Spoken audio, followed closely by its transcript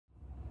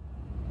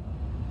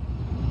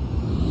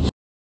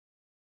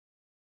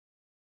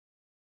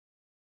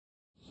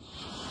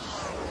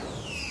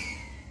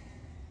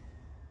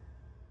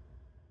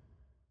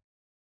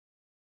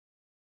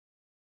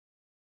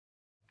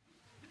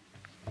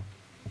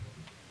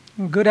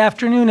Good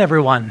afternoon,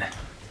 everyone.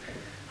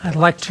 I'd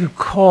like to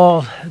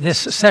call this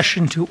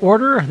session to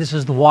order. This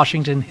is the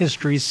Washington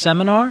History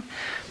Seminar,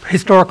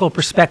 Historical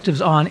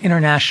Perspectives on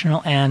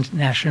International and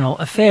National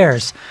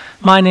Affairs.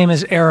 My name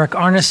is Eric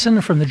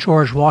Arneson from the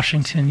George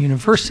Washington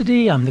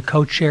University. I'm the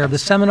co-chair of the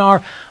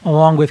seminar,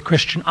 along with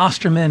Christian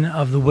Osterman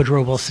of the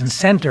Woodrow Wilson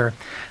Center.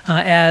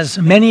 As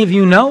many of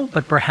you know,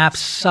 but perhaps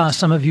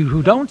some of you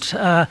who don't,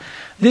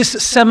 this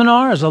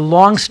seminar is a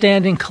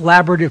long-standing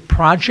collaborative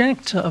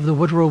project of the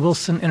Woodrow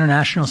Wilson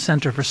International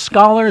Center for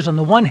Scholars on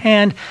the one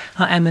hand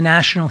and the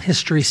National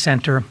History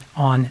Center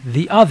on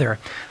the other.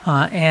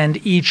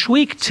 And each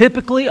week,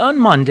 typically on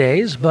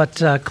Mondays,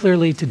 but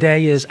clearly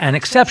today is an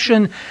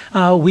exception,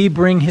 we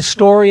bring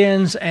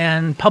historians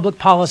and public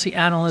policy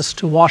analysts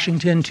to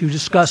Washington to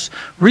discuss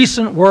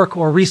recent work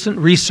or recent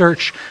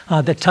research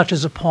that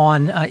touches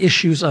upon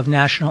issues of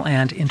national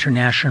and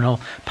international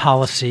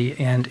policy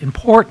and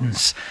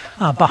importance.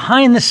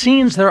 Behind the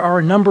scenes, there are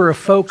a number of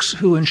folks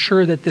who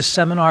ensure that this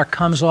seminar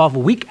comes off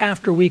week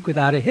after week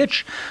without a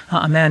hitch.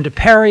 Amanda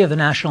Perry of the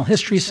National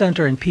History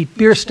Center and Pete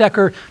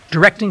Bierstecker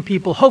directing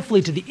people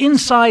hopefully to the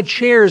inside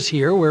chairs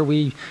here where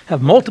we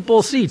have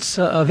multiple seats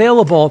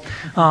available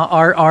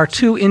are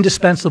two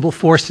indispensable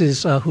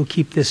forces who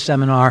keep this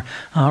seminar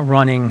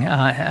running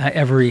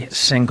every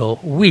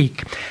single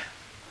week.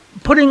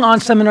 Putting on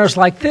seminars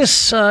like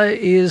this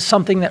is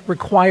something that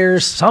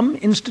requires some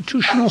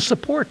institutional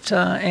support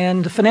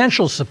and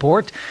financial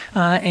support,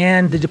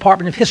 and the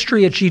Department of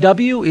History at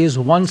GW is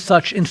one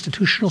such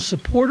institutional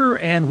supporter,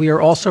 and we are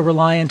also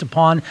reliant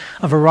upon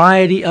a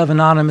variety of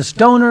anonymous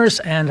donors,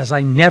 and as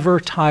I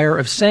never tire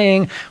of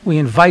saying, we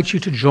invite you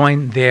to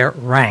join their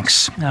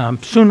ranks,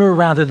 sooner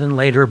rather than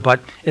later, but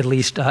at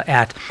least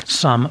at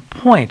some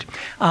point.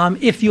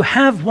 If you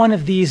have one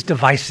of these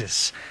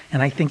devices,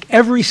 and I think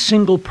every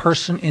single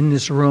person in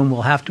this room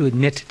will have to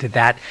admit to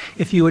that,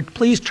 if you would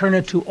please turn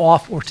it to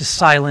off or to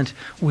silent,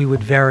 we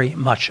would very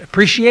much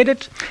appreciate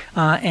it.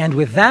 And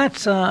with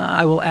that,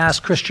 I will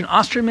ask Christian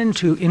Osterman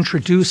to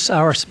introduce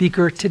our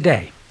speaker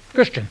today.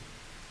 Christian.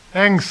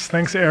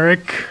 Thanks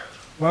Eric.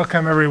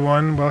 Welcome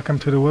everyone. Welcome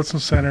to the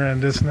Wilson Center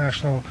and this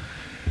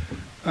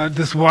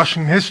this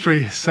Washington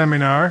History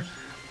Seminar.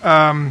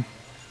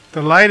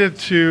 Delighted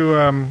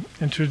to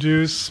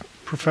introduce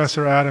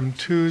Professor Adam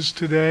Tooze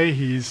today.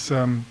 He's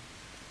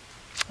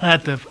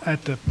had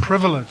the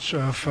privilege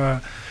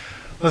of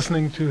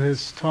listening to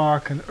his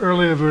talk, an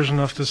earlier version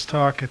of this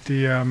talk at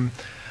the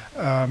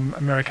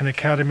American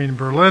Academy in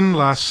Berlin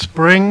last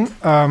spring.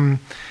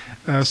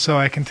 So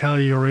I can tell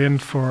you you're in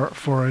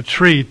for a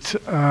treat.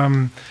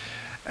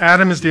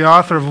 Adam is the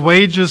author of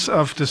Wages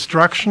of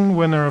Destruction,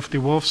 winner of the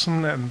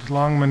Wolfson and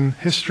Longman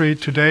History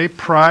Today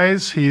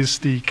Prize. He's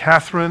the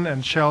Catherine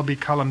and Shelby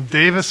Cullum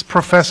Davis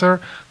Professor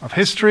of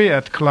History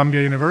at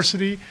Columbia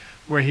University,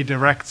 where he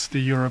directs the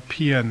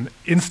European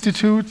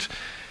Institute.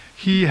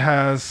 He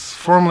has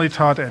formerly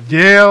taught at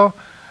Yale,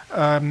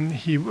 where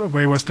he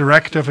was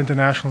Director of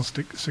International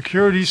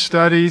Security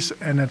Studies,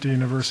 and at the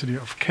University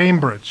of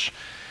Cambridge.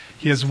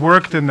 He has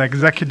worked in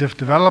executive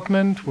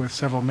development with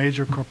several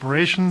major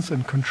corporations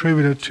and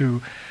contributed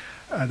to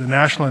the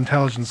National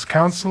Intelligence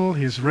Council.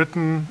 He has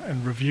written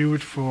and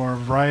reviewed for a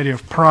variety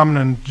of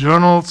prominent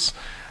journals,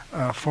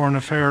 Foreign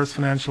Affairs,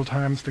 Financial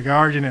Times, The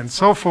Guardian, and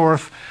so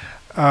forth.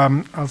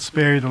 I'll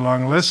spare you the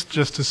long list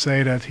just to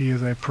say that he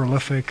is a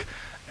prolific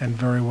and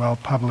very well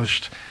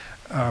published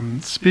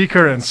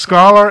speaker and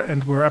scholar,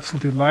 and we're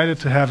absolutely delighted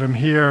to have him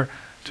here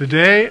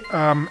today.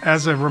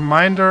 As a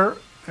reminder,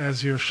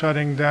 as you're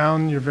shutting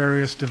down your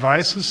various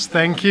devices,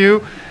 thank you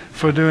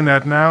for doing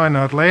that now and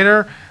not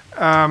later.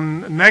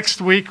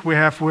 Next week we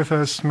have with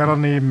us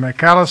Melanie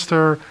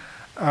McAllister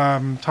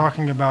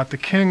talking about The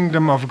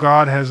Kingdom of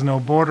God Has No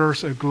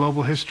Borders, a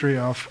global history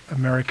of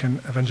American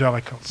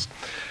evangelicals.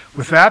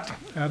 With that,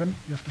 Adam,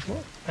 you have the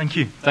floor. Thank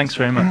you. Thanks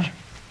very much.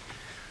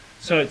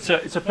 So it's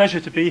a pleasure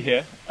to be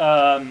here.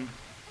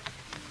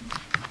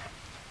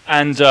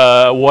 And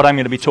what I'm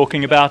going to be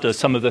talking about are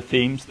some of the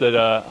themes that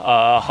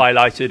are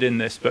highlighted in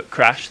this book,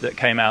 Crash, that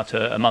came out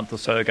a month or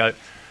so ago.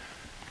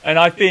 And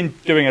I've been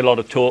doing a lot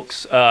of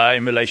talks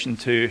in relation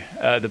to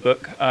the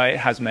book. It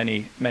has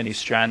many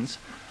strands.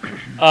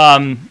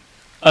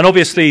 And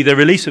obviously, the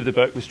release of the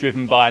book was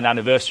driven by an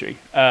anniversary.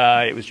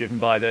 It was driven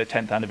by the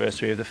 10th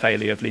anniversary of the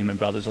failure of Lehman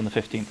Brothers on the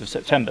 15th of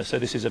September. So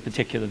this is a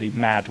particularly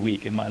mad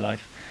week in my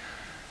life.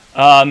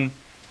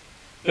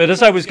 But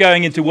as I was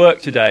going into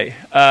work today,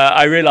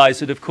 I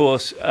realized that, of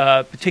course,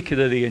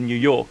 particularly in New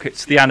York,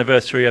 it's the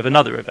anniversary of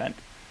another event.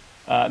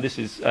 This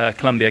is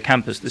Columbia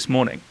campus this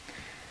morning.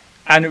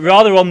 And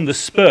rather on the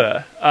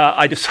spur,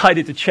 I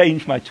decided to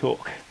change my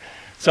talk.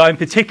 So I'm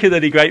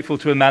particularly grateful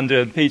to Amanda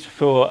and Pete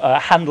for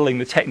handling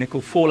the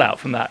technical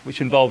fallout from that,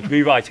 which involved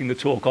rewriting the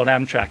talk on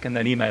Amtrak and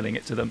then emailing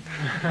it to them,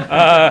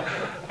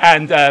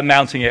 and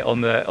mounting it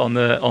on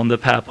the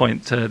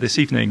PowerPoint this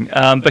evening.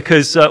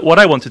 Because what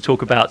I want to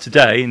talk about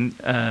today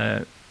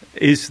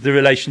is the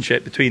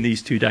relationship between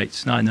these two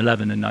dates,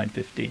 9/11 and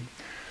 9/15.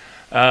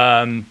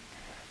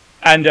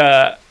 And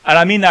And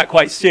I mean that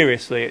quite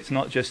seriously. It's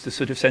not just a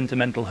sort of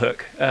sentimental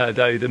hook,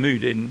 though the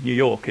mood in New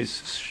York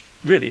is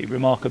really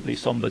remarkably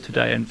somber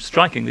today and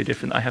strikingly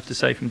different, I have to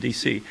say, from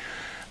DC.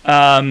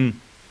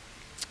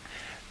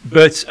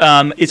 But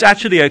it's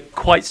actually a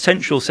quite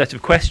central set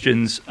of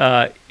questions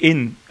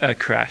in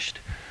Crashed,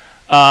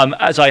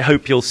 as I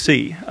hope you'll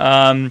see.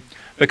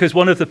 Because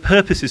one of the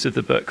purposes of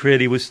the book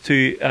really was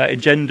to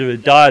engender a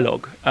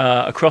dialogue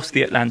across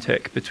the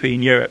Atlantic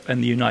between Europe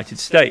and the United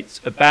States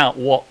about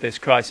what this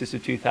crisis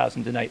of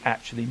 2008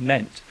 actually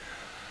meant.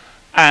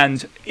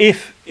 And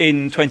if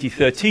in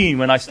 2013,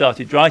 when I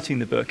started writing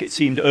the book, it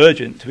seemed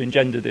urgent to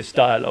engender this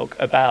dialogue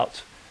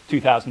about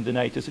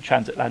 2008 as a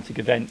transatlantic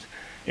event,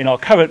 in our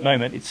current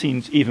moment, it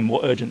seems even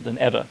more urgent than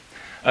ever,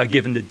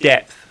 given the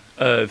depth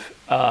of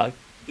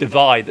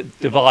divide that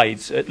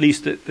divides, at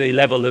least at the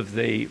level of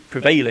the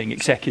prevailing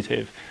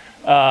executive,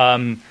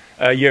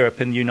 Europe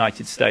and the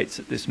United States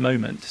at this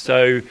moment.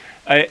 So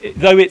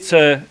though it's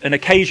an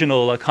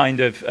occasional, a kind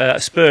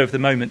of spur of the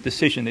moment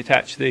decision, it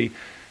actually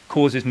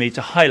causes me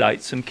to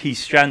highlight some key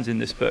strands in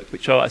this book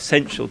which are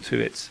essential to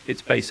its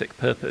basic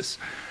purpose.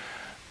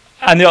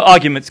 And the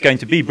argument's going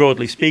to be,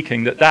 broadly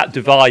speaking, that that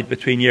divide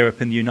between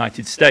Europe and the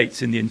United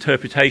States in the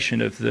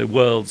interpretation of the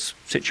world's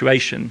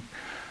situation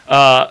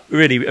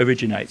really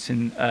originates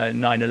in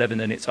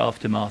 9/11 and its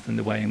aftermath and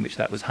the way in which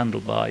that was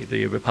handled by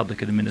the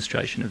Republican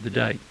administration of the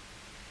day.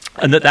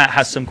 And that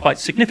has some quite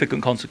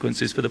significant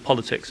consequences for the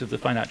politics of the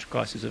financial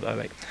crisis of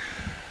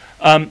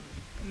 2008.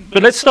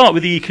 But let's start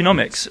with the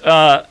economics.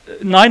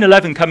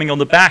 9/11 coming on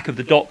the back of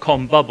the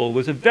dot-com bubble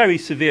was a very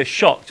severe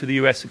shock to the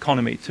US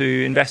economy,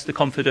 to investor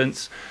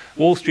confidence.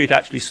 Wall Street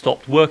actually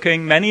stopped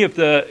working. Many of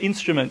the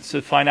instruments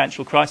of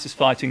financial crisis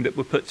fighting that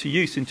were put to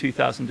use in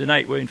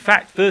 2008 were in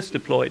fact first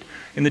deployed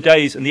in the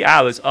days and the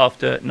hours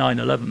after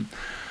 9/11.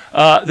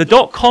 The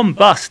dot-com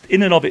bust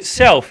in and of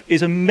itself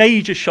is a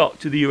major shock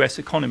to the US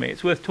economy.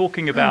 It's worth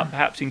talking about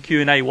perhaps in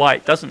Q&A why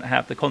it doesn't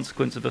have the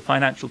consequence of a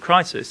financial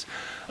crisis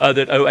that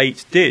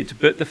 2008 did.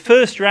 But the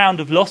first round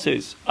of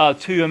losses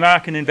to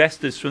American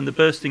investors from the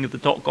bursting of the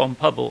dot-com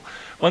bubble,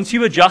 once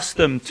you adjust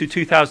them to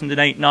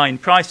 2008-9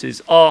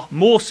 prices, are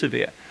more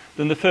severe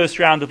than the first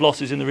round of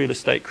losses in the real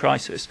estate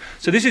crisis.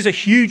 So this is a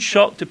huge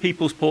shock to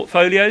people's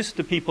portfolios,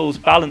 to people's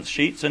balance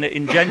sheets, and it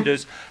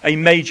engenders a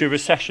major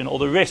recession, or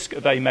the risk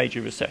of a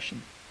major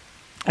recession.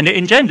 And it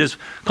engenders,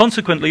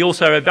 consequently,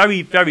 also a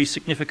very, very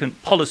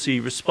significant policy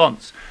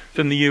response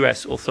from the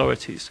US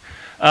authorities.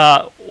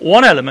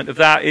 One element of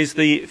that is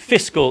the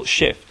fiscal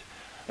shift.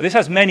 This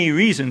has many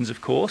reasons,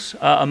 of course,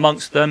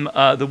 amongst them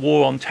the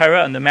war on terror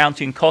and the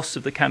mounting costs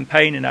of the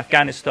campaign in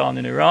Afghanistan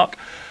and Iraq,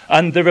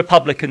 and the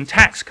Republican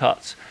tax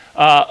cuts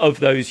of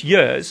those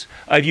years.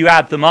 If you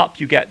add them up,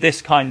 you get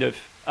this kind of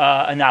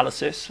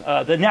analysis.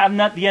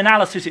 The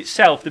analysis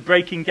itself, the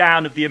breaking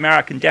down of the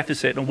American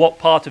deficit and what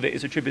part of it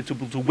is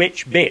attributable to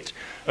which bit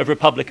of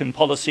Republican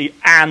policy,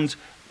 and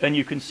then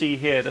you can see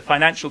here the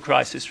financial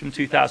crisis from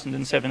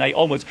 2007-8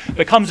 onwards,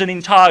 becomes an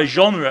entire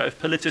genre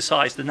of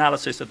politicized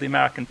analysis of the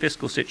American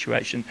fiscal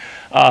situation,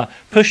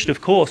 pushed,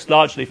 of course,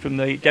 largely from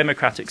the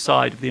Democratic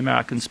side of the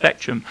American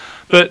spectrum.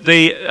 But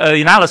the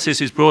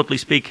analysis is, broadly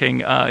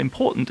speaking,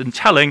 important and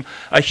telling.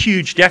 A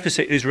huge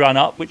deficit is run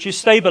up, which is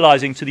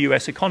stabilizing to the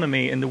US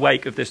economy in the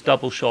wake of this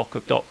double shock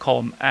of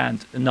dot-com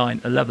and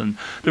 9/11.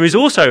 There is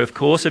also, of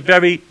course, a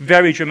very,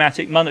 very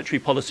dramatic monetary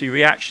policy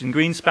reaction.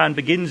 Greenspan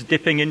begins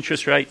dipping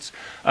interest rates.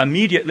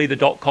 Immediately the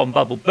dot-com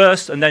bubble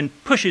bursts and then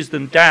pushes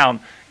them down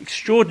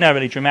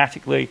extraordinarily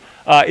dramatically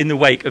in the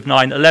wake of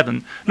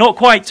 9/11. Not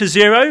quite to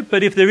zero,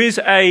 but if there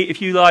is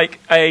if you like,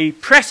 a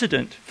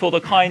precedent for the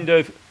kind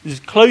of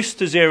close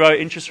to zero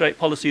interest rate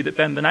policy that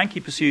Ben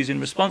Bernanke pursues in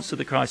response to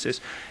the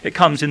crisis, it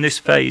comes in this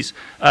phase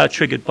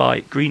triggered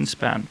by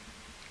Greenspan.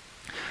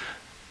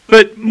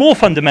 But more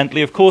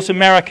fundamentally, of course,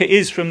 America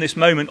is, from this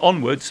moment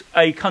onwards,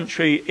 a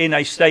country in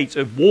a state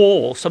of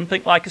war, or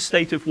something like a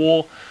state of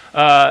war.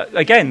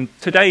 Again,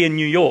 today in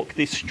New York,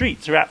 the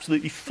streets are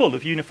absolutely full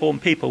of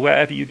uniformed people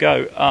wherever you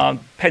go.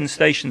 Penn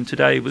Station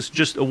today was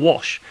just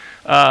awash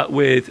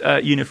with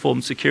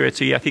uniformed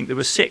security. I think there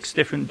were 6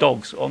 different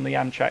dogs on the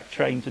Amtrak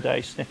train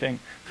today sniffing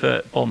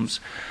for bombs.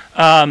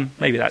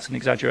 Maybe that's an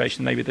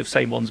exaggeration. Maybe the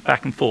same ones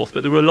back and forth,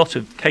 but there were a lot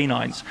of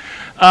canines.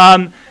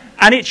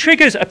 And it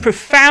triggers a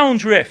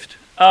profound rift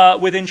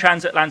within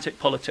transatlantic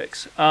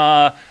politics.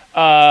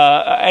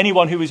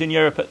 Anyone who was in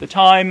Europe at the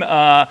time,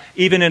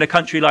 even in a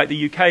country like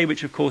the UK,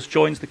 which of course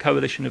joins the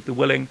coalition of the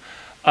willing,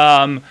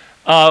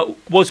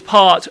 was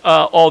part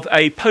of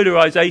a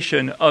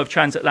polarization of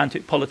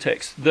transatlantic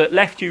politics that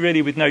left you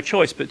really with no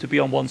choice but to be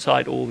on one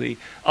side or the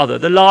other.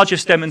 The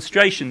largest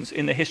demonstrations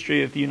in the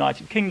history of the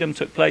United Kingdom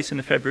took place in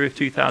the February of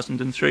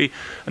 2003,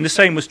 and the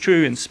same was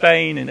true in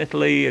Spain, in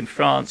Italy, in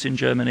France, in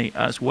Germany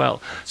as well.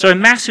 So a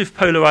massive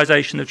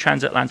polarization of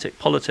transatlantic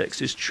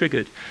politics is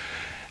triggered.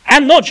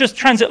 And not just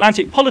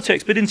transatlantic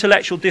politics, but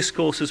intellectual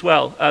discourse as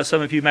well.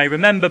 Some of you may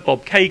remember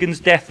Bob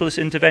Kagan's deathless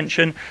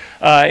intervention,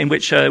 in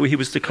which he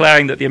was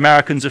declaring that the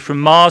Americans are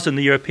from Mars and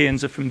the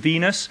Europeans are from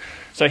Venus.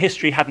 So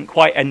history hadn't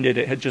quite ended.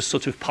 It had just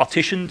sort of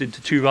partitioned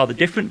into two rather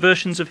different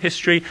versions of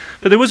history.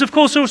 But there was, of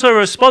course, also a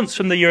response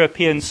from the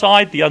European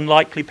side. The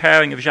unlikely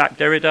pairing of Jacques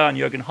Derrida and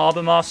Jürgen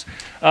Habermas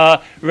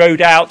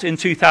rode out in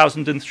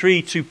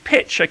 2003 to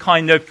pitch a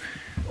kind of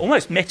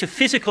almost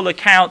metaphysical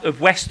account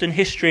of Western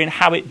history and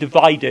how it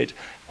divided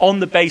on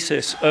the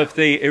basis of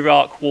the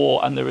Iraq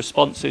War and the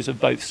responses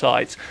of both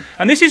sides.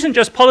 And this isn't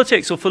just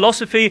politics or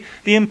philosophy.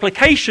 The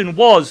implication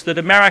was that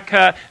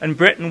America and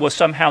Britain were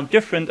somehow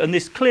different, and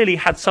this clearly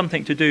had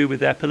something to do with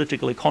their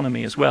political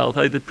economy as well,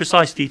 though the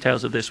precise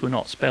details of this were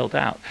not spelled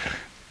out.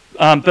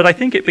 But I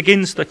think it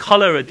begins to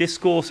colour a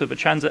discourse of a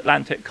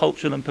transatlantic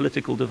cultural and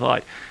political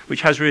divide,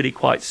 which has really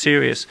quite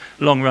serious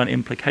long-run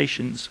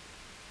implications.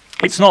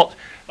 It's not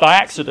by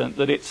accident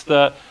that it's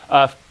the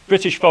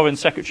British Foreign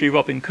Secretary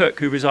Robin Cook,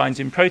 who resigns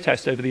in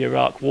protest over the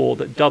Iraq War,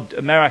 that dubbed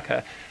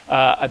America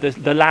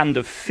the land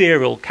of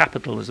feral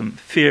capitalism.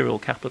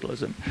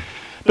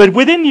 But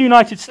within the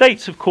United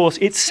States, of course,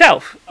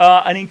 itself,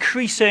 an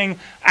increasing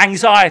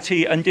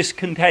anxiety and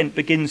discontent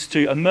begins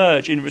to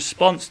emerge in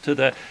response to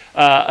the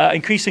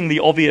increasingly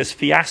obvious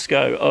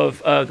fiasco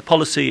of the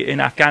policy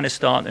in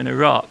Afghanistan and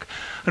Iraq.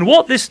 And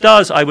what this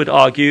does, I would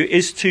argue,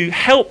 is to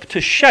help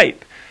to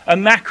shape a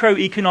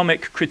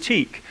macroeconomic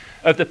critique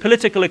of the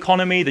political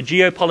economy, the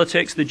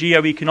geopolitics, the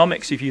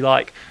geoeconomics, if you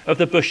like, of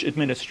the Bush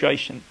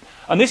administration.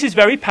 And this is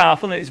very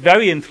powerful and it's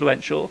very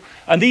influential.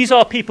 And these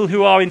are people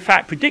who are, in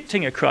fact,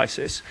 predicting a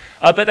crisis,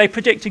 but they're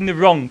predicting the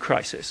wrong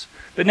crisis.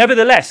 But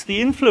nevertheless, the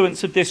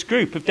influence of this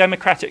group of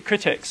Democratic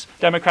critics,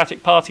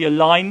 Democratic Party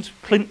aligned,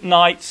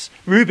 Clintonites,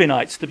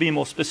 Rubinites to be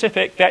more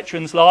specific,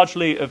 veterans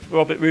largely of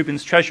Robert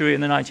Rubin's Treasury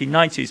in the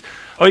 1990s,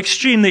 are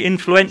extremely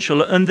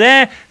influential. And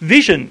their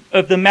vision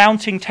of the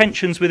mounting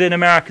tensions within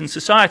American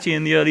society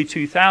in the early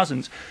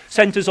 2000s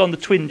centers on the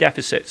twin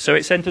deficits. So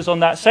it centers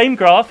on that same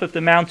graph of the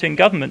mounting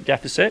government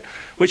deficit,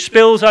 which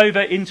spills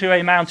over into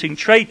a mounting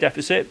trade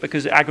deficit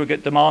because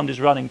aggregate demand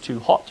is running too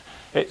hot.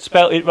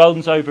 It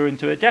runs over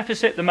into a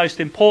deficit, the most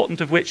important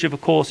of which, of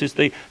course, is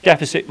the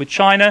deficit with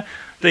China.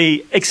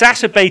 The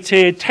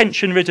exacerbated,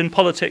 tension-ridden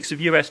politics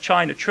of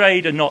US-China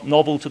trade are not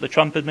novel to the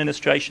Trump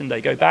administration. They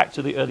go back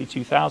to the early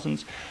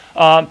 2000s.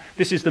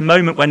 This is the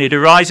moment when it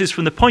arises.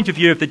 From the point of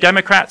view of the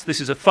Democrats, this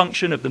is a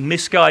function of the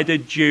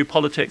misguided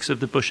geopolitics of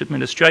the Bush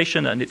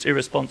administration and its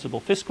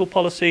irresponsible fiscal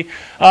policy.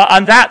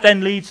 And that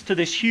then leads to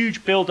this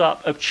huge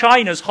build-up of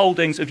China's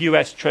holdings of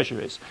US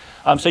treasuries.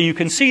 So you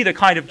can see the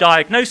kind of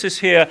diagnosis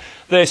here.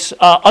 This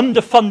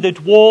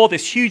underfunded war,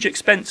 this huge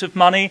expense of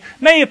money,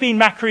 may have been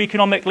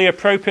macroeconomically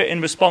appropriate in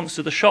response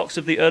to the shocks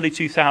of the early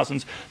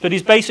 2000s, but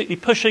is basically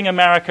pushing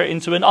America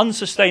into an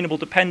unsustainable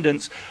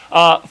dependence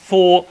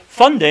for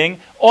funding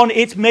on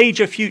its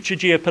major future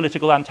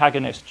geopolitical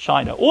antagonist,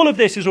 China. All of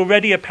this is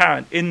already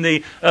apparent in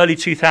the early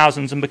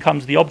 2000s and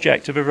becomes the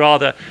object of a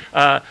rather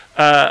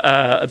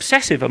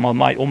obsessive, I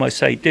might almost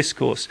say,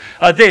 discourse.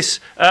 A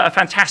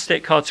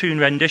fantastic cartoon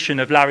rendition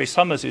of Larry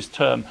Summers'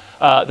 term,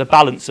 the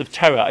balance of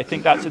terror. I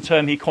think that's a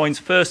term he coins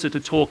first at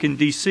a talk in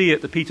DC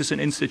at the Peterson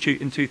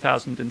Institute in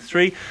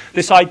 2003.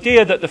 This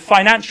idea that the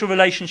financial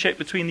relationship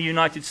between the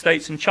United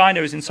States and China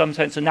is in some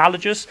sense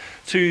analogous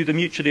to the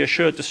mutually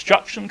assured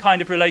destruction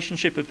kind of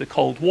relationship of the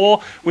Cold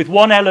War, with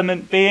one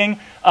element being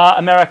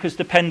America's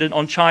dependence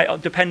on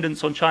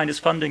China's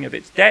funding of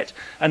its debt,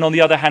 and on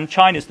the other hand,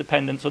 China's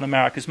dependence on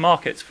America's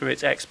markets for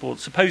its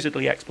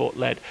supposedly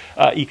export-led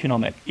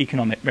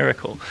economic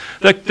miracle.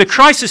 The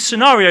crisis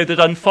scenario that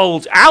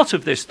unfolds out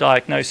of this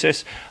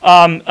diagnosis,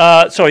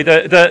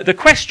 the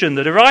question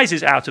that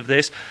arises out of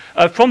this,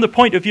 from the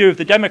point of view of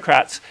the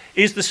Democrats,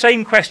 is the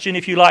same question,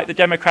 if you like, the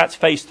Democrats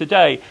face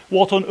today.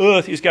 What on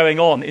earth is going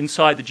on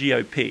inside the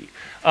GOP?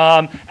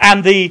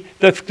 And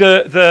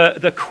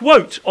the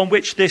quote on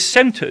which this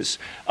centers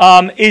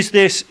is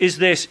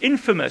this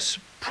infamous,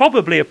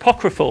 probably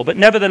apocryphal, but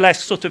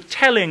nevertheless sort of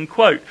telling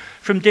quote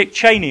from Dick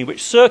Cheney,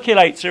 which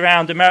circulates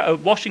around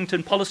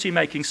Washington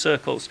policymaking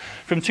circles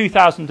from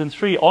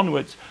 2003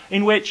 onwards,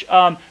 in which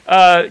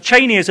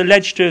Cheney is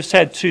alleged to have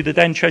said to the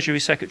then Treasury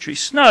Secretary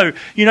Snow,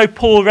 you know,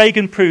 Paul,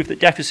 Reagan proved that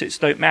deficits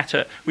don't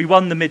matter. We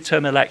won the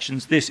midterm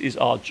elections. This is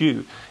our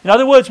due. In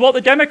other words, what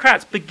the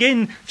Democrats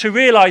begin to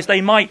realize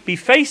they might be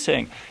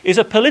facing is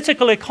a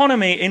political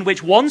economy in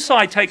which one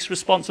side takes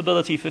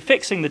responsibility for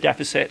fixing the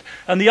deficit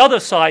and the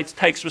other side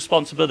takes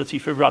responsibility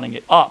for running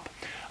it up.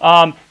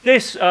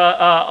 This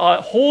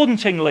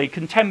hauntingly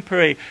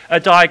contemporary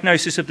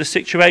diagnosis of the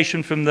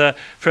situation from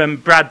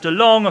Brad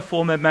DeLong, a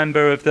former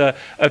member of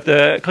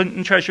the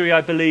Clinton Treasury, I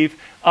believe,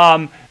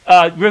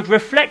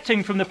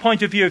 reflecting from the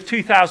point of view of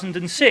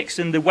 2006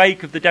 in the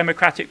wake of the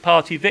Democratic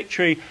Party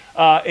victory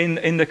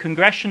in the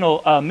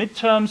congressional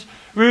midterms.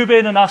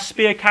 Rubin and us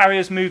spear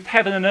carriers moved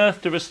heaven and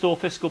earth to restore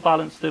fiscal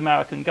balance to the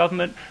American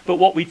government, but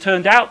what we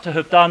turned out to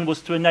have done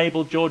was to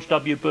enable George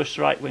W. Bush's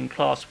right-wing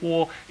class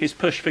war, his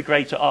push for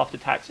greater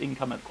after-tax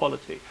income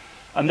equality.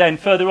 And then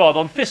further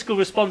on fiscal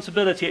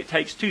responsibility, it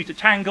takes two to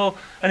tango,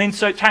 and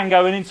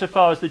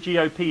insofar as the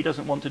GOP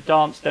doesn't want to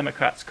dance,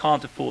 Democrats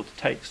can't afford to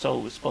take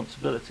sole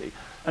responsibility.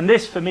 And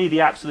this, for me,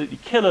 the absolutely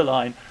killer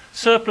line,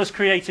 surplus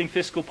creating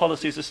fiscal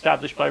policies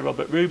established by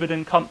Robert Rubin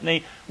and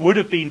company would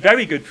have been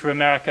very good for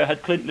America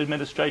had Clinton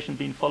administration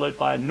been followed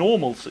by a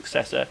normal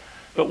successor.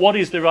 But what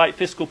is the right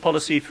fiscal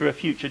policy for a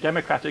future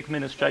Democratic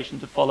administration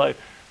to follow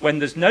when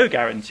there's no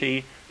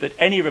guarantee that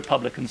any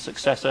Republican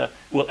successor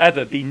will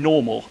ever be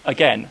normal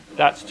again?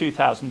 That's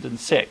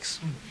 2006.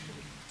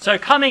 So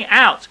coming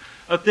out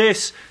of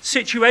this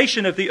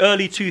situation of the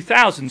early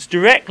 2000s,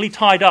 directly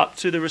tied up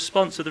to the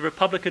response of the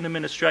Republican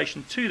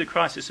administration to the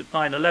crisis of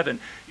 9/11,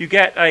 you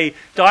get a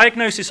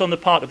diagnosis on the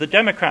part of the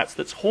Democrats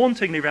that's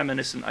hauntingly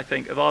reminiscent, I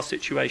think, of our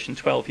situation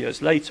 12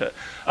 years later.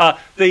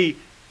 The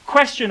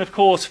question, of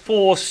course,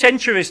 for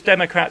centrist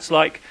Democrats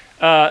like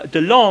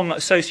DeLong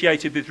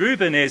associated with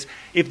Rubin is,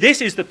 if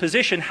this is the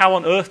position, how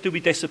on earth do we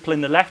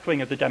discipline the left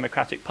wing of the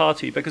Democratic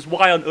Party? Because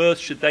why on earth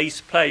should they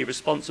play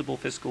responsible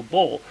fiscal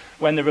ball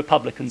when the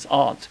Republicans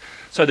aren't?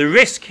 So the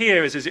risk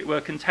here is, as it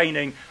were,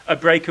 containing a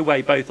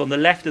breakaway both on the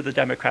left of the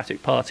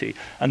Democratic Party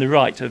and the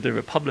right of the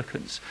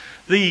Republicans.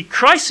 The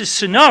crisis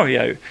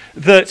scenario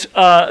that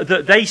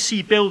they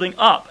see building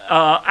up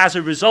as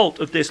a result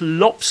of this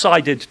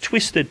lopsided,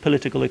 twisted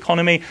political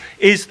economy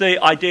is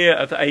the idea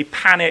of a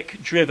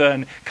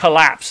panic-driven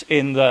collapse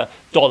in the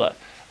dollar.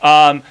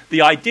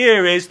 The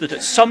idea is that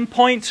at some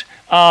point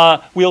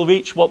we'll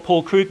reach what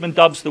Paul Krugman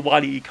dubs the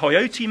Wile E.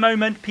 Coyote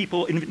moment.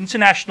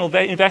 International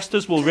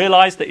investors will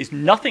realize there is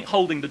nothing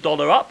holding the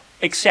dollar up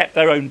except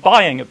their own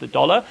buying of the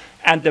dollar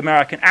and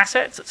American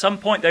assets. At some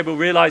point they will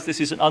realize this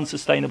is an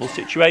unsustainable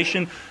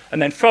situation,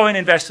 and then foreign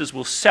investors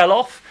will sell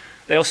off.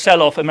 They'll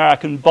sell off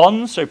American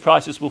bonds, so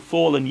prices will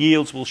fall and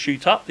yields will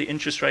shoot up, the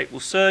interest rate will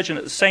surge, and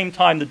at the same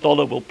time the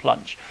dollar will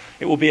plunge.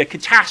 It will be a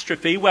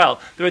catastrophe. Well,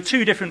 there are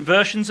two different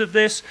versions of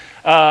this.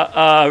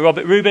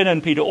 Robert Rubin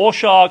and Peter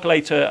Orszag,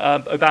 later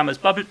Obama's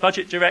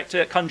budget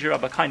director, conjure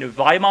up a kind of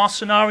Weimar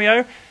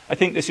scenario. I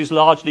think this is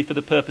largely for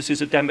the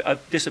purposes of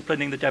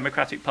disciplining the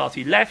Democratic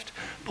Party left.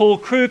 Paul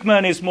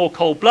Krugman is more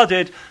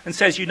cold-blooded and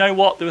says, you know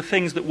what, there are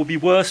things that will be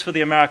worse for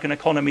the American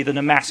economy than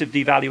a massive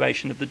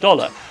devaluation of the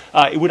dollar.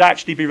 It would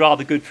actually be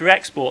rather good for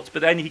exports,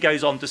 but then he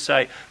goes on to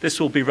say, this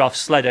will be rough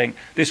sledding,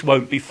 this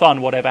won't be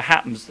fun, whatever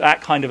happens. That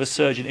kind of a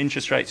surge in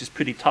interest rates is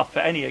pretty tough for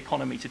any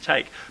economy to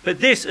take. But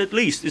this, at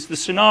least, is the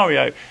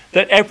scenario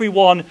that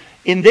everyone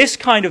in this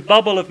kind of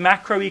bubble of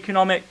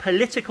macroeconomic,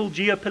 political,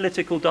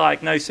 geopolitical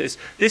diagnosis,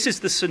 this is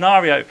the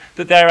scenario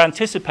that they're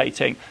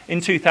anticipating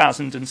in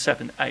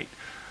 2007-8.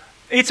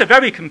 It's a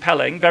very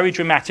compelling, very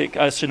dramatic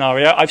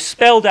scenario. I've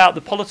spelled out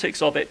the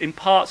politics of it in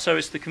part so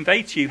as to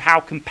convey to you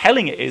how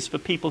compelling it is for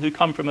people who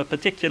come from a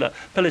particular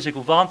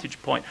political vantage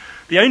point.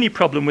 The only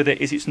problem with it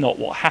is it's not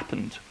what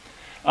happened.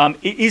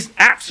 It is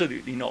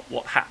absolutely not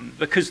what happened,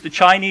 because the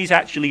Chinese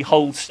actually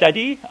hold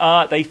steady.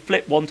 They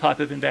flip one type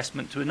of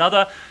investment to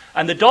another,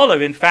 and the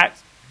dollar, in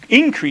fact,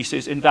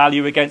 increases in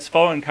value against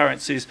foreign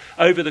currencies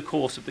over the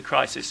course of the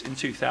crisis in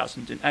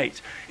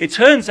 2008. It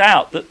turns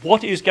out that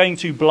what is going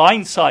to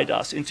blindside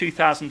us in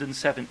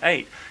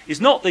 2007-8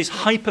 is not this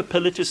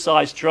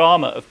hyper-politicized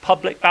drama of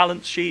public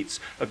balance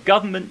sheets, of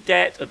government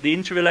debt, of the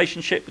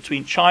interrelationship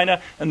between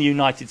China and the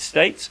United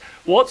States.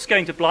 What's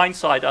going to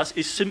blindside us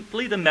is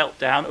simply the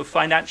meltdown of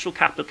financial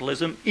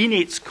capitalism in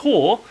its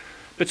core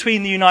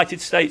between the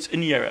United States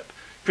and Europe,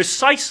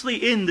 precisely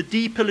in the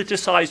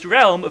depoliticized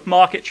realm of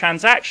market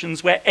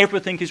transactions where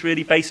everything is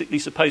really basically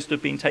supposed to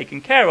have been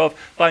taken care of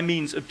by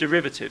means of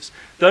derivatives.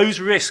 Those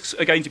risks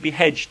are going to be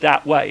hedged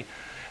that way.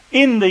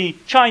 In the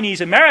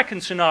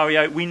Chinese-American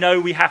scenario, we know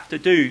we have to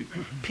do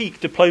peak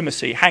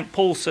diplomacy. Hank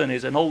Paulson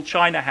is an old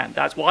China hand.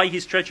 That's why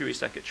he's Treasury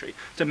Secretary,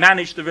 to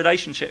manage the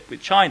relationship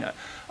with China.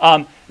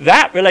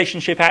 That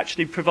relationship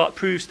actually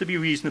proves to be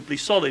reasonably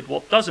solid.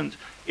 What doesn't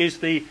is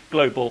the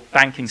global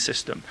banking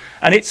system.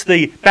 And it's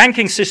the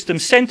banking system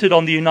centered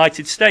on the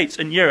United States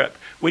and Europe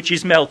which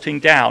is melting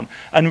down,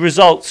 and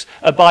results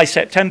by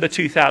September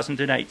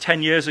 2008,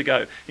 10 years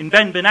ago, in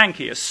Ben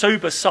Bernanke, a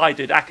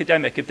sober-sided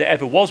academic, if there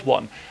ever was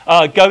one,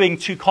 going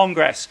to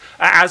Congress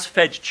as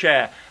Fed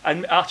chair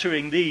and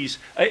uttering these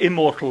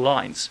immortal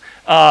lines.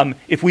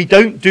 If we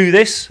don't do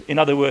this, in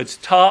other words,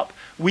 TARP,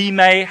 we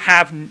may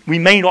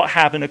not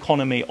have an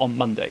economy on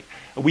Monday.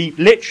 We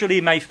literally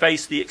may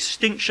face the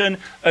extinction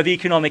of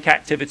economic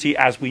activity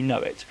as we know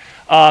it.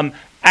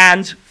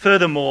 And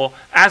furthermore,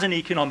 as an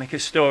economic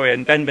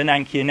historian, Ben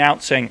Bernanke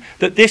announcing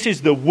that this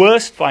is the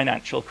worst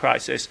financial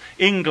crisis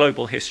in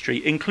global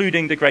history,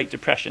 including the Great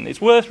Depression. It's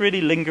worth really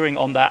lingering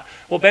on that.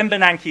 What Ben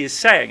Bernanke is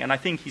saying, and I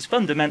think he's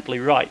fundamentally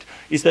right,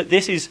 is that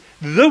this is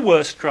the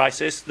worst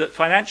crisis that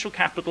financial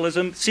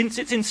capitalism, since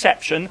its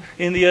inception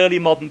in the early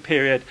modern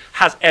period,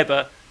 has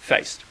ever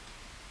faced.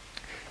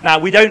 Now,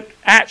 we don't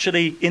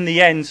actually, in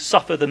the end,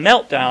 suffer the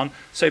meltdown,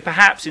 so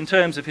perhaps in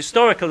terms of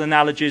historical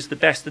analogies, the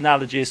best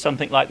analogy is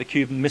something like the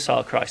Cuban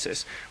Missile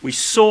Crisis. We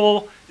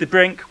saw the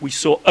brink, we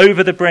saw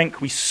over the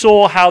brink, we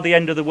saw how the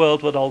end of the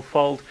world would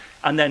unfold,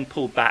 and then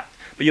pulled back.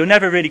 but you're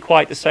never really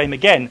quite the same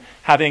again,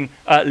 having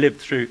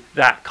lived through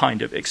that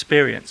kind of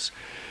experience.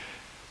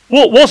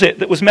 What was it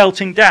that was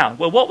melting down?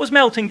 Well, what was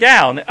melting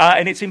down,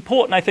 and it's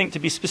important, I think, to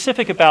be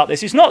specific about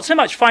this, is not so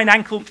much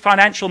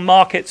financial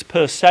markets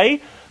per se,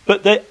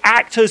 but the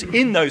actors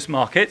in those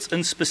markets,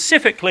 and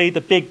specifically the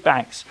big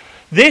banks.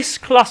 This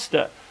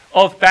cluster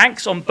of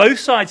banks on both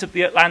sides of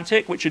the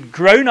Atlantic, which had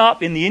grown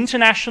up in the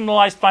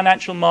internationalized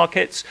financial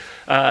markets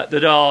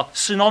that are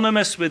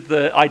synonymous with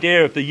the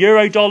idea of the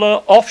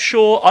Eurodollar,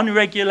 offshore,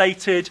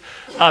 unregulated,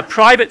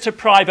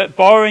 private-to-private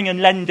borrowing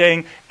and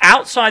lending,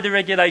 outside the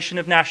regulation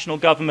of national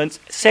governments,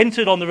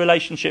 centered on the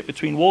relationship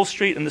between Wall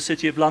Street and the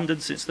City of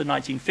London since the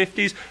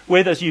 1950s,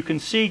 with, as you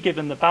can see,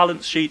 given the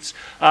balance sheets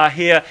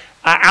here,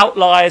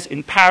 outliers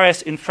in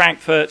Paris, in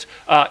Frankfurt,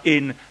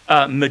 in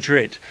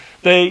Madrid.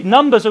 The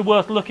numbers are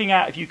worth looking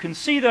at, if you can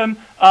see them,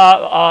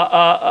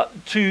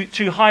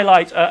 to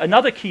highlight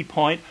another key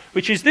point,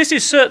 which is this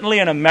is certainly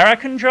an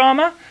American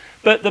drama,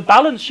 but the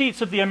balance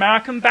sheets of the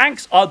American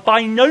banks are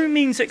by no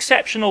means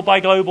exceptional by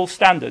global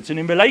standards, and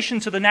in relation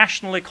to the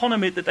national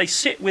economy that they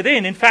sit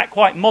within, in fact,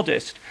 quite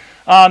modest.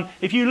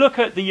 If you look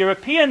at the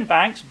European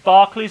banks,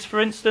 Barclays, for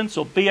instance,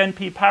 or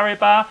BNP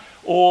Paribas,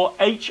 or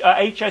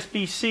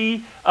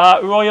HSBC,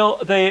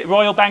 the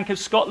Royal Bank of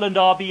Scotland,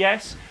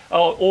 RBS,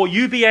 or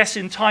UBS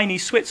in tiny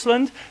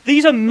Switzerland,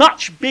 these are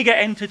much bigger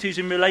entities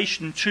in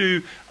relation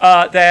to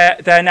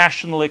their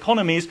national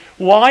economies.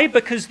 Why?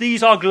 Because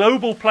these are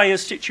global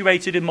players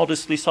situated in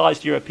modestly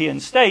sized European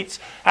states,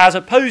 as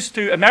opposed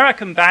to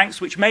American banks,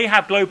 which may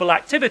have global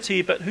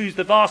activity, but whose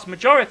the vast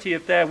majority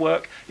of their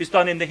work is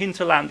done in the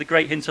hinterland, the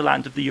great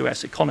hinterland of the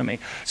US economy.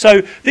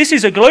 So this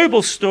is a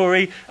global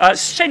story,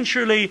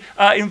 centrally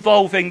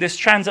involving this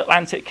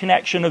transatlantic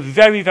connection of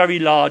very, very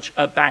large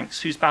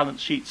banks whose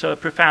balance sheets are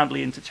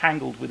profoundly intertangled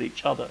with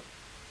each other.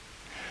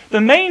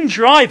 The main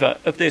driver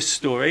of this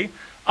story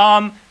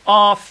are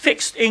the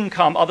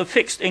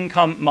fixed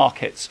income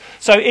markets.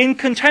 So in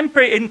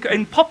contemporary,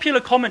 in popular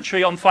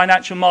commentary on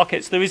financial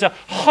markets, there is a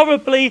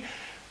horribly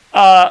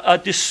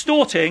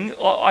distorting,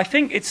 or I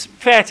think it's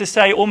fair to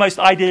say almost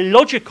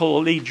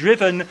ideologically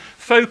driven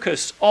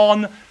focus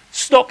on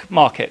stock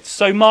markets,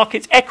 so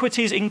markets,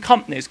 equities in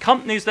companies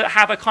that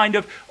have a kind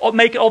of,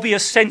 make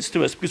obvious sense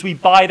to us because we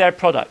buy their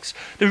products.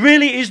 There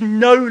really is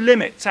no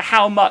limit to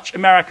how much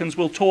Americans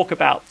will talk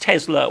about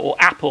Tesla or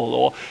Apple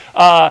or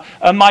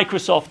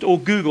Microsoft or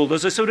Google.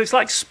 There's a sort of, it's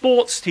like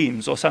sports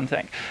teams or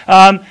something.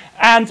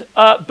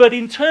 But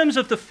in terms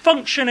of the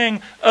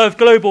functioning of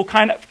global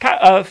kind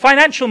of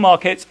financial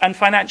markets and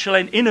financial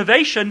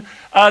innovation,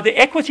 the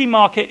equity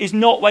market is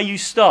not where you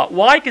start.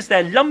 Why? Because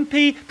they're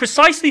lumpy,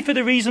 precisely for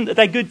the reason that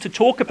they're good to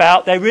talk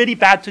about. They're really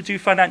bad to do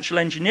financial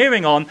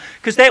engineering on,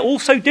 because they're all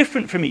so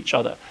different from each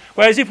other.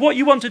 Whereas if what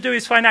you want to do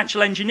is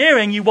financial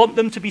engineering, you want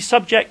them to be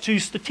subject to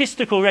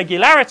statistical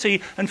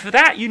regularity, and for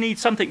that you need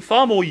something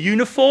far more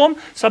uniform,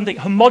 something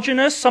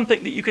homogeneous,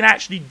 something that you can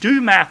actually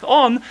do math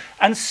on,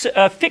 and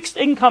fixed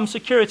income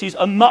securities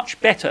are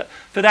much better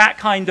for that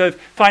kind of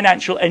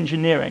financial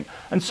engineering.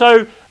 And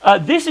so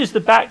this is the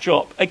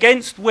backdrop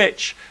against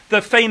which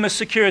the famous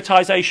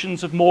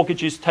securitizations of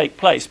mortgages take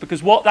place,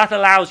 because what that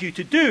allows you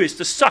to do is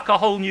to suck a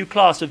whole new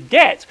class of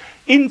debt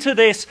into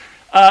this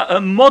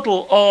a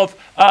model of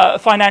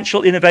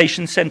financial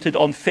innovation centered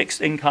on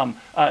fixed income,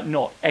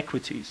 not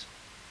equities.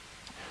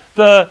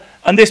 And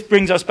this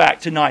brings us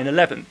back to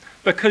 9/11,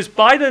 because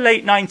by the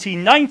late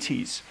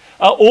 1990s,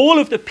 all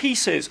of the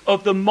pieces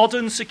of the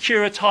modern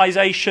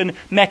securitization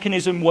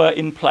mechanism were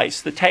in place.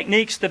 The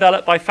techniques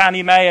developed by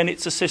Fannie Mae and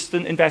its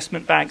assistant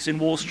investment banks in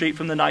Wall Street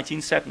from the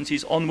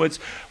 1970s onwards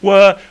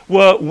were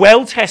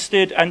well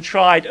tested and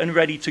tried and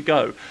ready to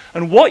go.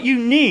 And what you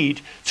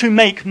need to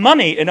make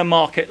money in a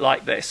market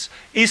like this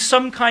is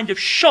some kind of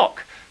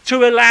shock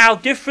to allow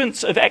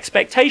difference of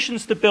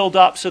expectations to build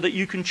up so that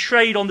you can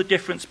trade on the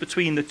difference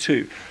between the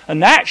two.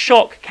 And that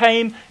shock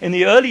came in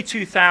the early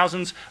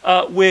 2000s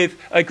with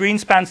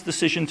Greenspan's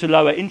decision to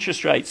lower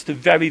interest rates to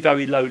very,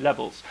 very low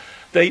levels.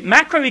 The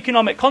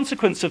macroeconomic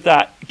consequence of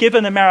that,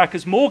 given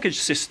America's mortgage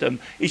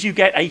system, is you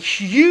get a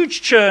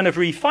huge churn of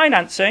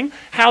refinancing.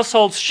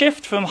 Households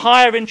shift from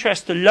higher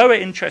interest to lower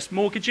interest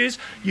mortgages.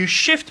 You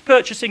shift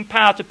purchasing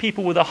power to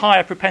people with a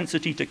higher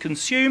propensity to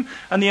consume.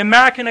 And the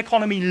American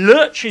economy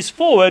lurches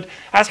forward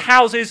as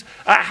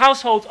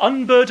households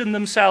unburden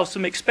themselves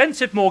from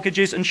expensive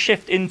mortgages and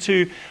shift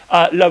into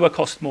lower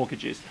cost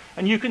mortgages.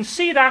 And you can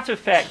see that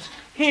effect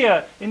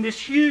here in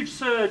this huge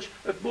surge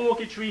of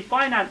mortgage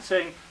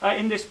refinancing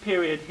in this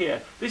period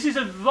here. This is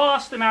a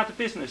vast amount of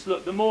business.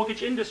 Look, the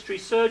mortgage industry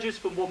surges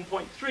from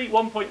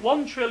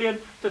 1.1 trillion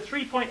to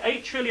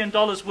 $3.8 trillion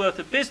worth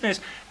of business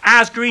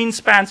as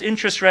Greenspan's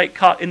interest rate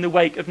cut in the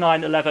wake of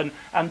 9/11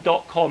 and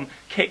dot-com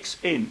kicks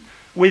in.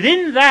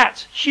 Within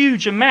that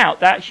huge amount,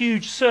 that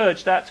huge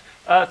surge, that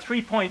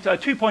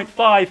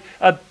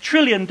 $2.5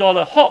 trillion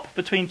hop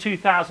between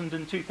 2000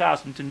 and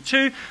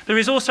 2002, there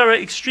is also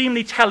an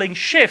extremely telling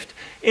shift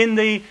in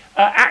the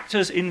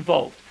actors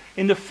involved.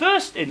 In the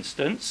first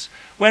instance,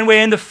 when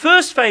we're in the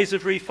first phase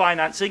of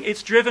refinancing,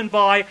 it's driven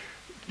by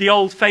the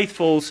old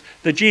faithfuls,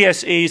 the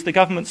GSEs, the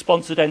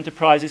government-sponsored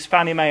enterprises,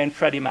 Fannie Mae and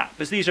Freddie Mac,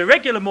 because these are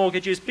regular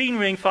mortgages being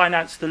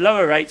refinanced to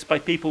lower rates by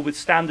people with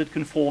standard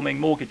conforming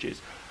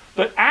mortgages.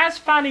 But as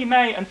Fannie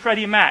Mae and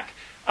Freddie Mac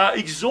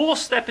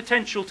exhaust their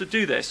potential to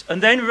do this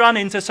and then run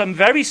into some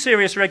very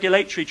serious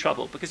regulatory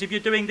trouble, because if you're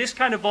doing this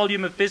kind of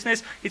volume of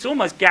business, it's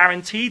almost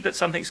guaranteed that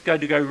something's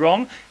going to go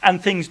wrong,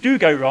 and things do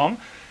go wrong.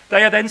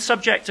 They are then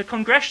subject to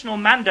congressional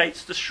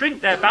mandates to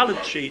shrink their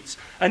balance sheets,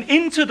 and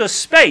into the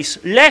space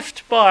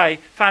left by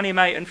Fannie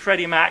Mae and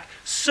Freddie Mac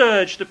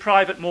surge the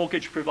private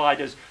mortgage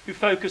providers who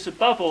focus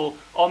above all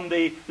on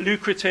the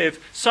lucrative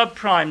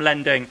subprime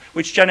lending,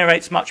 which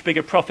generates much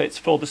bigger profits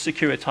for the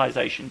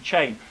securitization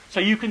chain. So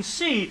you can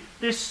see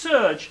this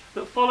surge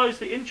that follows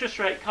the interest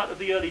rate cut of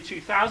the early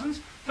 2000s.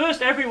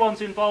 First,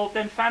 everyone's involved,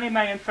 then Fannie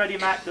Mae and Freddie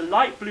Mac, the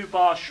light blue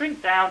bars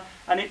shrink down,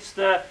 and it's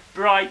the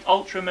bright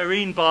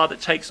ultramarine bar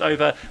that takes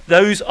over.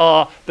 Those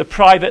are the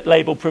private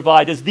label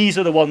providers. These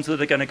are the ones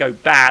that are going to go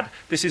bad.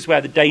 This is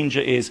where the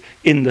danger is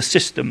in the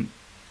system.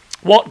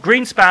 What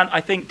Greenspan, I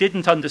think,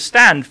 didn't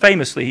understand,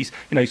 famously, he's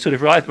sort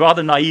of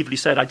rather naively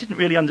said, I didn't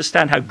really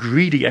understand how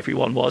greedy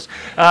everyone was.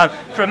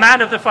 For a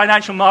man of the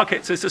financial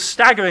markets, it's a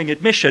staggering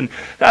admission.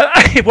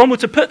 If one were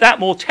to put that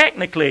more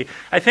technically,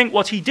 I think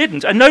what he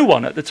didn't, and no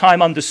one at the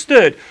time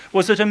understood,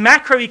 was that a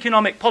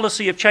macroeconomic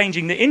policy of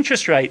changing the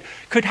interest rate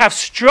could have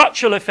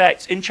structural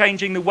effects in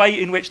changing the way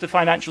in which the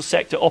financial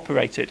sector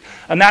operated.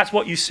 And that's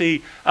what you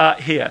see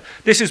here.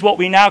 This is what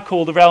we now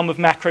call the realm of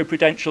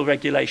macroprudential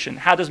regulation.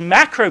 How does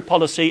macro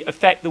policy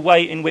affect the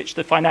way in which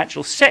the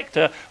financial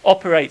sector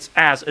operates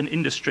as an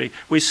industry?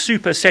 We're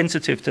super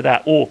sensitive to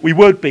that, or we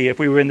would be if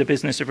we were in the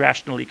business of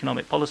rational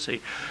economic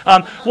policy.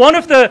 One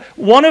of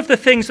the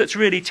things that's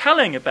really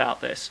telling about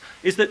this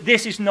is that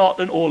this is not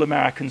an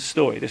all-American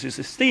story. This is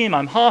this theme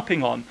I'm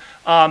harping on,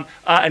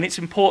 and it's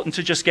important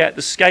to just get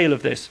the scale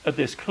of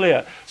this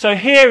clear. So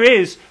here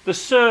is the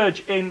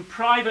surge in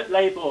private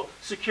label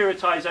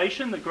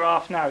securitization. The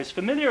graph now is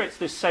familiar. It's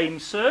this same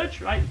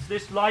surge, right? It's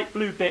this light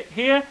blue bit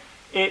here.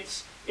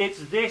 It's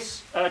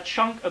this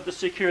chunk of the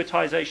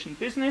securitization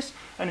business.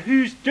 And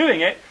who's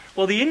doing it?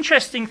 Well, the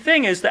interesting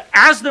thing is that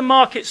as the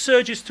market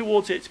surges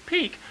towards its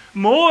peak,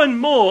 more and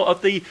more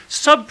of the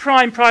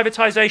subprime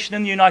privatization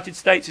in the United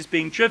States is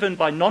being driven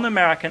by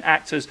non-American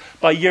actors,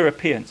 by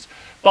Europeans.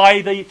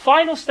 By the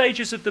final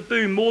stages of the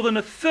boom, more than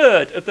a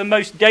third of the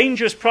most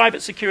dangerous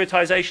private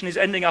securitization is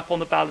ending up on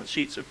the balance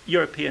sheets of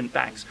European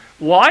banks.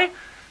 Why?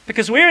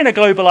 Because we're in a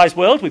globalized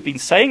world. We've been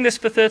saying this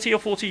for 30 or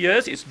 40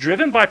 years. It's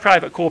driven by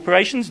private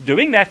corporations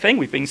doing their thing.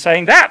 We've been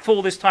saying that for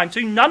all this time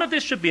too. None of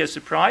this should be a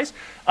surprise.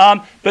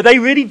 But they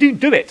really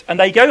do it. And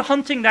they go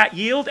hunting that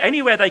yield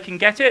anywhere they can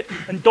get it.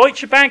 And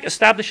Deutsche Bank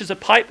establishes a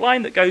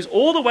pipeline that goes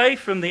all the way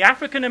from the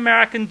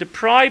African-American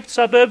deprived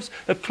suburbs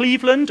of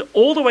Cleveland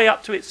all the way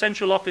up to its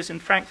central office in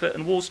Frankfurt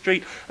and Wall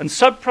Street. And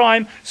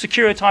subprime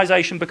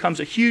securitization becomes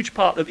a huge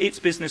part of its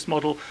business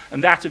model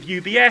and that of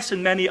UBS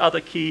and many other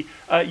key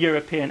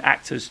European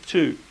actors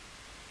too.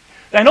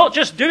 They're not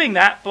just doing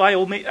that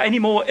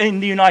anymore in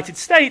the United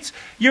States.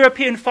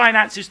 European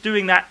finance is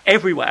doing that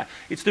everywhere.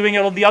 It's doing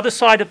it on the other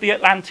side of the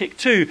Atlantic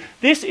too.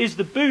 This is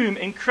the boom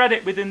in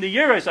credit within the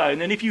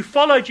Eurozone. And if you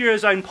followed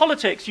Eurozone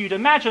politics, you'd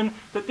imagine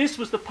that this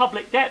was the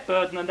public debt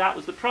burden and that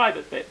was the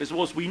private bit. Because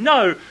as we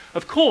know,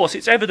 of course,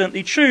 it's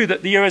evidently true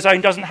that the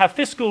Eurozone doesn't have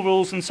fiscal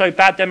rules, and so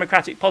bad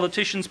democratic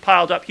politicians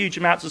piled up huge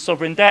amounts of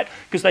sovereign debt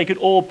because they could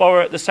all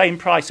borrow at the same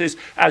prices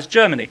as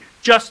Germany.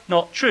 Just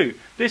not true.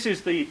 This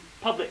is the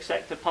public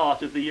sector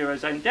part of the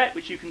Eurozone debt,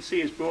 which you can see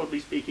is, broadly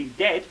speaking,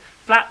 dead,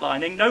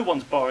 flatlining. No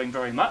one's borrowing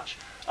very much.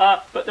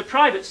 But the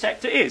private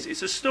sector is.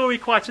 It's a story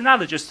quite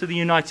analogous to the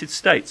United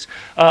States.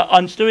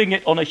 And doing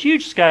it on a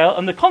huge scale,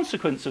 and the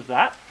consequence of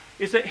that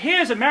is that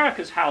here's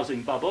America's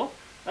housing bubble,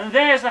 and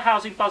there's the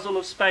housing bubble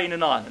of Spain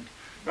and Ireland.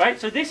 Right?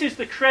 So this is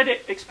the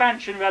credit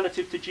expansion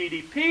relative to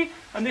GDP,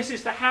 and this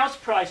is the house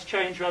price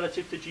change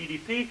relative to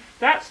GDP.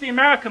 That's the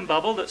American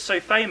bubble that's so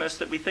famous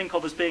that we think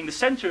of as being the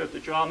center of the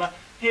drama.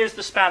 Here's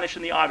the Spanish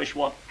and the Irish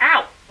one,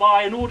 out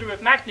by an order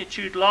of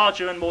magnitude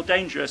larger and more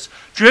dangerous,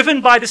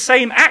 driven by the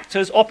same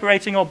actors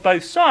operating on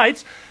both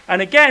sides.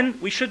 And again,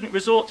 we shouldn't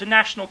resort to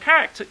national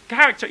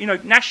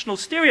national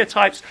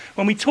stereotypes.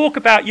 When we talk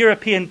about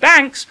European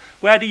banks,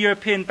 where do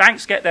European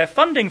banks get their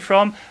funding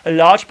from? A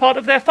large part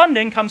of their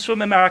funding comes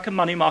from American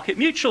money market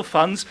mutual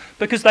funds,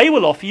 because they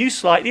will offer you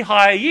slightly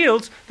higher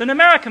yields than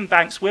American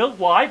banks will.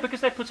 Why?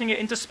 Because they're putting it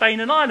into Spain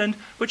and Ireland,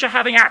 which are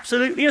having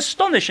absolutely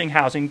astonishing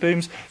housing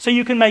booms, so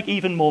you can make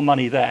even more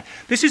money there.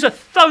 This is a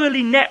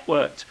thoroughly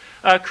networked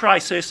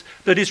crisis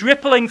that is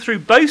rippling through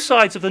both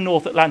sides of the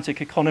North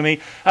Atlantic economy.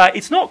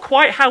 It's not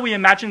quite how we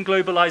imagine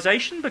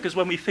globalization, because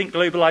when we think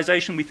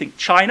globalization, we think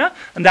China,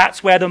 and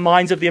that's where the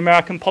minds of the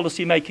American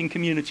policy-making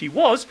community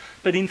was.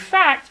 But in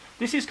fact,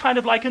 this is kind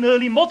of like an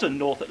early modern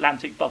North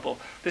Atlantic bubble.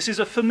 This is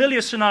a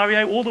familiar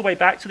scenario all the way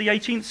back to the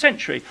 18th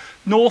century.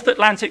 North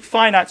Atlantic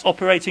finance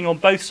operating on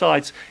both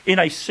sides as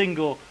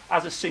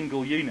a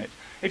single unit.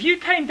 If you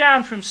came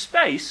down from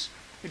space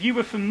If you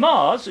were from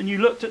Mars and you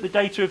looked at the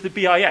data of the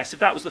BIS, if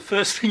that was the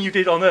first thing you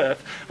did on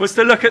Earth, was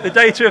to look at the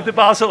data of the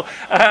Basel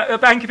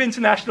Bank of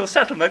International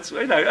Settlements,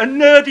 you know, a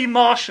nerdy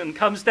Martian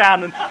comes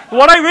down. And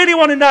what I really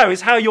want to know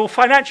is how your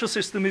financial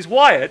system is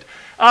wired.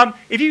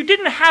 If you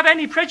didn't have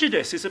any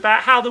prejudices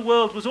about how the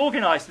world was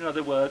organized, in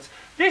other words,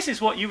 this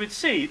is what you would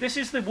see. This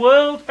is the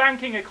world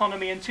banking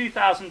economy in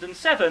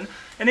 2007.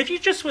 And if you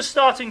just were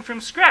starting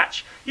from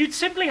scratch, you'd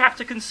simply have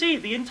to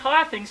concede the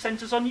entire thing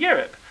centers on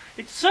Europe.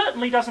 It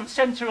certainly doesn't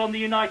center on the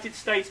United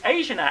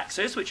States-Asian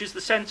axis, which is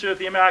the center of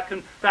the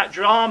American, that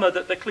drama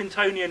that the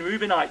Clintonian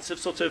Rubinites have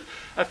sort of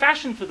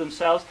fashioned for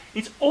themselves.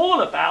 It's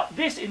all about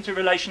this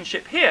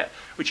interrelationship here,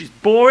 which is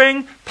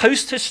boring,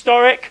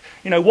 post-historic,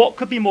 you know, what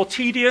could be more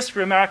tedious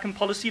for American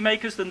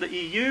policymakers than the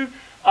EU?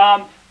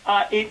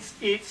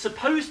 It's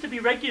supposed to be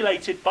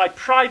regulated by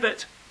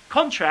private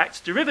contracts,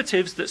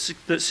 derivatives that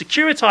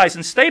securitize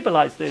and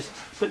stabilize this,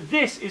 but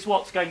this is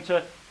what's going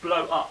to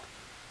blow up.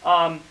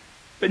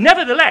 But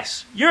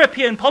nevertheless,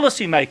 European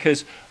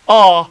policymakers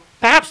are,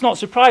 perhaps not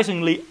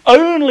surprisingly,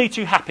 only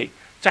too happy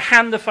to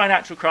hand the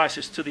financial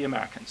crisis to the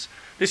Americans.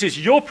 This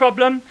is your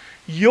problem,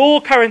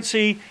 your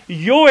currency,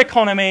 your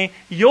economy,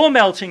 your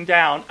melting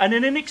down, and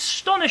in an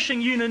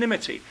astonishing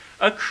unanimity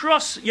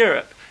across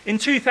Europe in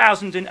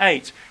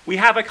 2008, we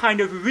have a kind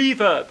of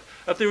reverb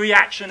of the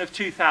reaction of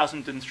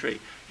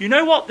 2003. You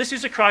know what? This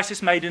is a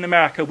crisis made in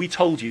America. We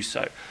told you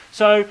so.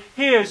 So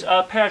here's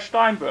Per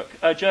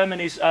Steinbrück,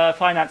 Germany's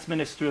finance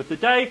minister of the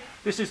day.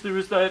 This is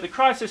the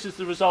crisis is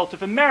the result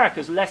of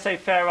America's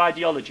laissez-faire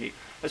ideology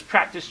as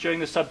practiced during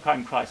the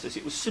subprime crisis.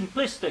 It was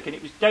simplistic and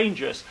it was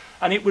dangerous,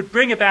 and it would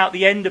bring about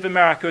the end of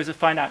America as a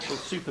financial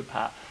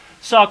superpower.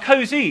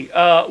 Sarkozy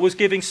was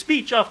giving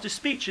speech after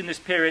speech in this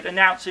period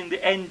announcing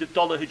the end of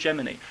dollar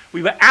hegemony.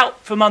 We were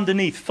out from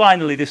underneath.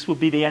 Finally, this will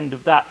be the end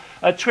of that.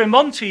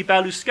 Tremonti,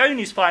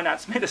 Berlusconi's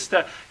finance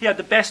minister, he had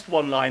the best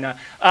one-liner.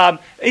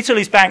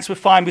 Italy's banks were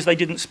fine because they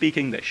didn't speak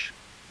English.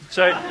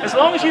 So as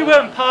long as you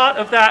weren't part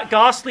of that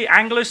ghastly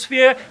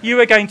Anglosphere, you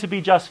were going to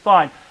be just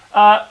fine.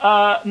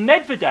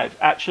 Medvedev,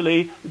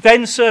 actually,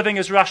 then serving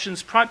as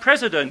Russia's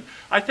president,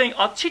 I think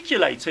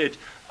articulated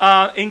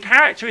in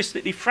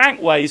characteristically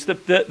frank ways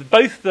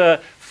both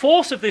the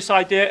force of this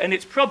idea and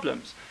its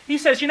problems. He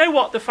says, you know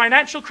what, the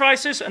financial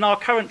crisis and our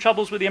current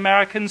troubles with the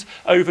Americans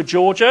over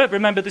Georgia,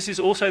 remember this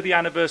is also the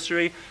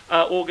anniversary,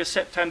 August,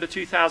 September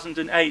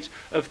 2008,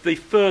 of the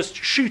first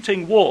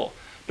shooting war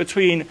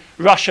between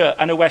Russia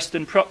and a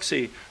Western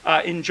proxy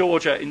in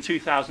Georgia in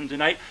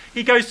 2008.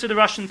 He goes to the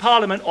Russian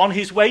parliament on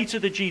his way to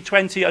the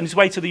G20, on his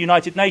way to the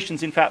United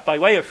Nations, in fact, by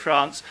way of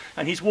France,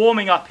 and he's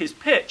warming up his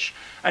pitch.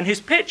 And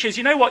his pitch is,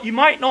 you know what, you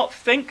might not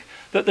think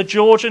that the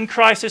Georgian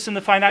crisis and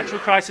the financial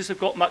crisis have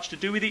got much to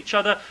do with each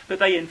other, but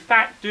they in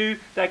fact do.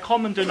 Their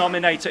common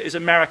denominator is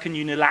American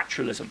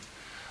unilateralism.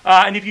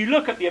 And if you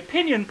look at the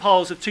opinion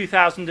polls of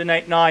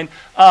 2008-9,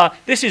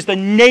 this is the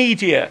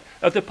nadir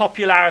of the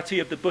popularity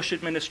of the Bush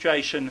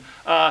administration.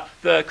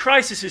 The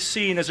crisis is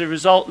seen as a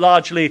result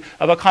largely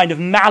of a kind of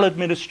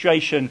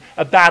maladministration,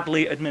 a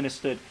badly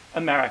administered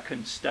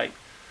American state.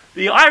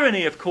 The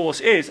irony, of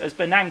course, is, as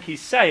Bernanke's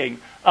saying,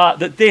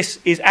 that this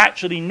is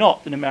actually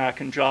not an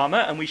American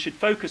drama, and we should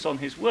focus on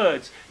his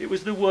words. It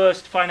was the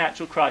worst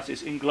financial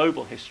crisis in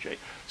global history.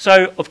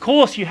 So, of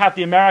course, you have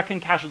the American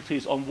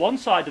casualties on one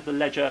side of the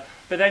ledger,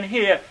 but then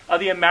here are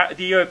the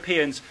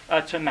Europeans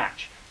to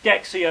match.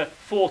 Dexia,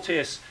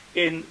 Fortis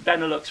in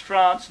Benelux,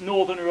 France,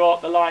 Northern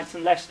Rock, Alliance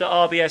and Leicester,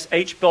 RBS,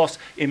 HBOS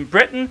in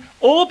Britain,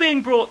 all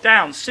being brought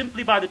down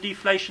simply by the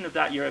deflation of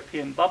that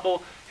European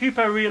bubble.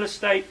 Hypo Real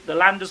Estate, the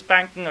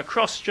Landesbanken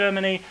across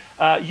Germany,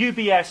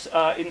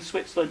 UBS in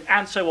Switzerland,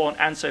 and so on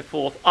and so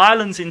forth.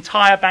 Ireland's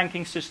entire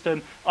banking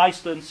system,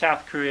 Iceland,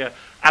 South Korea,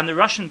 and the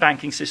Russian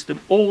banking system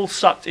all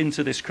sucked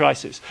into this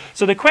crisis.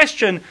 So the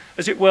question,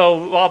 as it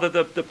will, rather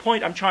the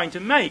point I'm trying to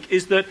make,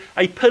 is that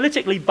a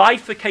politically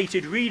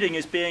bifurcated reading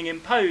is being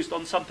imposed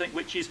on something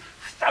which is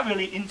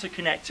thoroughly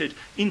interconnected,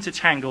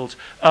 intertangled,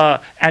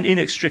 and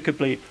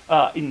inextricably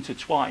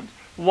intertwined.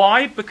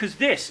 Why? Because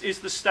this is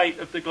the state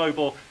of the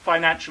global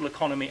financial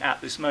economy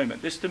at this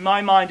moment. This, to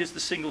my mind, is the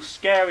single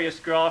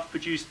scariest graph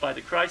produced by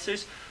the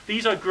crisis.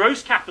 These are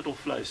gross capital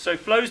flows, so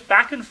flows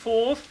back and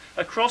forth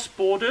across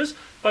borders,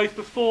 both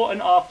before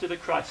and after the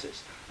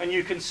crisis. And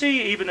you can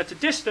see, even at a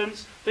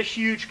distance, the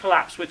huge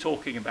collapse we're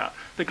talking about.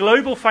 The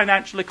global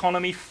financial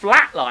economy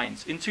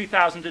flatlines in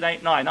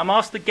 2008-9. I'm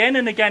asked again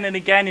and again and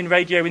again in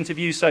radio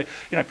interviews, so, you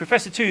know,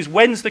 Professor Tooze,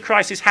 when's the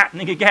crisis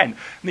happening again?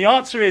 And the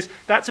answer is,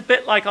 that's a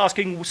bit like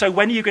asking, so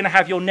when are you going to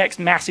have your next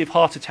massive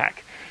heart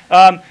attack?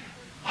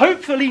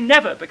 Hopefully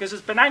never, because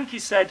as Bernanke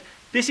said,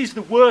 this is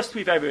the worst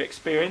we've ever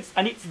experienced,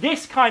 and it's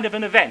this kind of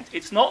an event.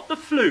 It's not the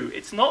flu,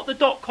 it's not the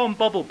dot-com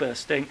bubble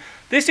bursting.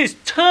 This is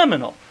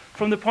terminal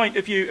from the point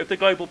of view of the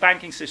global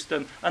banking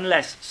system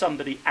unless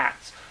somebody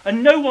acts.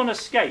 And no one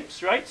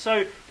escapes, right?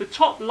 So the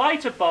top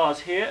lighter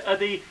bars here are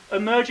the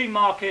emerging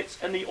markets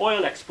and the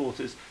oil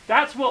exporters.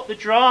 That's what the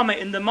drama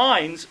in the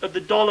minds of the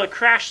dollar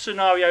crash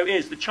scenario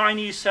is. The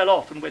Chinese sell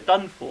off and we're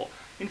done for.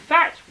 In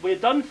fact, we're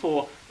done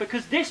for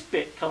because this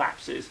bit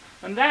collapses,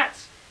 and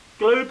that's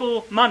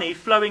global money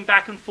flowing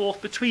back and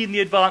forth between the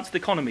advanced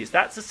economies.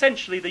 That's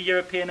essentially the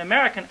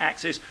European-American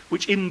axis,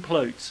 which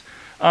implodes.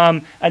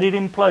 And it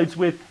implodes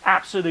with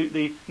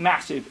absolutely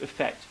massive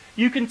effect.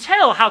 You can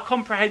tell how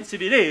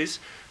comprehensive it is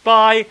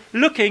by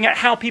looking at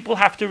how people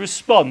have to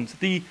respond.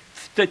 The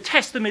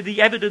testimony,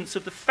 the evidence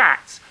of the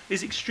facts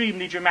is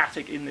extremely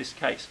dramatic in this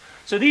case.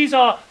 So these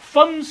are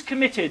funds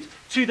committed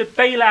to the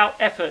bailout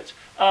effort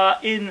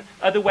in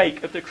the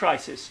wake of the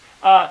crisis.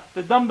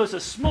 The numbers are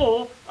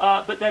small,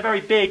 but they're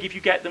very big if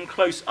you get them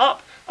close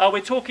up.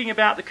 We're talking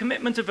about the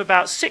commitment of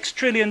about $6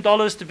 trillion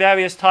to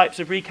various types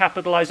of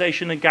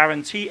recapitalization and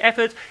guarantee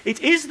effort. It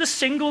is the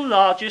single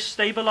largest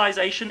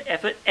stabilization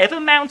effort ever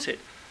mounted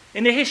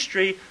in the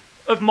history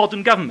of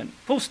modern government.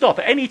 Full stop,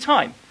 at any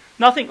time.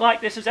 Nothing like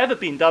this has ever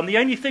been done. The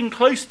only thing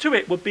close to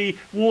it would be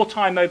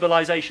wartime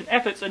mobilization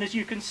efforts. And as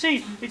you can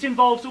see, it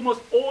involves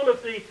almost all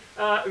of the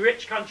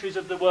rich countries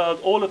of the world,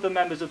 all of the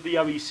members of the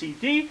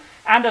OECD.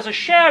 And as a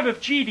share of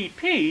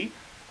GDP,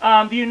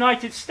 the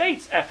United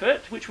States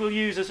effort, which we'll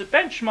use as a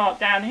benchmark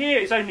down here,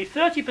 is only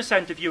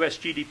 30% of US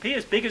GDP.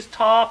 As big as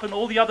TARP and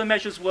all the other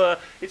measures were,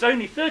 it's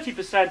only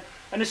 30%.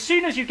 And as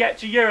soon as you get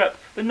to Europe,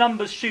 the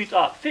numbers shoot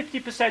up.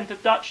 50%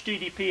 of Dutch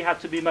GDP had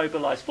to be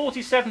mobilized.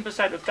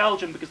 47% of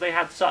Belgium, because they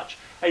had such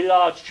a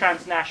large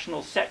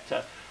transnational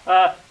sector.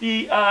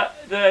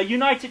 The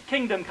United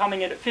Kingdom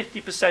coming in at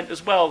 50%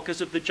 as well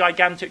because of the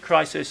gigantic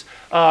crisis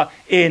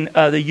in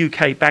the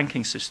UK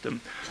banking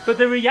system. But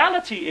the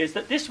reality is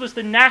that this was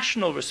the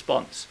national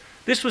response.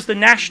 This was the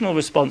national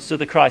response to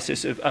the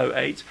crisis of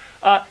 2008.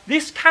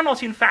 This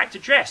cannot, in fact,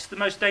 address the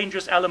most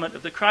dangerous element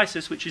of the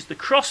crisis, which is the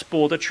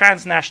cross-border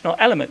transnational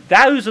element.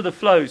 Those are the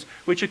flows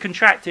which are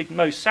contracting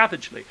most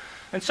savagely.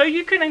 And so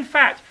you can, in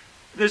fact,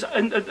 there's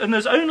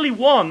only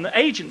one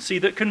agency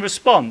that can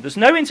respond. There's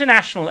no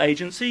international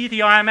agency. The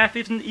IMF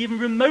isn't even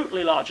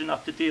remotely large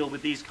enough to deal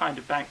with these kind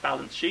of bank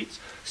balance sheets.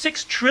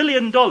 $6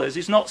 trillion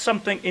is not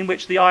something in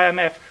which the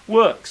IMF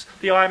works.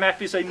 The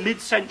IMF is a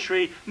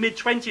mid-century,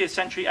 mid-20th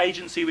century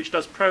agency which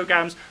does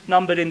programs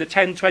numbered in the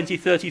 10, 20,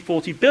 30,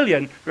 40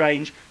 billion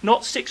range,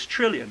 not 6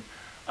 trillion.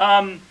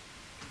 The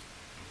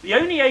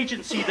only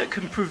agency that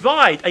can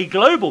provide a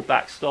global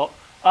backstop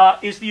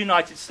is the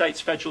United States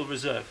Federal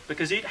Reserve,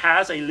 because it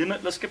has a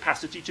limitless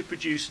capacity to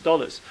produce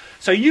dollars.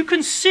 So you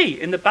can see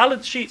in the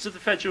balance sheets of the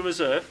Federal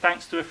Reserve,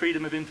 thanks to a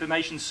Freedom of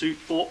Information suit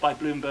fought by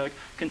Bloomberg,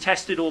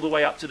 contested all the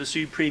way up to the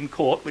Supreme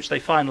Court, which they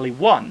finally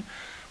won,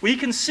 we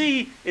can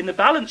see in the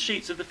balance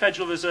sheets of the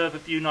Federal Reserve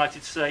of the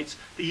United States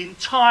the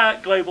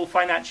entire global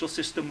financial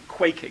system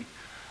quaking.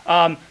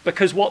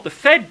 Because what the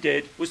Fed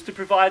did was to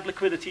provide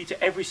liquidity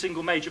to every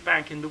single major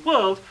bank in the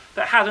world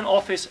that had an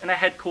office and a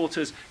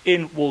headquarters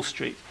in Wall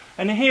Street.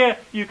 And here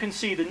you can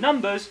see the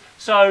numbers.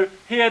 So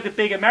here the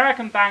big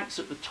American banks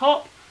at the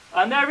top,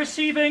 and they're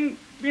receiving,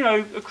 you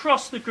know,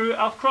 across the group,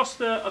 across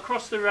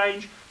the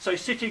range. So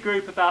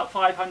Citigroup about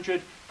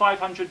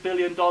 $500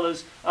 billion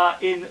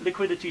in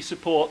liquidity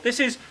support. This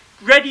is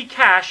ready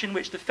cash in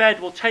which the Fed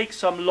will take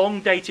some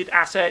long-dated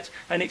asset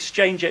and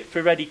exchange it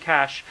for ready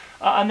cash.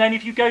 And then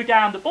if you go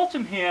down the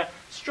bottom here,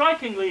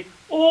 strikingly,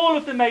 all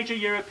of the major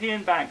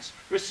European banks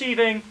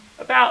receiving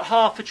about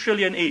 $500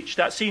 billion each.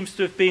 That seems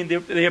to have been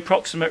the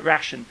approximate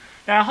ration.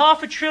 Now,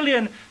 $500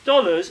 billion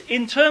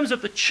in terms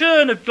of the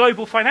churn of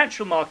global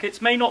financial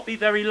markets may not be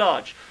very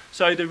large.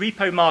 So the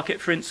repo market,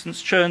 for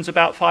instance, churns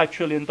about $5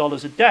 trillion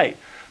a day.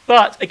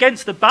 But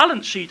against the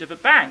balance sheet of a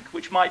bank,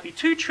 which might be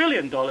 $2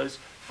 trillion,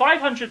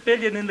 $500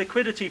 billion in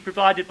liquidity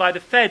provided by the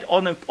Fed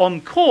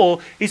on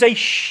call is a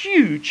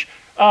huge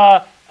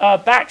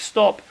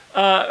backstop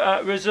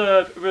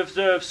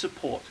reserve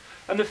support.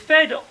 And the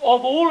Fed, of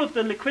all of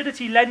the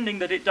liquidity lending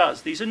that it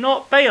does, these are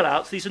not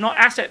bailouts, these are not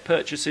asset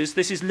purchases,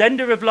 this is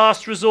lender of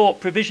last resort,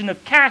 provision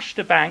of cash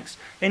to banks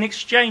in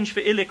exchange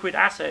for illiquid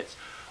assets.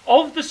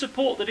 Of the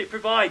support that it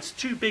provides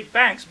to big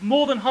banks,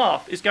 more than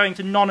half is going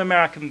to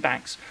non-American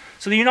banks.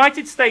 So the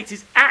United States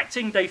is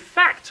acting de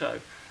facto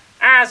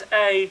as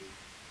a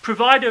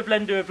provider of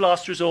lender of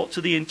last resort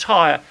to the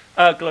entire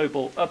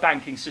global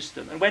banking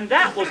system. And when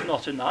that was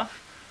not enough,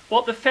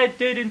 what the Fed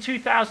did in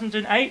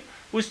 2008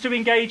 was to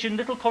engage in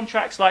little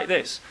contracts like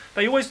this.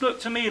 They always look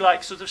to me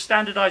like sort of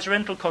standardized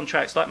rental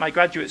contracts like my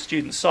graduate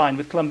students sign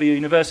with Columbia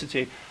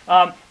University.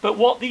 But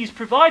what these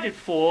provided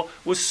for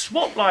was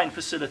swap line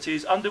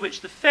facilities under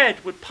which the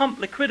Fed would pump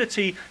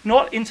liquidity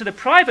not into the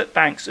private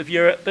banks of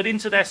Europe, but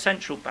into their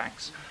central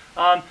banks.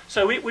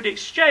 So it would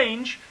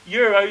exchange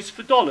euros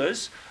for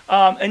dollars,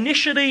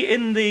 initially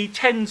in the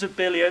tens of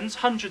billions,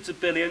 hundreds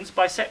of billions.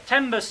 By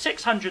September,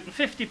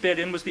 650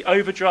 billion was the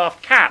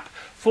overdraft cap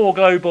for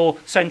global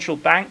central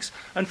banks.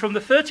 And from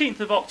the 13th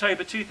of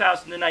October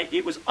 2008,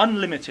 it was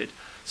unlimited.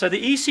 So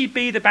the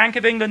ECB, the Bank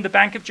of England, the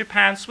Bank of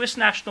Japan, Swiss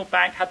National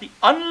Bank had the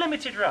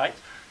unlimited right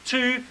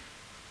to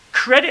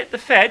credit the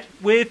Fed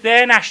with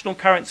their national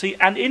currency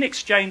and in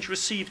exchange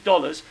receive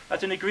dollars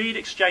at an agreed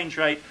exchange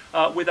rate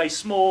with a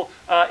small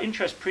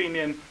interest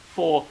premium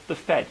for the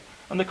Fed.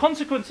 And the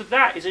consequence of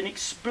that is an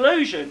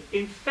explosion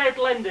in Fed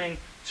lending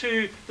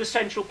to the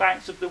central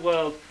banks of the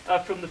world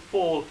from the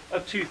fall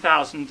of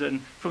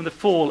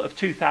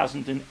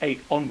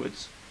 2008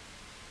 onwards.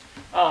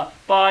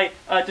 By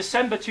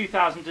December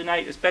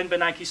 2008, as Ben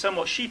Bernanke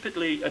somewhat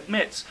sheepishly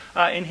admits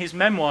in his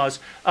memoirs,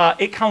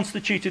 it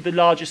constituted the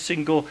largest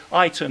single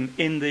item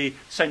in the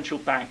central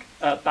bank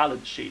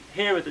balance sheet.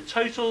 Here are the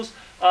totals.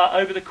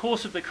 Over the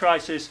course of the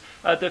crisis,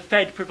 the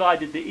Fed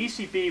provided the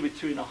ECB with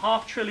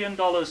 $2.5 trillion,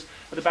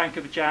 the Bank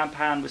of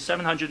Japan with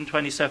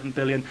 $727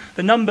 billion.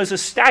 The numbers are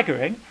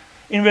staggering.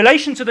 In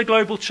relation to the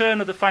global churn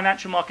of the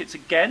financial markets,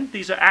 again,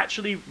 these are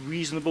actually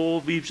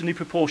reasonably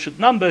proportioned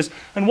numbers.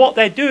 And what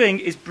they're doing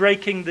is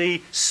breaking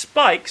the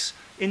spikes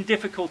in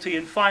difficulty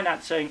in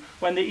financing.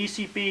 When the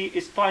ECB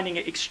is finding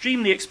it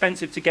extremely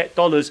expensive to get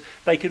dollars,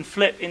 they can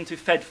flip into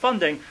Fed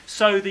funding,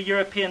 so the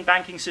European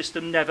banking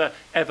system never,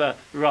 ever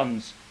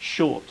runs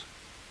short.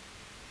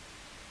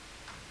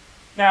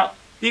 Now,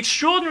 the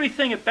extraordinary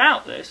thing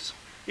about this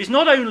is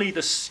not only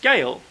the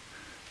scale,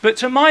 but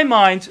to my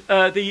mind,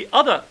 the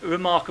other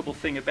remarkable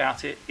thing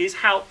about it is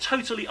how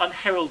totally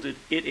unheralded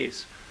it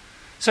is.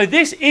 So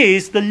this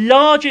is the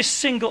largest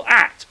single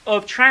act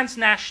of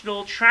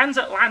transnational,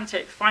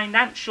 transatlantic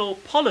financial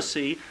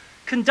policy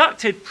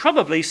conducted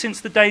probably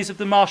since the days of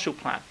the Marshall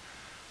Plan.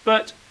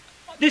 But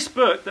this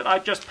book that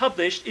I've just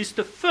published is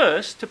the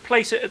first to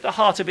place it at the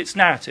heart of its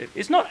narrative.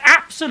 It's not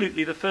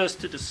absolutely the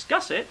first to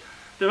discuss it.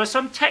 There are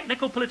some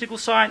technical political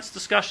science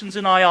discussions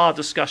and IR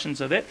discussions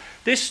of it.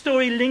 This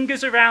story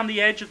lingers around the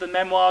edge of the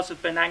memoirs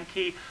of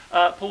Bernanke,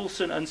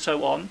 Paulson, and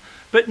so on.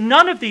 But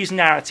none of these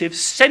narratives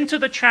center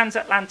the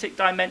transatlantic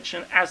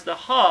dimension as the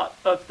heart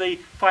of the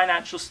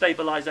financial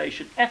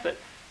stabilization effort,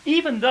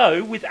 even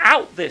though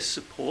without this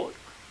support,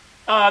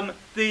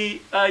 the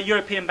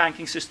European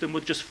banking system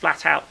would just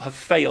flat out have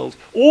failed,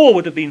 or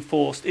would have been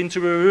forced into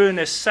a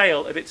ruinous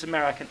sale of its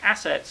American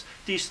assets,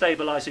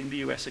 destabilizing the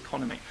US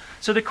economy.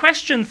 So the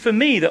question for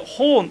me that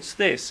haunts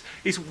this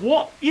is,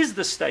 what is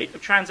the state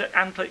of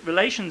transatlantic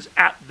relations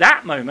at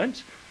that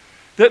moment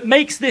that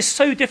makes this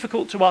so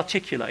difficult to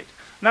articulate?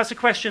 And that's a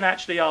question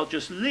actually I'll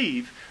just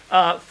leave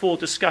for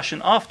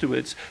discussion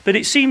afterwards, but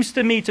it seems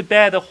to me to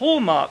bear the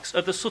hallmarks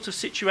of the sort of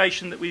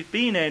situation that we've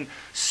been in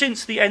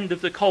since the end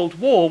of the Cold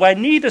War, where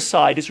neither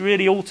side is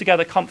really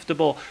altogether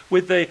comfortable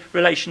with the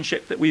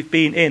relationship that we've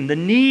been in. The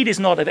need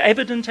is not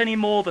evident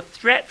anymore, the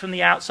threat from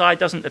the outside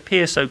doesn't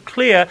appear so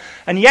clear,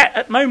 and yet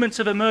at moments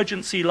of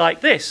emergency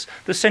like this,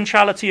 the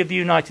centrality of the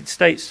United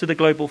States to the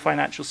global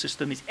financial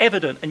system is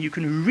evident, and you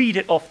can read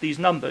it off these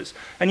numbers.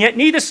 And yet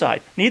neither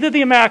side, neither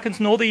the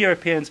Americans nor the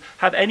Europeans,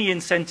 have any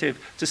incentive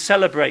to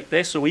celebrate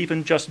this or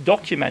even just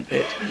document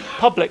it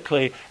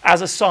publicly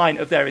as a sign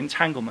of their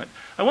entanglement.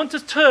 I want to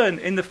turn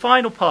in the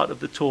final part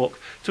of the talk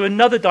to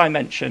another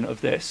dimension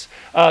of this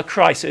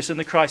crisis and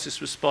the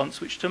crisis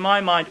response, which to my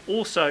mind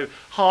also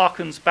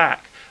harkens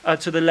back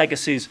to the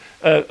legacies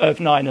of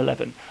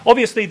 9/11.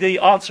 Obviously, the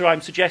answer I'm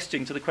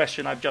suggesting to the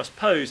question I've just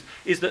posed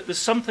is that there's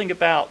something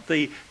about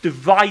the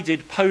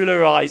divided,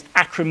 polarized,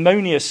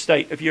 acrimonious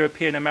state of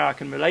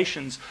European-American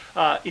relations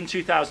in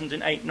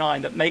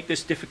 2008-9 that make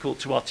this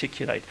difficult to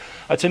articulate.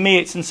 To me,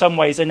 it's in some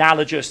ways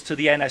analogous to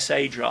the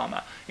NSA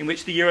drama, in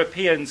which the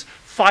Europeans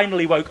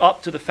finally woke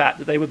up to the fact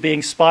that they were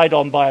being spied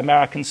on by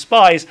American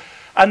spies,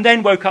 and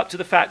then woke up to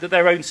the fact that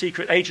their own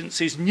secret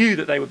agencies knew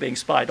that they were being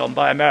spied on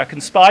by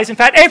American spies. In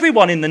fact,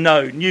 everyone in the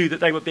know knew that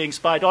they were being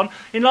spied on,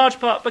 in large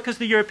part because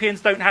the Europeans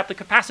don't have the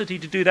capacity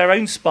to do their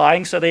own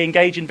spying, so they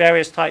engage in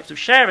various types of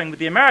sharing with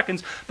the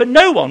Americans. But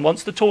no one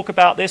wants to talk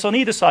about this on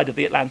either side of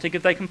the Atlantic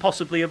if they can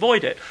possibly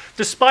avoid it,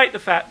 despite the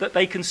fact that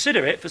they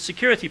consider it, for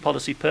security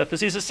policy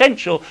purposes,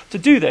 essential to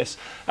do this.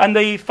 And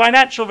the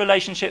financial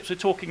relationships we're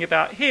talking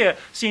about here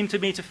seem to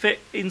me to fit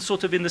in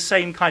sort of in the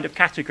same kind of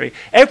category.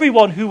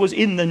 Everyone who was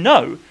in the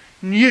know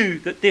knew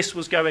that this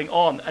was going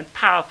on and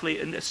powerfully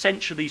and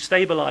essentially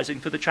stabilizing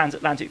for the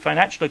transatlantic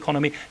financial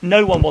economy.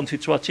 No one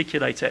wanted to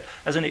articulate it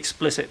as an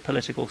explicit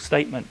political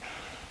statement.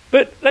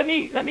 But let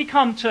me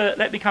come to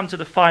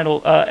the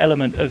final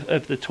element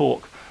of the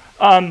talk.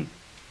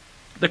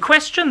 The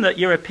question that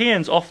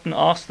Europeans often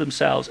ask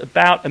themselves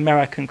about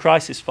American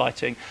crisis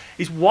fighting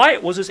is why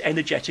it was as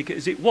energetic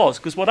as it was,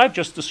 because what I've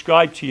just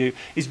described to you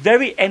is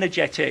very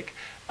energetic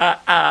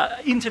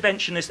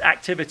interventionist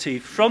activity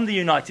from the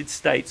United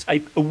States,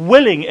 a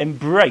willing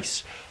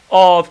embrace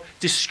of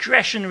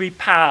discretionary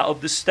power of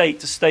the state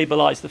to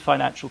stabilize the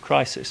financial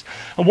crisis.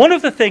 And one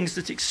of the things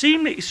that's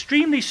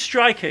extremely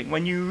striking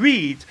when you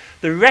read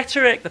the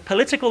rhetoric, the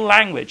political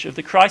language of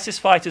the crisis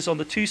fighters on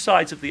the two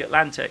sides of the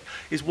Atlantic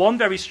is one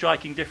very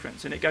striking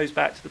difference, and it goes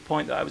back to the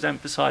point that I was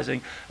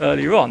emphasizing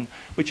earlier on,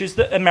 which is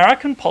that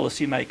American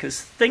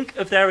policymakers think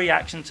of their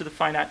reaction to the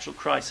financial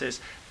crisis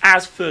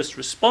as first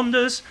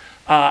responders,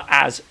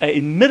 as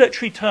in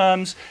military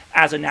terms,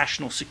 as a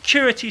national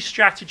security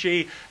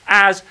strategy,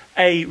 as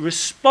a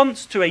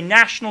response to a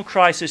national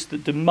crisis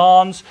that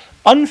demands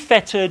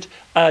unfettered,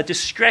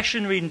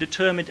 discretionary and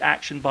determined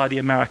action by the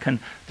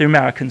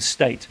American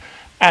state.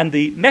 And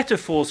the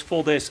metaphors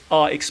for this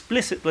are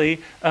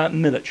explicitly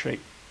military.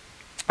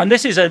 And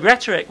this is a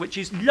rhetoric which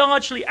is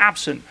largely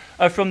absent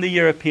from the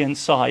European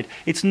side.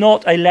 It's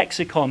not a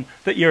lexicon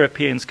that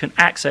Europeans can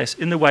access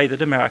in the way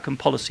that American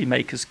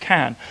policymakers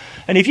can.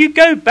 And if you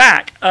go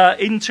back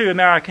into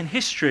American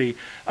history,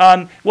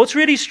 what's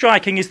really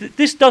striking is that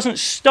this doesn't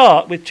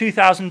start with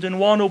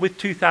 2001 or with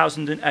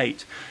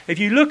 2008. If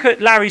you look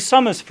at Larry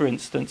Summers, for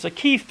instance, a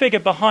key figure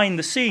behind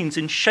the scenes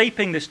in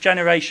shaping this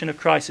generation of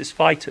crisis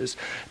fighters,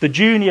 the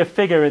junior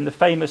figure in the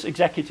famous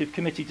Executive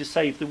Committee to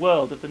Save the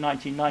World of the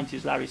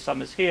 1990s, Larry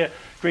Summers here,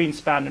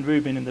 Greenspan and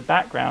Rubin in the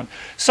background.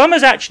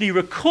 Summers actually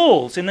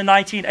recalls in the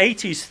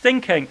 1980s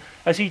thinking,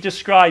 as he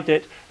described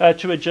it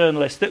to a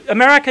journalist, that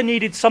America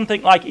needed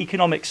something like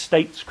economic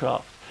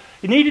statecraft.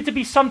 It needed to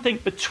be something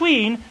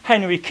between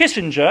Henry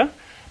Kissinger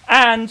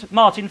and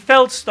Martin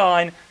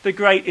Feldstein, the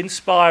great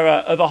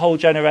inspirer of a whole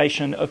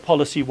generation of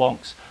policy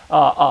wonks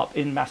up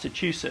in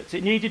Massachusetts.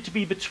 It needed to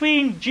be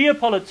between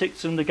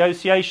geopolitics and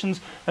negotiations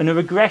and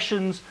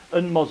regressions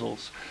and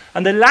models.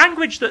 And the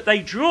language that they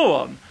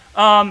draw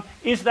on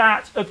is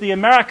that of the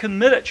American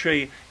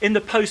military in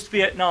the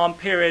post-Vietnam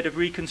period of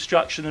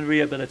reconstruction and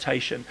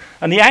rehabilitation.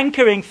 And the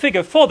anchoring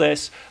figure for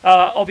this,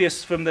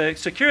 obvious from the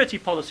security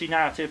policy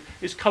narrative,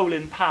 is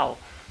Colin Powell.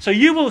 So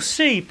you will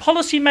see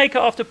policymaker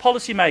after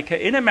policymaker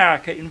in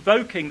America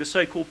invoking the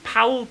so-called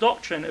Powell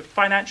doctrine of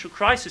financial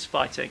crisis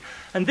fighting.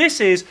 And this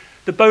is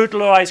the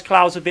Baudelarized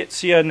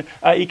Clausewitzian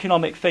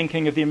economic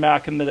thinking of the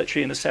American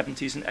military in the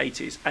 70s and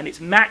 80s, and its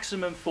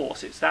maximum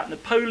force. It's that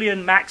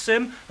Napoleon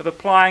maxim of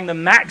applying the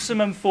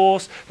maximum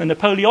force, the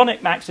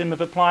Napoleonic maxim of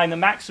applying the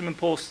maximum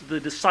force to the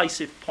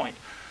decisive point.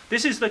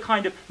 This is the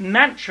kind of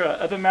mantra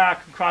of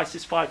American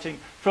crisis fighting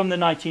from the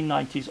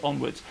 1990s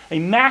onwards. A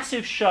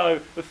massive show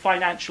of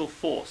financial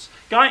force.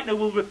 Geithner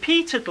will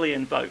repeatedly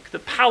invoke the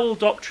Powell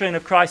doctrine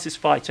of crisis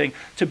fighting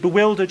to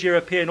bewildered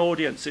European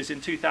audiences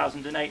in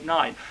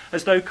 2008-9,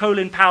 as though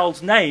Colin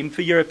Powell's name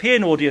for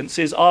European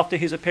audiences after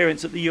his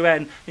appearance at the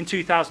UN in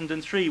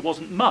 2003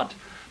 wasn't mud.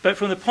 But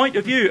from the point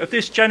of view of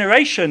this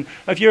generation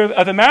of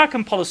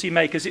American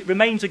policymakers, it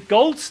remains a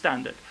gold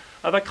standard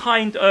of a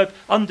kind of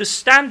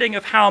understanding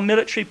of how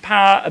military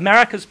power,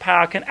 America's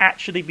power, can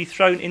actually be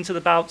thrown into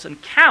the balance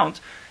and count,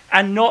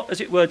 and not,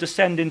 as it were,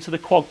 descend into the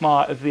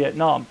quagmire of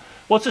Vietnam.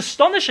 What's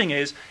astonishing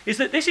is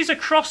that this is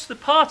across the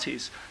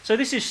parties. So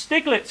this is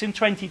Stiglitz in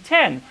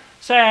 2010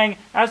 saying,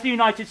 as the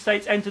United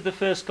States entered the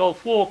first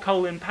Gulf War,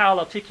 Colin Powell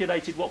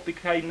articulated what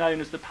became known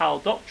as the Powell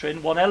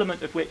Doctrine, one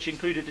element of which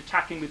included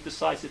attacking with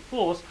decisive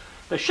force.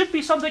 There should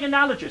be something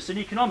analogous in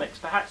economics,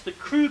 perhaps the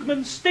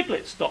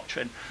Krugman-Stiglitz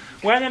Doctrine.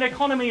 When an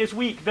economy is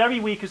weak,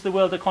 very weak as the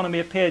world economy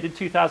appeared in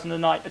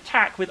 2009,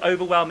 attack with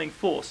overwhelming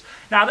force.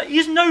 Now, there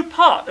is no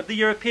part of the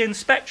European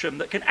spectrum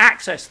that can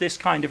access this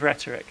kind of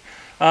rhetoric.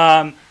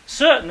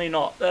 Certainly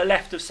not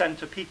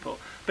left-of-centre people.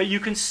 But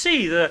you can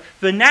see the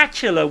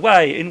vernacular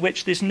way in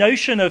which this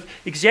notion of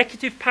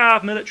executive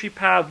power, military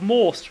power,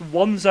 morphs from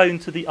one zone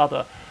to the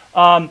other.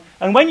 And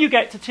when you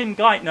get to Tim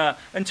Geithner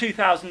in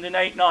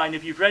 2008-9,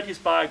 if you've read his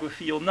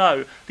biography, you'll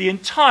know the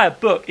entire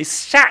book is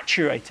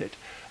saturated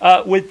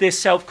with this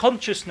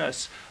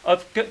self-consciousness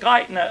of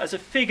Geithner as a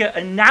figure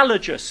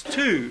analogous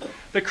to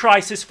the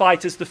crisis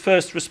fighters, the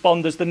first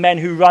responders, the men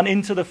who run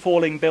into the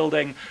falling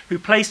building, who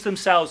place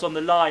themselves on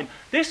the line.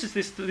 This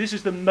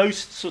is the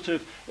most sort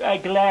of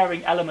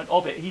glaring element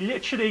of it. He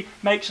literally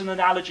makes an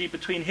analogy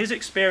between his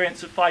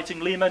experience of fighting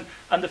Lehman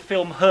and the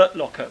film Hurt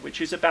Locker, which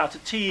is about a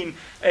team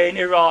in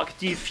Iraq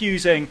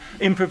defusing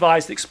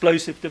improvised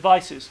explosive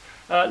devices.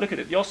 Look at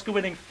it, the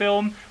Oscar-winning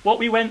film. What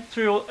we went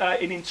through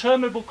in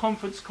interminable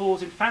conference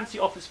calls in fancy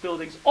office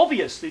buildings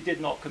obviously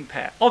did not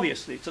compare,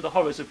 obviously, to the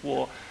horrors of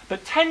war.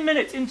 But 10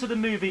 minutes into the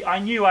movie, I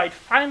knew I'd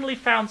finally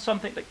found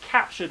something that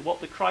captured what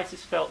the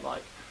crisis felt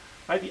like.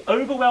 Right? The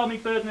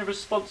overwhelming burden of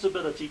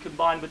responsibility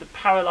combined with the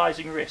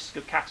paralyzing risk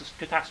of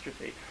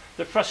catastrophe.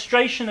 The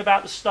frustration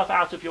about the stuff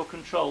out of your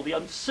control. The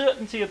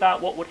uncertainty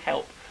about what would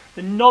help.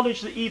 The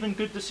knowledge that even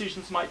good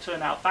decisions might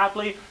turn out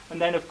badly,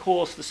 and then, of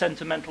course, the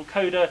sentimental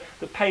coda,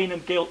 the pain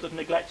and guilt of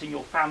neglecting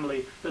your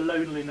family, the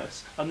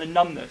loneliness and the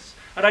numbness.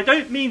 And I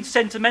don't mean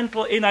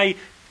sentimental in a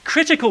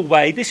critical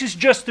way. This is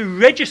just the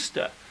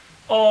register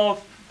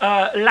of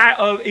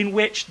in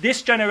which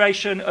this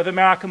generation of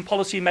American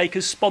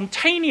policymakers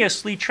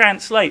spontaneously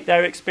translate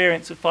their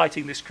experience of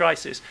fighting this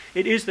crisis.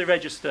 It is the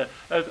register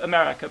of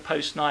America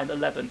post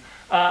 9/11.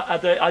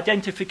 The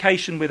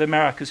identification with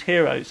America's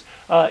heroes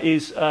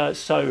is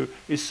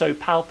so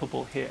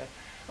palpable here.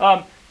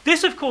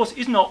 This, of course,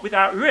 is not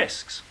without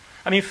risks.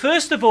 I mean,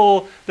 first of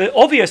all, the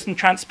obvious and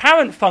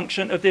transparent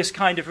function of this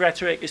kind of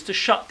rhetoric is to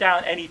shut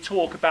down any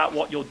talk about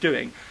what you're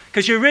doing.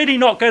 Because you're really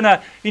not going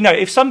to,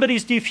 if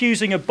somebody's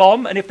defusing a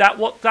bomb, and if that's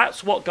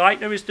what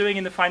Geithner is doing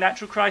in the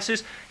financial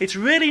crisis, it's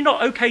really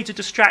not okay to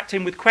distract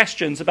him with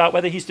questions about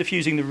whether he's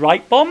defusing the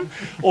right bomb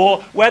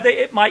or whether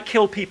it might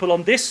kill people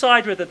on this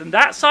side rather than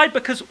that side,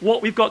 because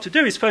what we've got to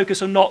do is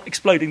focus on not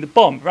exploding the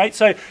bomb, right?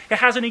 So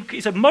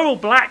it's a moral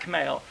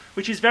blackmail,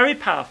 which is very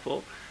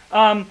powerful.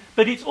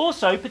 But it's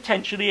also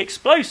potentially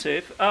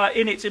explosive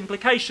in its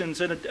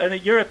implications. And a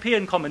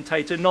European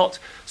commentator, not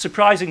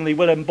surprisingly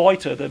Willem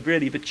Buiter, the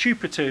really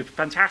vituperative,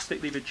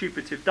 fantastically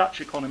vituperative Dutch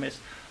economist,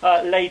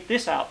 laid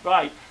this out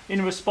right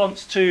in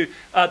response to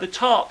the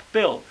TARP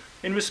bill.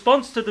 In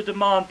response to the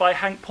demand by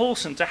Hank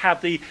Paulson to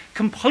have the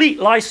complete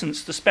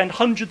license to spend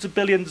hundreds of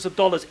billions of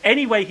dollars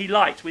any way he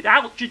liked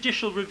without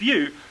judicial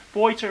review,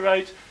 Buiter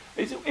wrote,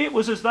 it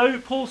was as though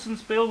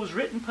Paulson's bill was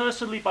written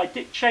personally by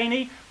Dick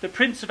Cheney, the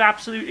prince of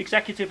absolute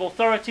executive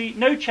authority,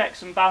 no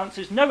checks and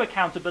balances, no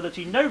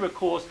accountability, no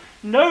recourse,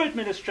 no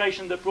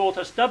administration that brought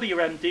us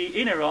WMD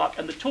in Iraq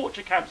and the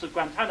torture camps of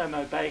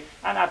Guantanamo Bay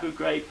and Abu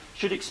Ghraib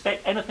should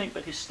expect anything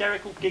but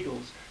hysterical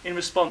giggles in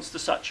response to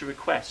such a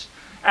request.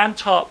 And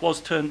TARP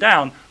was turned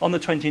down on the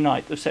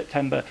 29th of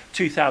September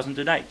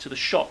 2008 to the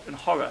shock and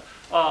horror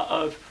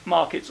of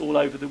markets all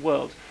over the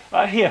world.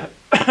 Here,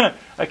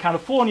 a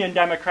Californian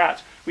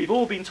Democrat, we've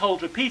all been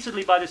told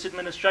repeatedly by this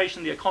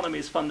administration the economy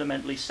is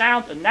fundamentally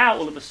sound, and now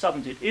all of a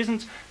sudden it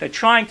isn't. They're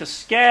trying to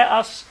scare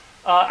us,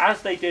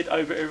 as they did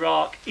over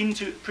Iraq,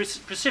 into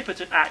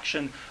precipitate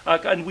action,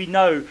 and we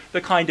know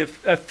the kind of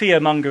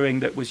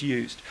fear-mongering that was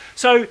used.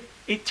 So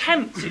it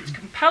tempts, it's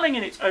compelling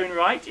in its own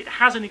right, it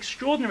has an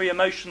extraordinary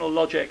emotional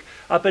logic,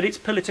 but it's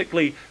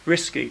politically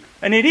risky.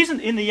 And it isn't,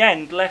 in the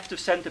end,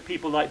 left-of-centre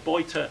people like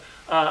Buiter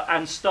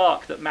and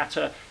Stark that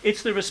matter.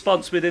 It's the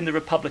response within the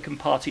Republican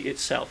Party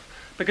itself,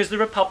 because the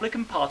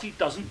Republican Party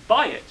doesn't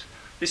buy it.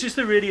 This is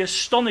the really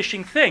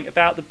astonishing thing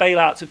about the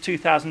bailouts of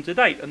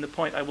 2008, and the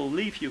point I will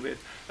leave you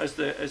with as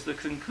the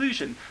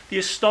conclusion. The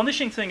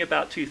astonishing thing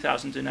about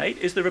 2008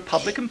 is the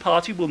Republican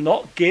Party will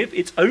not give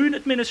its own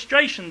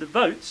administration the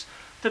votes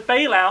to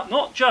bail out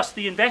not just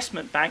the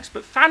investment banks,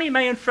 but Fannie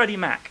Mae and Freddie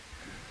Mac,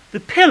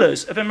 the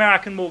pillars of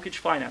American mortgage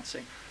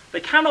financing. They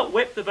cannot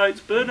whip the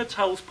votes. Bernard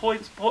tells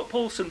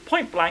Paulson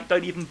point blank,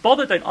 don't even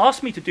bother, don't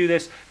ask me to do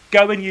this,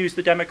 go and use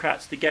the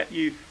Democrats to get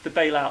you the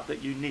bailout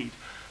that you need.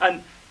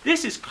 And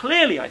this is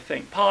clearly, I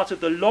think, part of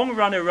the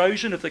long-run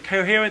erosion of the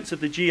coherence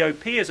of the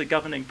GOP as a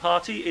governing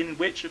party, in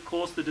which, of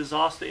course, the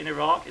disaster in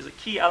Iraq is a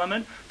key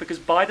element, because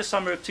by the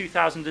summer of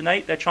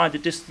 2008, they're trying to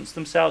distance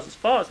themselves as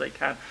far as they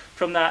can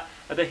from that,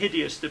 the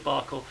hideous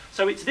debacle.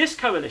 So it's this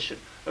coalition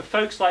of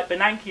folks like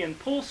Bernanke and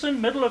Paulson,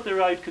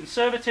 middle-of-the-road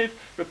conservative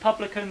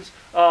Republicans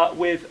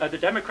with the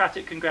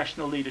Democratic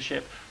congressional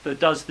leadership that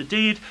does the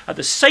deed, at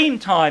the same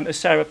time as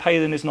Sarah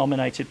Palin is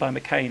nominated by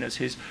McCain as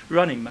his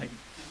running mate.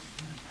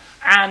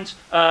 And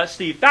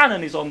Steve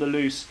Bannon is on the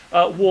loose,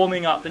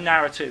 warming up the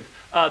narrative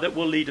that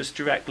will lead us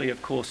directly,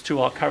 of course, to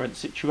our current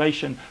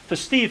situation. For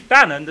Steve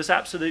Bannon, there's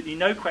absolutely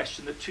no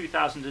question that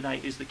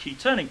 2008 is the key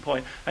turning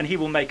point, and he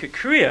will make a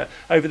career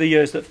over the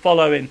years that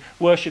follow in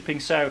worshipping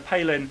Sarah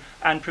Palin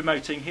and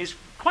promoting his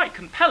quite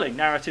compelling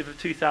narrative of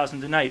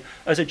 2008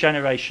 as a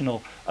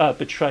generational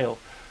betrayal.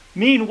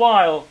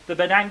 Meanwhile, the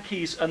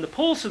Bernankes and the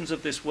Paulsons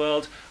of this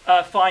world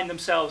find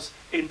themselves,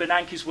 in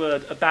Bernanke's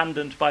word,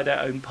 abandoned by their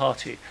own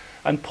party.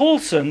 And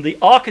Paulson, the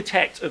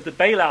architect of the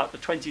bailout of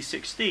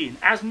 2016,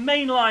 as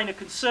mainline a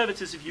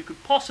conservatism you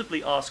could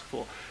possibly ask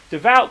for,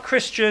 devout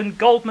Christian,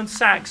 Goldman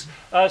Sachs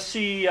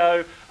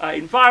CEO,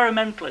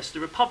 environmentalist,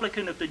 a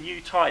Republican of the new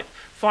type,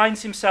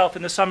 finds himself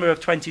in the summer of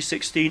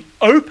 2016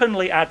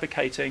 openly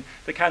advocating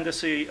the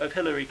candidacy of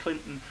Hillary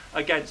Clinton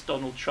against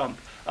Donald Trump,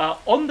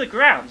 on the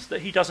grounds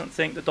that he doesn't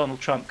think that Donald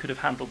Trump could have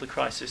handled the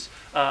crisis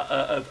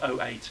of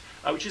 2008.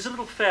 Which is a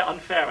little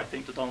unfair, I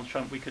think, to Donald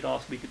Trump. We could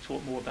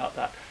talk more about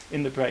that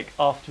in the break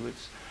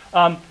afterwards.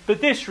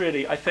 But this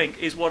really, I think,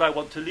 is what I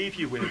want to leave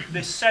you with,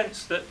 this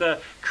sense that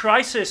the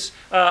crisis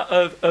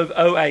of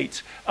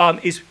 2008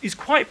 is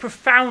quite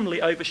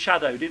profoundly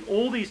overshadowed in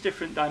all these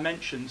different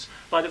dimensions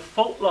by the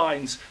fault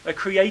lines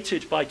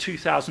created by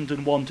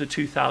 2001 to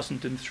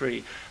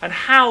 2003, and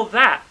how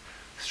that,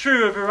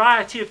 through a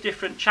variety of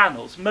different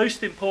channels,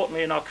 most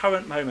importantly in our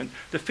current moment,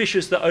 the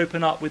fissures that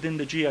open up within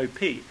the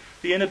GOP,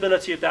 the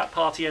inability of that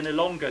party any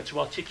longer to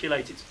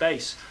articulate its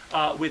base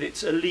with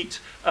its elite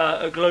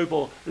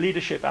global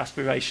leadership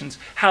aspirations,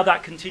 how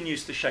that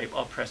continues to shape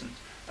our present.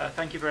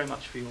 Thank you very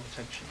much for your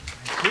attention.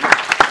 Thank you.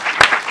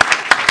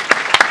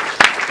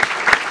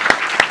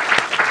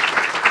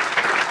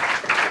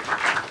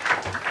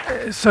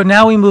 So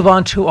now we move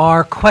on to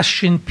our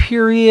question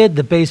period,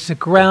 the basic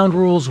ground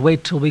rules.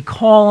 Wait till we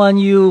call on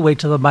you. Wait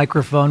till the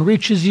microphone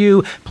reaches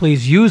you.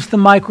 Please use the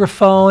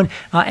microphone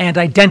and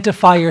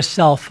identify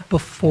yourself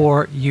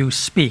before you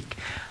speak.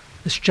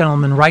 This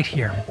gentleman right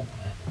here.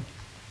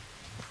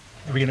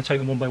 Are we going to take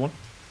them one by one?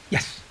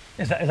 Yes.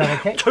 Is that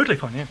okay? Totally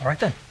fine, yeah. All right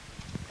then.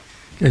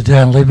 Good,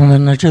 Dan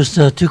Lehman. Just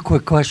two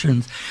quick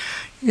questions.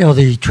 You know,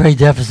 the trade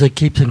deficit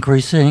keeps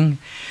increasing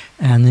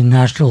and the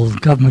national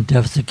government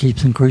deficit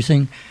keeps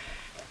increasing.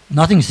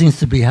 Nothing seems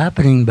to be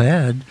happening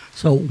bad.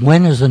 So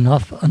when is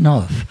enough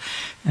enough?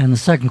 And the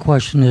second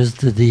question is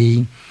to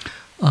the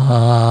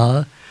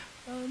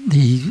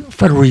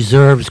Federal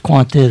Reserve's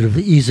quantitative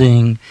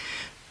easing.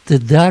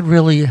 Did that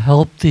really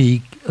help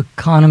the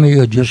economy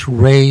or just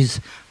raise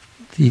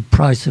the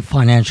price of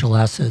financial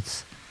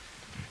assets?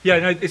 Yeah,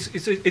 no,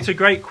 it's a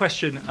great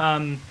question.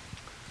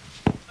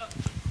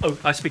 Oh,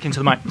 I speak into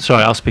the mic.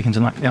 Sorry, I'll speak into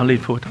the mic. Yeah, I'll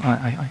lead forward.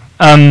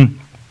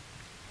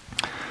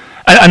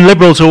 And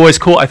liberals are always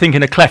caught, I think,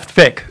 in a cleft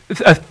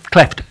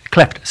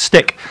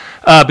stick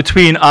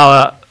between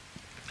our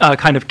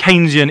kind of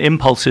Keynesian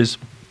impulses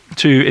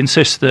to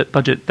insist that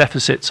budget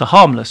deficits are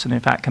harmless and in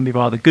fact can be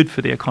rather good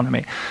for the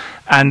economy,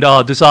 and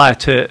our desire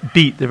to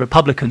beat the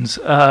Republicans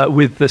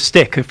with the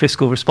stick of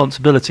fiscal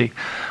responsibility.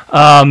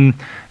 And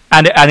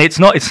it's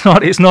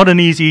not an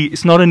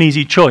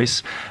easy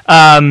choice.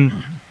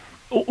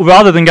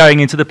 Rather than going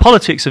into the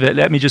politics of it,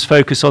 let me just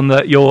focus on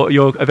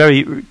your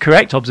very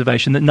correct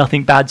observation that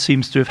nothing bad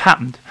seems to have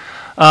happened.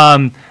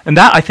 And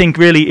that, I think,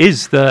 really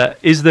is the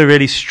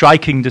really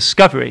striking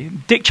discovery.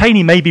 Dick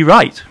Cheney may be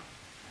right,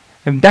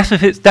 and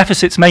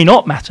deficits may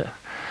not matter.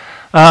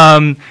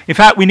 In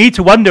fact, we need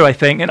to wonder, I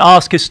think, and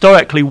ask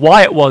historically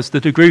why it was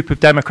that a group of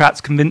Democrats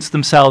convinced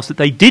themselves that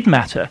they did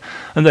matter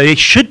and that they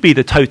should be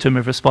the totem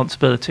of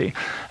responsibility.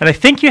 And I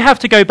think you have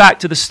to go back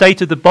to the state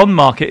of the bond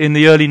market in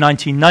the early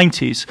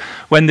 1990s,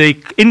 when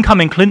the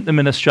incoming Clinton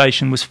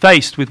administration was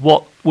faced with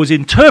what was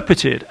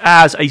interpreted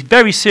as a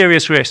very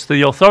serious risk to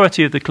the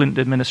authority of the Clinton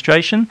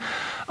administration.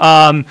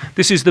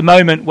 This is the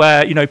moment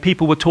where, you know,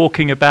 people were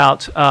talking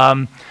about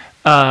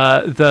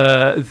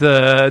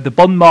the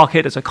bond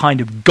market as a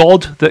kind of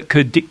god that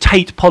could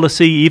dictate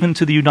policy even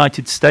to the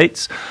United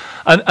States.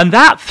 And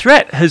that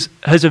threat has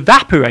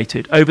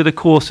evaporated over the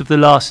course of the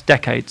last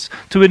decades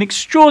to an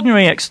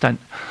extraordinary extent.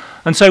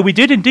 And so we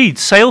did indeed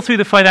sail through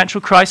the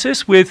financial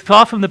crisis with,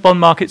 far from the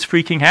bond markets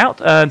freaking out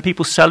and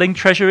people selling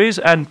treasuries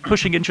and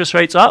pushing interest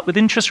rates up, with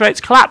interest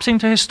rates collapsing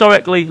to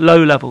historically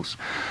low levels.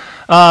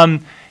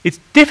 It's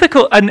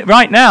difficult, and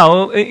right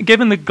now,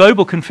 given the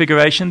global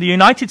configuration, the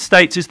United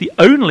States is the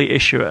only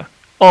issuer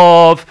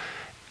of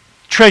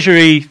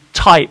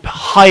treasury-type,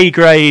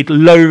 high-grade,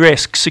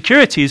 low-risk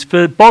securities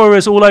for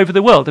borrowers all over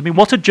the world. I mean,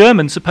 what are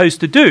Germans supposed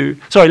to do?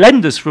 Sorry,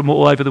 lenders from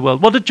all over the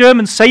world. What are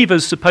German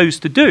savers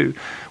supposed to do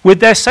with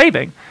their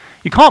saving?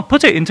 You can't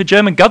put it into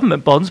German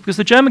government bonds because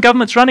the German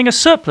government's running a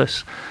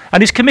surplus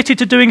and is committed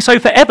to doing so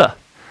forever.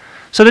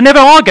 So there never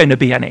are going to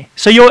be any.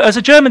 So as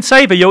a German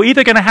saver, you're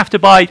either going to have to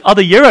buy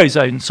other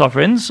Eurozone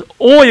sovereigns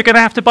or you're going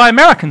to have to buy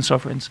American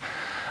sovereigns.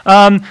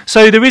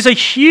 So there is a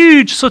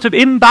huge sort of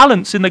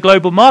imbalance in the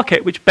global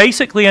market, which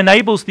basically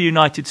enables the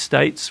United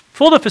States,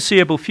 for the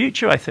foreseeable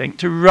future, I think,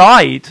 to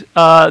ride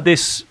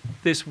this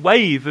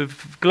wave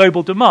of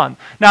global demand.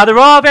 Now, there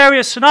are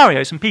various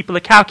scenarios, and people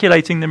are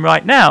calculating them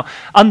right now,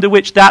 under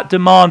which that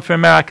demand for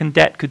American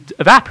debt could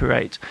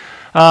evaporate.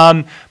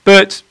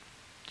 But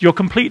you're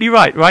completely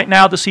right. Right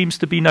now, there seems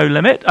to be no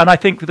limit. And I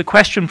think the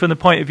question from the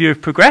point of view of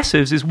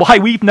progressives is why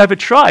we've never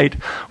tried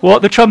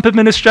what the Trump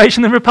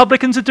administration and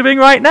Republicans are doing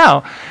right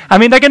now. I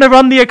mean, they're going to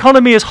run the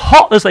economy as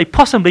hot as they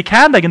possibly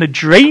can. They're going to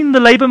drain the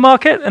labor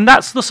market. And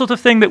that's the sort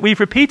of thing that we've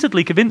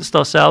repeatedly convinced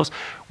ourselves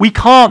we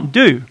can't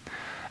do.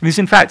 And there's,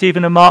 in fact,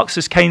 even a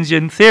Marxist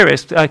Keynesian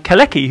theorist,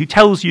 Kalecki, who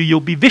tells you you'll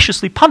be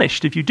viciously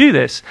punished if you do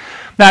this.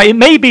 Now, it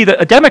may be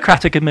that a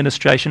Democratic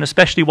administration,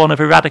 especially one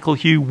of a radical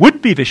hue,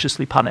 would be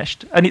viciously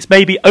punished. And it's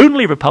maybe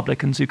only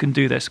Republicans who can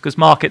do this, because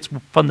markets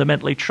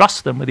fundamentally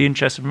trust them with the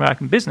interests of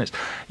American business.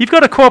 You've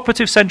got a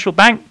cooperative central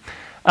bank.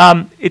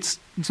 It's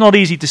not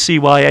easy to see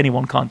why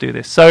anyone can't do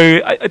this.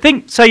 So I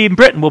think, say, in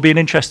Britain will be an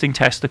interesting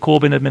test. The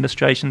Corbyn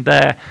administration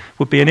there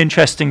would be an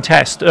interesting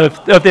test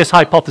of this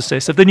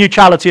hypothesis, of the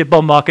neutrality of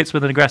bond markets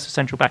with an aggressive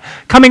central bank.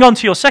 Coming on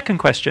to your second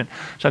question,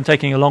 which I'm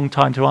taking a long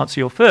time to answer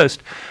your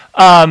first.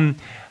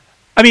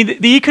 I mean,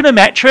 the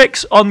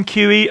econometrics on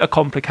QE are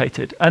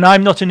complicated, and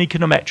I'm not an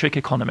econometric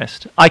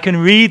economist. I can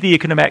read the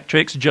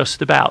econometrics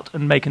just about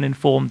and make an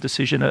informed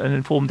decision, an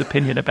informed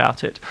opinion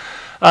about it.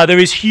 There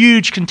is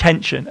huge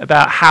contention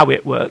about how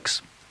it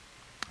works.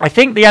 I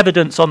think the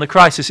evidence on the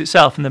crisis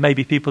itself, and there may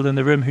be people in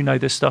the room who know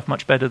this stuff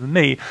much better than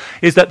me,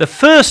 is that the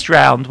first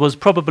round was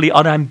probably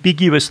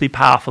unambiguously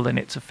powerful in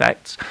its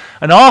effects.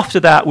 And after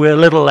that, we're a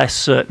little less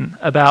certain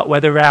about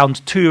whether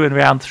round 2 and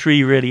round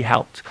 3 really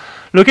helped.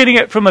 Looking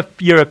at it from a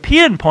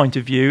European point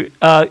of view,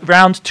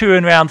 round 2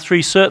 and round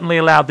 3 certainly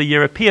allowed the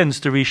Europeans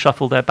to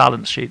reshuffle their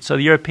balance sheet. So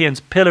the Europeans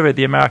pilloried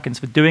the Americans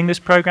for doing this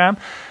program.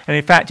 And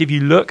in fact, if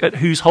you look at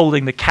who's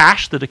holding the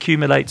cash that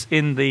accumulates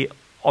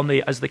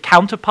as the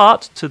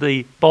counterpart to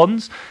the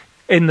bonds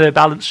in the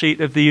balance sheet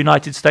of the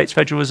United States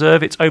Federal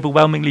Reserve, it's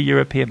overwhelmingly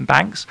European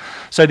banks.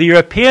 So the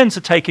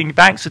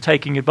banks are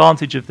taking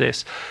advantage of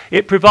this.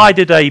 It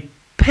provided a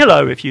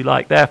pillow, if you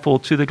like, therefore,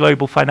 to the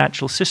global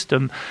financial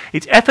system.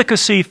 Its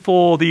efficacy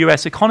for the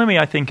US economy,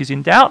 I think, is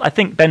in doubt. I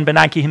think Ben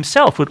Bernanke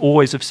himself would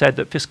always have said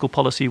that fiscal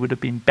policy would have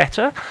been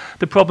better.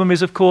 The problem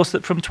is, of course,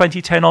 that from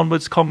 2010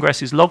 onwards,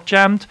 Congress is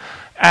logjammed,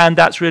 and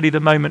that's really the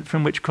moment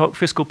from which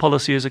fiscal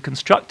policy as a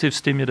constructive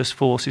stimulus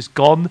force is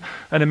gone.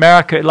 And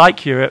America,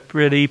 like Europe,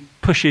 really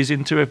pushes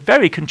into a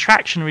very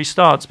contractionary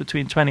stance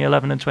between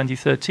 2011 and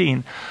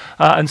 2013.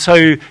 And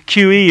so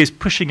QE is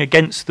pushing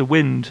against the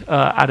wind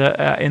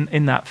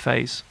in that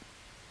phase.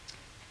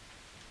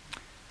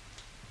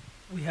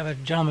 We have a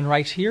gentleman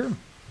right here.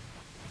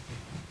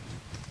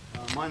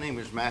 My name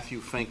is Matthew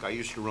Fink. I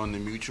used to run the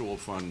mutual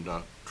fund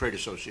trade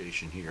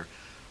association here.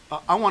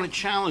 I want to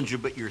challenge you,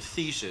 but your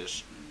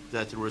thesis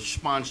that the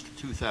response to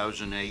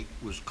 2008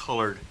 was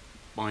colored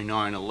by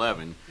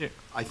 9/11. Yeah.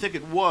 I think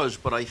it was,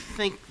 but I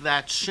think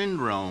that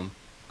syndrome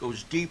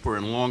goes deeper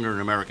and longer in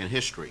American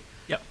history.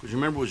 Yep. Because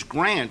remember, it was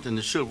Grant in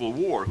the Civil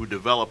War who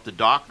developed the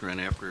doctrine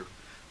after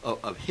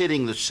of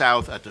hitting the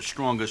South at the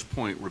strongest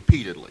point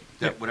repeatedly.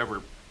 That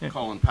whatever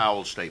Colin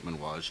Powell's statement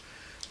was,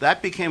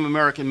 that became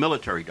American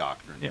military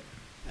doctrine. Yep.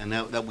 And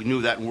that we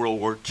knew that in World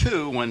War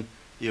II when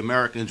the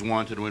Americans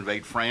wanted to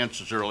invade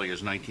France as early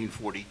as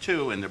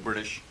 1942, and the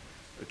British,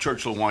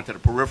 Churchill wanted a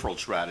peripheral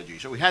strategy.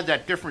 So we had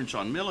that difference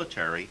on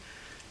military,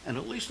 and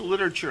at least the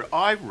literature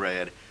I've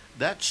read,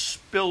 that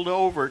spilled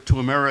over to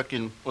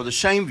American, or the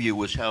same view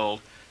was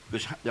held,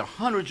 because there are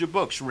hundreds of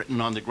books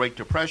written on the Great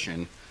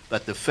Depression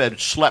that the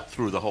Fed slept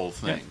through the whole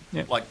thing,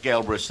 like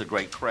Galbraith's The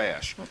Great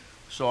Crash.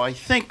 So I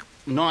think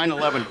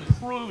 9/11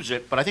 proves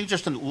it, but I think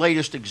just the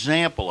latest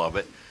example of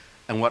it.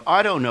 And what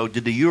I don't know,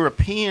 did the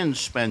Europeans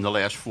spend the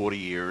last 40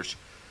 years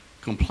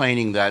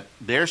complaining that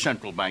their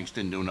central banks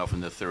didn't do enough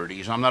in the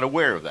 30s? I'm not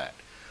aware of that.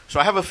 So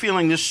I have a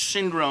feeling this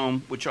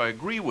syndrome, which I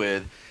agree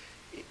with,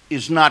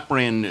 is not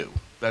brand new.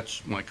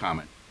 That's my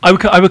comment. I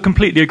would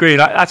completely agree.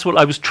 That's what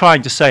I was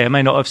trying to say. I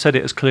may not have said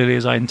it as clearly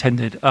as I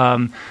intended.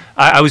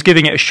 I was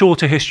giving it a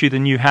shorter history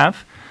than you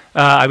have.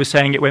 I was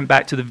saying it went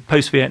back to the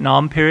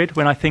post-Vietnam period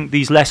when I think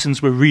these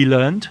lessons were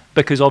relearned,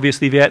 because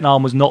obviously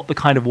Vietnam was not the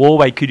kind of war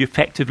where you could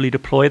effectively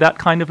deploy that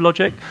kind of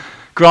logic.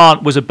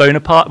 Grant was a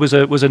Bonaparte, was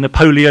a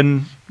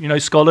Napoleon,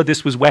 scholar.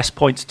 This was West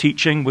Point's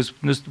teaching, was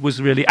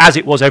really as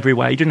it was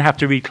everywhere. You didn't have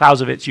to read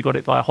Clausewitz; you got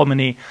it via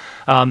hominy.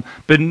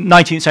 But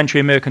 19th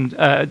century American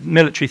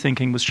military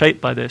thinking was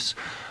shaped by this.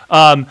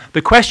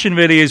 The question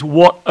really is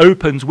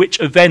which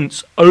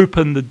events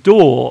open the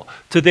door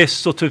to this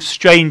sort of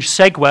strange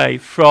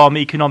segue from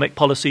economic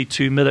policy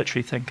to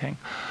military thinking.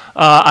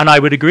 And I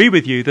would agree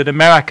with you that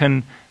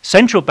American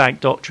central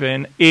bank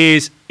doctrine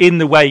is, in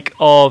the wake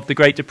of the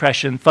Great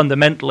Depression,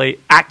 fundamentally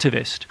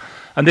activist.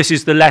 And this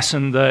is the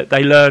lesson that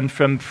they learned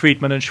from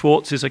Friedman and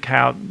Schwartz's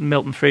account,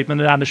 Milton Friedman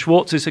and Anna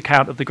Schwartz's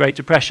account of the Great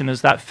Depression,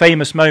 as that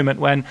famous moment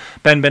when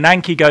Ben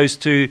Bernanke goes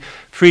to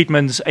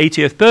Friedman's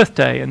 80th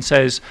birthday and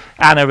says,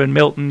 Anna and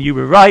Milton, you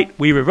were right,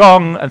 we were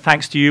wrong, and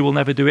thanks to you, we'll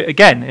never do it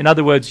again. In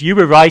other words, you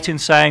were right in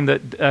saying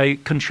that a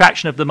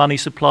contraction of the money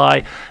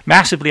supply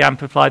massively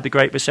amplified the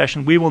Great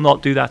Recession. We will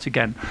not do that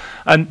again.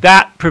 And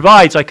that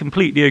provides, I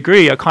completely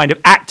agree, a kind of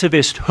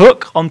activist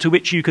hook onto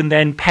which you can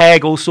then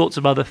peg all sorts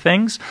of other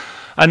things.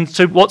 And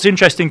so what's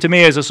interesting to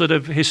me as a sort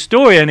of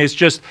historian is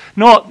just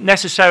not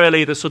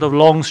necessarily the sort of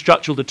long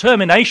structural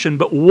determination,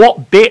 but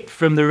what bit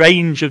from the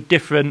range of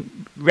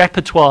different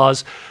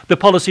repertoires the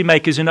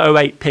policymakers in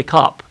 08 pick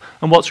up.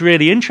 And what's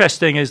really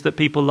interesting is that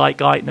people like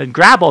Geithner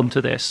grab onto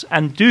this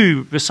and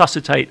do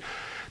resuscitate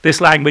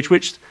this language,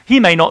 which he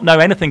may not know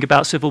anything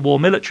about Civil War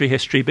military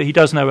history, but he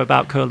does know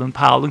about Colin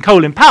Powell. And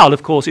Colin Powell,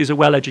 of course, is a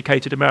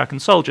well-educated American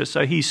soldier,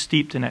 so he's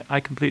steeped in it. I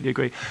completely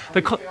agree. I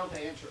failed to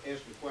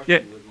ask the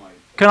question with my...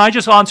 Can I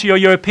just answer your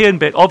European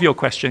bit of your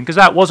question? Because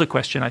that was a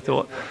question, I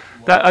thought.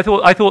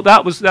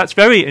 That's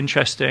very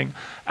interesting.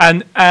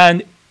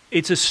 And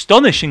it's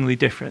astonishingly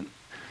different.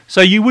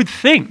 So you would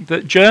think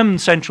that German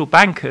central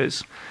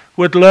bankers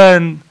would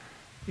learn,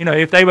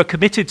 if they were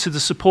committed to the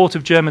support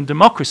of German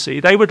democracy,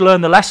 they would learn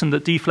the lesson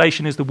that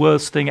deflation is the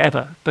worst thing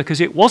ever, because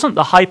it wasn't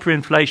the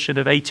hyperinflation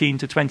of 18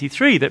 to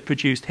 23 that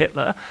produced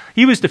Hitler.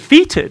 He was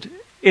defeated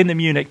in the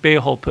Munich beer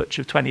hall putsch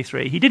of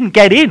 23. He didn't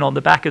get in on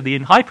the back of the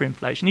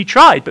hyperinflation. He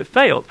tried but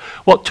failed.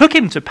 What took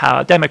him to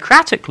power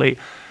democratically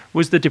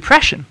was the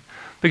Depression,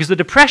 because the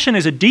Depression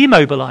is a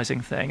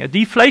demobilizing thing. A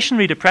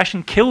deflationary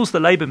depression kills the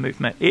labor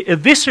movement. It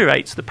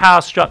eviscerates the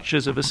power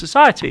structures of a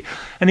society.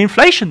 And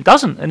inflation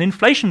doesn't. And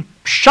inflation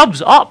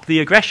shoves up the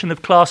aggression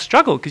of class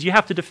struggle, because you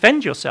have to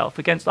defend yourself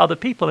against other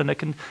people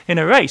in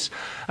a race.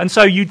 And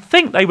so you'd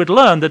think they would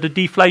learn that a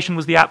deflation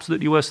was the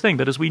absolutely worst thing.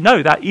 But as we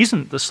know, that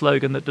isn't the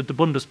slogan that the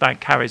Bundesbank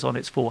carries on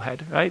its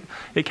forehead, right?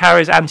 It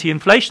carries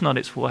anti-inflation on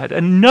its forehead.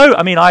 And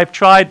I've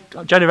tried,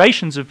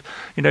 generations of,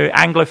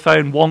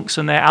 Anglophone wonks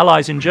and their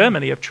allies in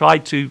Germany have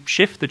tried to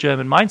shift the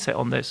German mindset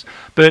on this.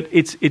 But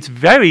it's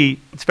very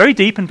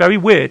deep and very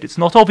weird. It's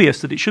not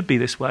obvious that it should be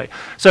this way.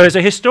 So as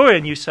a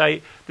historian, you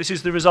say, this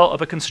is the result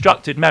of a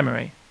constructed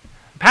memory.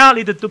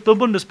 Apparently, the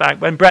Bundesbank,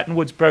 when Bretton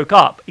Woods broke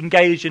up,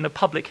 engaged in a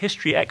public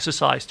history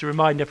exercise to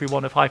remind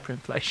everyone of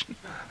hyperinflation.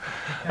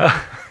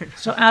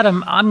 So,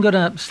 Adam, I'm going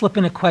to slip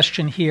in a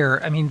question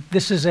here. I mean,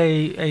 this is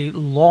a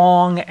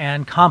long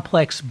and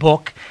complex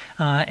book,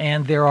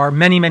 and there are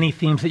many, many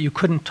themes that you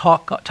couldn't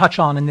touch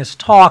on in this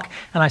talk,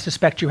 and I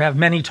suspect you have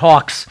many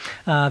talks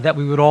that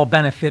we would all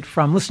benefit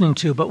from listening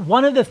to. But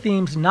one of the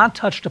themes not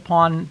touched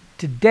upon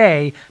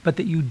today, but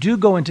that you do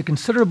go into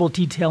considerable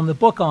detail in the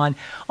book on,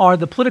 are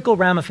the political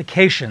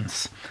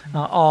ramifications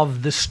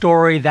of the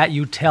story that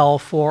you tell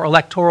for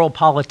electoral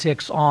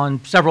politics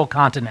on several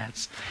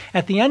continents.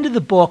 At the end of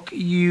the book,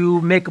 you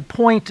you make a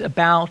point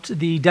about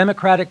the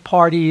Democratic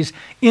Party's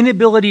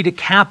inability to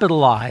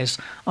capitalize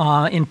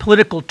in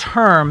political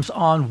terms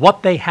on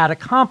what they had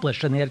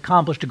accomplished. And they had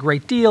accomplished a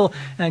great deal,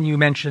 and you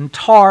mentioned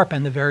TARP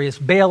and the various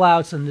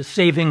bailouts and the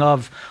saving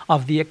of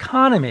the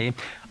economy.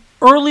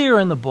 Earlier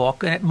in the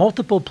book, at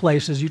multiple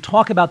places, you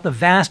talk about the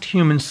vast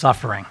human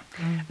suffering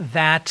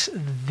that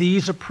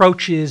these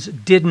approaches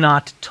did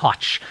not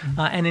touch.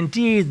 And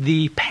indeed,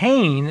 the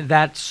pain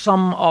that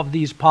some of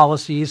these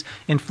policies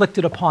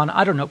inflicted upon,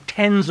 I don't know,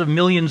 tens of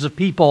millions of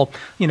people,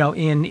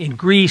 in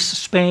Greece,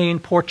 Spain,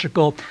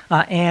 Portugal,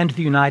 and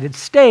the United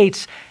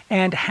States,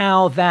 and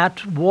how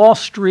that Wall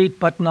Street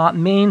but not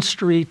Main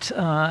Street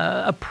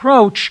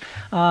approach,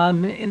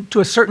 to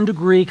a certain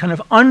degree, kind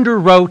of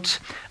underwrote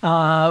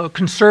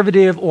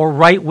conservative or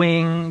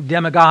right-wing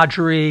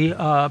demagoguery,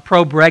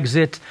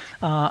 pro-Brexit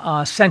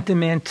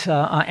sentiment,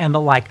 and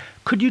the like.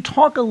 Could you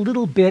talk a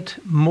little bit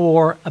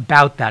more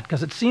about that?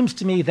 Because it seems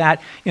to me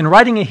that in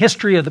writing a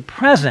history of the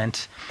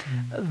present,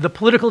 the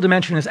political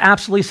dimension is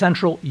absolutely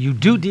central. You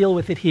do deal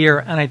with it here,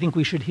 and I think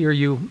we should hear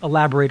you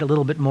elaborate a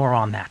little bit more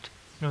on that.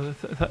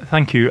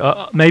 Thank you.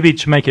 Maybe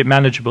to make it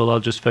manageable, I'll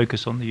just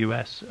focus on the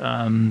US,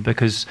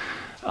 because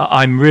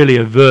I'm really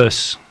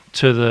averse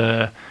to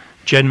the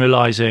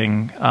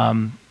generalizing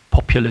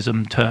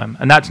populism term.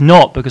 And that's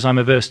not because I'm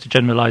averse to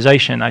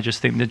generalization. I just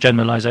think the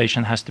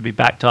generalization has to be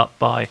backed up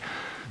by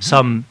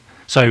some.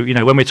 So,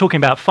 when we're talking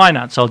about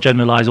finance, I'll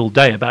generalize all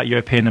day about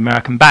European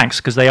American banks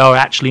because they are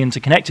actually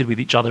interconnected with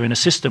each other in a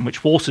system which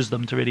forces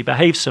them to really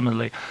behave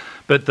similarly.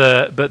 But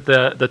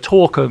the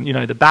talk of,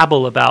 the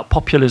babble about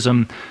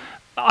populism,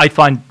 I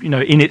find,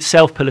 in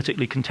itself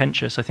politically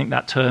contentious. I think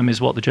that term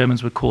is what the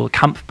Germans would call a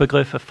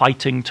Kampfbegriff, a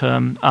fighting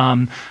term,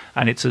 and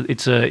it's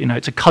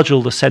a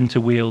cudgel the centre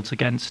wields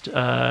against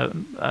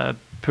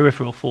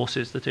peripheral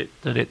forces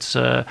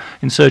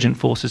insurgent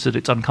forces that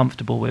it's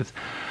uncomfortable with.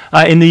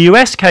 In the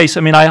US case,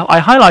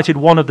 I highlighted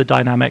one of the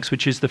dynamics,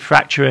 which is the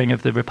fracturing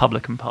of the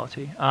Republican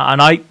Party,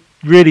 and I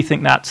really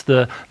think that's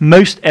the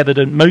most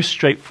evident, most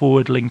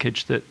straightforward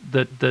linkage that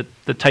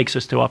takes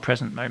us to our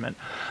present moment.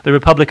 The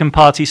Republican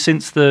Party,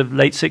 since the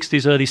late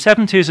 60s, early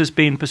 70s, has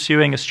been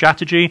pursuing a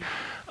strategy,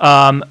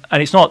 and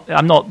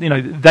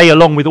they,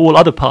 along with all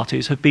other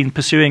parties, have been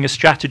pursuing a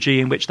strategy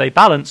in which they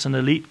balance an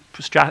elite,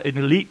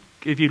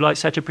 if you like,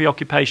 set of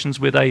preoccupations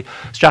with a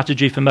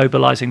strategy for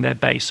mobilizing their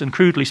base. And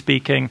crudely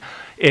speaking,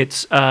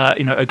 it's a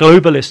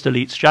globalist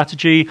elite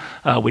strategy,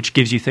 which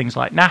gives you things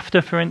like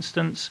NAFTA, for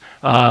instance,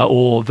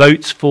 or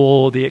votes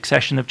for the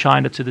accession of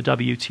China to the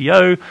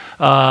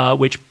WTO,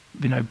 which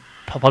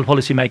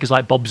policymakers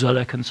like Bob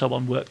Zoellick and so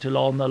on worked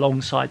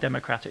alongside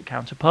democratic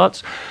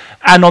counterparts.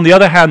 And on the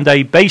other hand,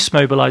 a base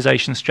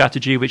mobilization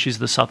strategy, which is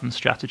the Southern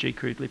strategy,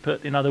 crudely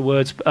put. In other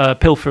words,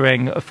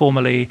 pilfering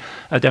formerly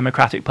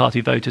Democratic Party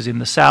voters in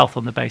the South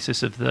on the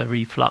basis of the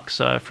reflux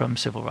from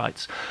civil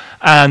rights.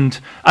 And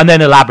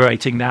then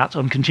elaborating that,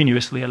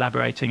 continuously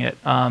elaborating it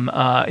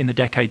in the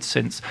decades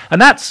since.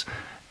 And that's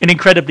an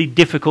incredibly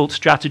difficult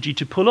strategy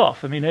to pull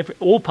off.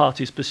 All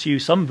parties pursue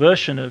some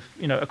version of,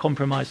 a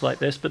compromise like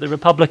this, but the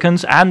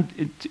Republicans,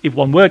 and if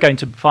one were going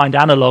to find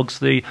analogues,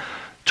 the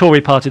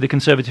Tory party, the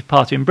Conservative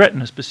Party in Britain,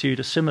 has pursued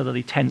a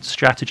similarly tense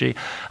strategy.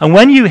 And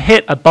when you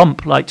hit a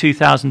bump like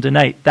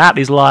 2008, that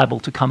is liable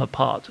to come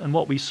apart. And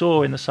what we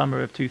saw in the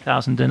summer of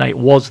 2008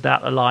 was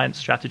that alliance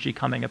strategy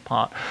coming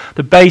apart.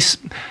 The base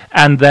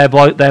and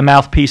their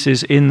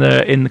mouthpieces in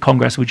the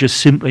Congress were just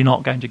simply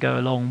not going to go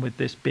along with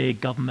this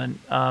big government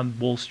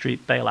Wall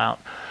Street bailout.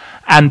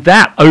 And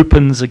that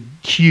opens a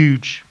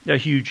huge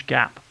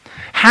gap.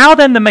 How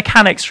then the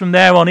mechanics from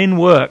there on in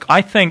work?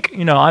 I think,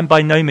 I'm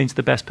by no means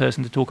the best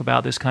person to talk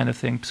about this kind of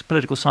thing.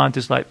 Political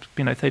scientists like,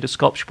 Theda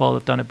Skocpol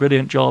have done a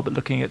brilliant job at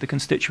looking at the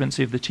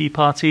constituency of the Tea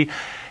Party.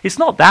 It's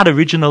not that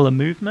original a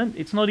movement.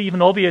 It's not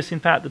even obvious, in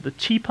fact, that the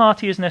Tea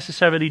Party is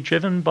necessarily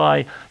driven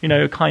by,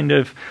 they're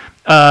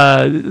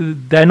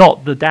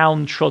not the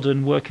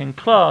downtrodden working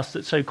class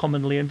that's so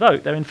commonly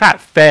invoked. They're in fact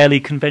fairly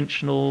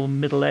conventional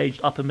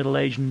upper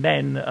middle-aged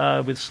men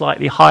with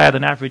slightly higher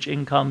than average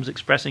incomes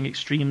expressing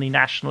extremely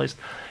nationalist.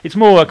 It's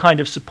more a kind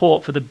of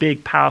support for the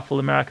big, powerful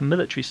American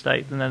military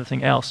state than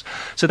anything else.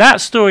 So that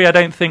story I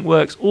don't think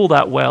works all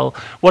that well.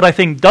 What I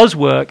think does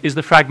work is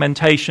the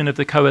fragmentation of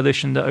the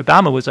coalition that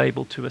Obama was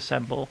able to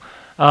assemble,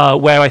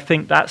 where I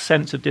think that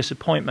sense of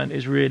disappointment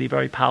is really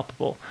very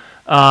palpable.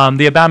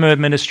 The Obama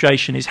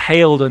administration is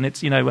hailed in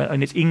its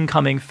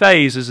incoming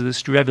phase as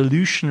this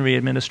revolutionary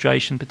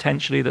administration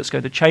potentially that's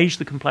going to change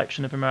the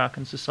complexion of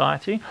American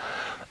society.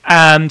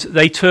 And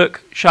they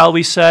took, shall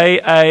we say,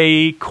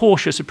 a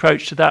cautious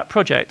approach to that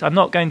project. I'm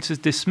not going to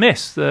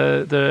dismiss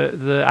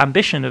the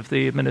ambition of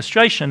the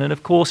administration, and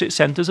of course it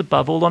centres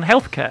above all on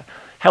healthcare.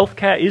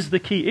 Healthcare is the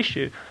key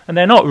issue. And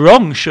they're not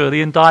wrong,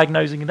 surely, in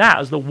diagnosing that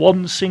as the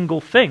one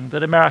single thing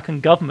that American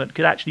government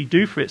could actually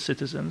do for its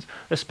citizens,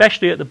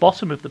 especially at the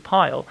bottom of the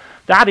pile.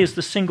 That is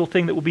the single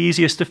thing that will be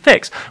easiest to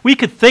fix. We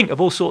could think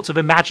of all sorts of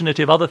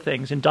imaginative other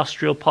things,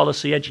 industrial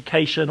policy,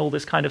 education, all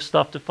this kind of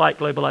stuff to fight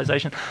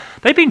globalization.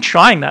 They've been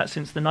trying that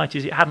since the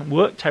 90s. It hadn't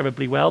worked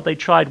terribly well. They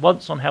tried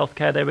once on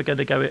healthcare. They were going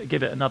to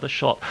give it another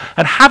shot.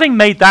 And having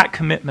made that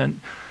commitment,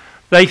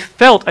 they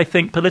felt, I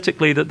think,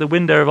 politically that the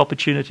window of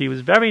opportunity was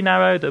very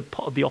narrow.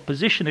 The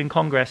opposition in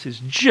Congress is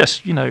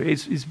just,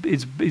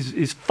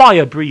 is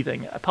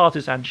fire-breathing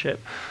partisanship.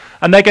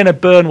 And they're going to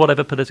burn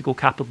whatever political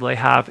capital they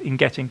have in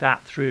getting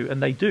that through,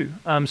 and they do.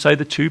 So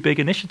the two big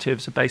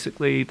initiatives are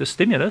basically the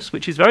stimulus,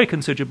 which is very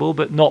considerable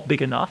but not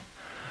big enough,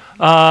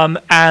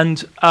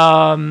 and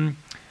ACA,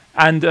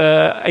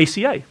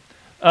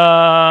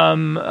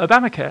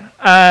 Obamacare.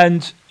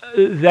 And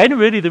then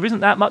really there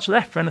isn't that much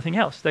left for anything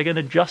else. They're going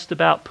to just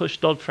about push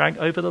Dodd-Frank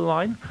over the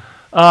line.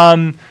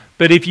 But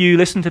if you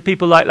listen to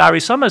people like Larry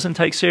Summers and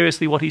take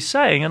seriously what he's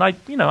saying, and I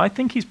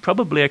think he's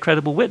probably a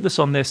credible witness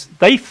on this,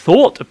 they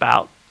thought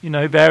about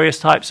various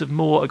types of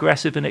more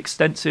aggressive and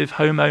extensive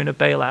homeowner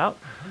bailout.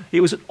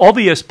 It was an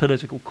obvious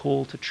political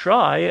call to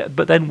try,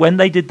 but then when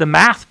they did the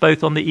math,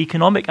 both on the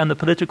economic and the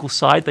political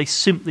side, they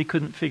simply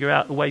couldn't figure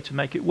out a way to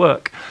make it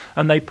work,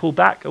 and they pulled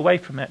back away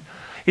from it.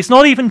 It's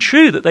not even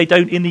true that they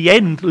don't, in the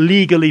end,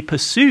 legally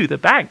pursue the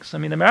banks. I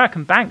mean,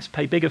 American banks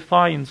pay bigger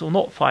fines, or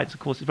not fines,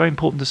 of course, it's very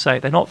important to say.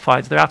 They're not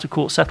fines, they're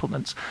out-of-court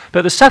settlements.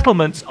 But the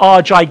settlements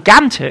are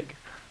gigantic,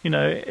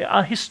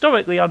 are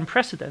historically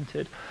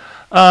unprecedented.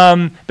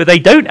 But they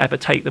don't ever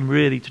take them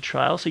really to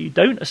trial, so you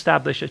don't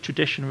establish a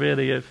tradition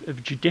really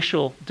of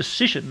judicial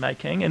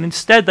decision-making, and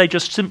instead they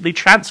just simply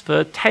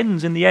transfer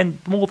tens, in the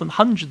end, more than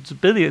hundreds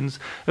of billions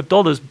of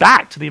dollars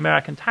back to the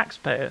American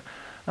taxpayer.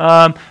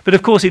 But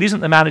of course, it isn't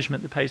the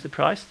management that pays the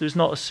price. There's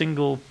not a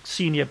single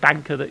senior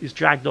banker that is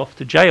dragged off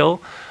to jail,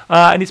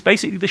 and it's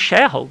basically the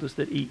shareholders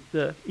that eat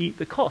the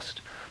cost.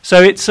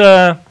 So it's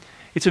a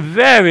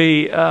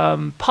very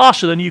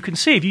partial, and you can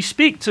see if you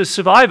speak to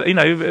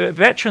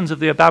veterans of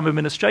the Obama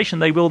administration,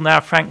 they will now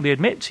frankly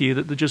admit to you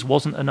that there just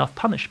wasn't enough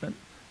punishment.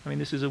 I mean,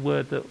 this is a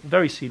word that a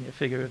very senior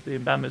figure of the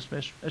Obama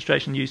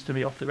administration used to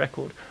me off the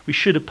record. We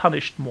should have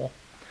punished more.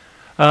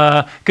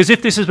 Because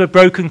if this is a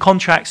broken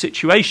contract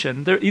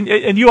situation,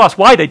 and you ask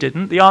why they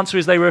didn't, the answer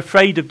is they were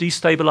afraid of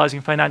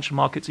destabilizing financial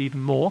markets even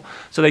more,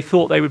 so they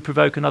thought they would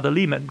provoke another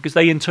Lehman, because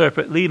they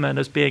interpret Lehman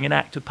as being an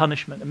act of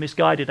punishment, a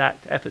misguided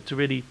effort to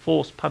really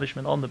force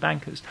punishment on the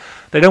bankers.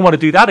 They don't want to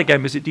do that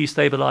again because it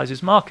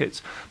destabilizes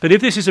markets. But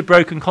if this is a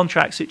broken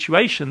contract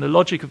situation, the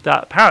logic of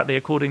that, apparently,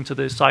 according to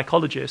the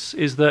psychologists,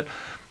 is that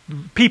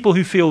people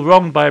who feel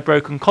wronged by a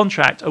broken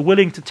contract are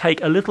willing to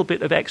take a little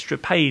bit of extra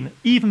pain,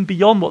 even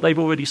beyond what they've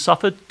already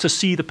suffered, to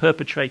see the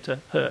perpetrator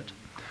hurt.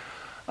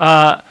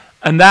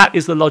 And that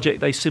is the logic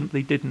they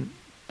simply didn't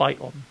bite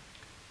on.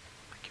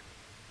 Thank you.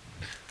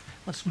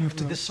 Let's move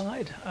to this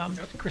side.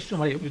 Christian,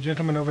 what are you? The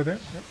gentleman over there.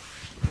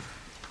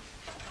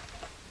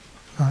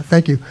 Yep.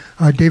 Thank you.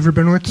 Dave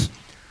Rabinowitz.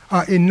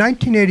 In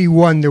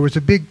 1981, there was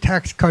a big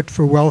tax cut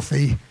for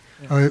wealthy.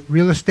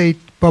 Real estate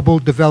bubble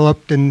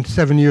developed, and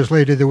 7 years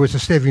later there was a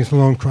savings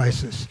and loan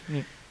crisis.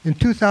 Yeah. In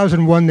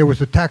 2001 there was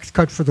a tax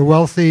cut for the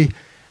wealthy,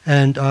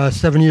 and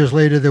 7 years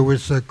later there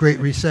was a Great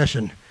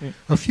Recession. Yeah.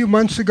 A few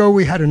months ago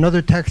we had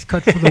another tax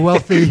cut for the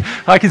wealthy.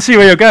 I can see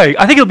where you're going.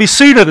 I think it'll be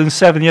sooner than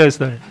 7 years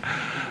though.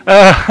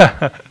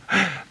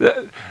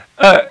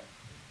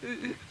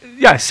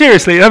 Yeah,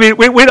 seriously. I mean,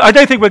 I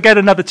don't think we'll get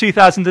another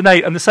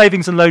 2008, and the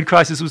savings and loan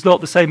crisis was not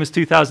the same as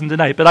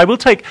 2008. But I will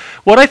take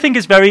what I think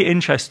is very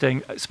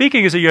interesting.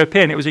 Speaking as a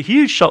European, it was a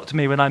huge shock to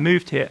me when I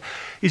moved here,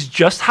 is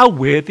just how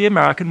weird the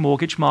American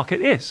mortgage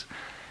market is.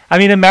 I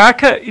mean,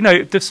 America,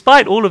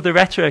 despite all of the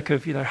rhetoric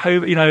of,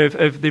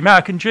 of the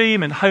American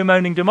dream and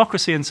home-owning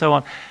democracy and so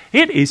on,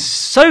 it is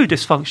so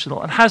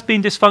dysfunctional and has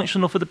been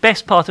dysfunctional for the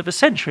best part of a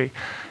century.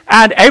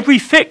 And every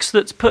fix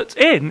that's put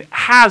in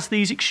has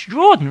these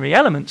extraordinary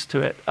elements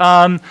to it.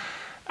 And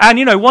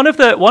one of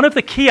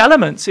the key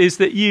elements is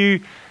that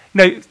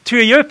to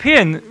a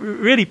European,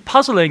 really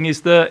puzzling is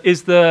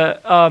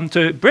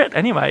to Brit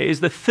anyway,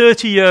 is the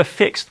 30-year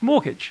fixed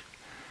mortgage.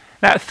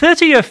 Now, a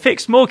 30-year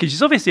fixed mortgage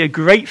is obviously a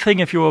great thing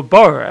if you're a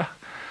borrower,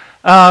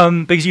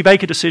 because you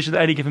make a decision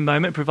at any given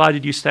moment,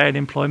 provided you stay in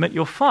employment,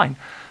 you're fine.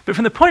 But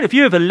from the point of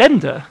view of a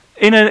lender,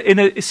 in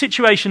a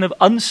situation of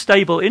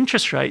unstable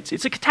interest rates,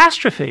 it's a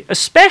catastrophe,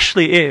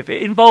 especially if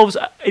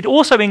it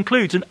also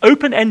includes an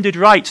open-ended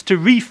right to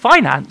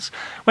refinance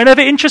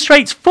whenever interest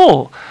rates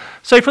fall.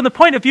 So from the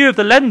point of view of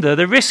the lender,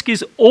 the risk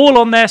is all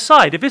on their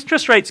side. If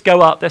interest rates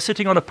go up, they're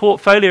sitting on a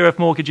portfolio of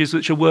mortgages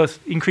which are worth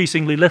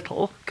increasingly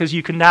little, because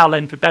you can now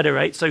lend for better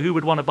rates, so who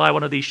would want to buy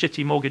one of these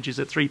shitty mortgages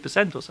at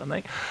 3% or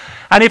something?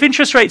 And if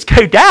interest rates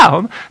go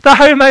down, the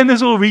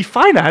homeowners will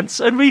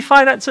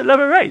refinance at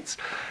lower rates.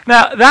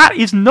 Now, that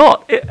is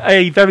not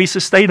a very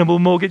sustainable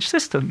mortgage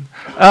system.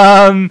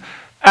 And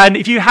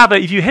if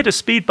you hit a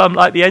speed bump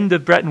like the end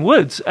of Bretton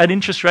Woods and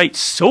interest rates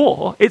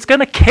soar, it's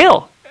going to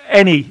kill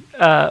any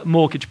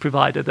mortgage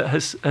provider that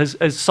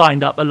has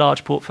signed up a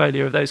large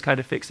portfolio of those kind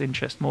of fixed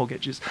interest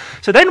mortgages.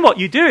 So then what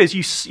you do is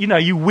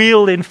you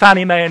wheel in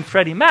Fannie Mae and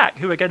Freddie Mac,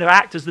 who are going to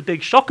act as the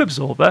big shock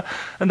absorber,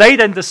 and they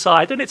then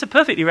decide, and it's a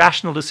perfectly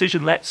rational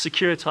decision, let's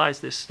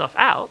securitize this stuff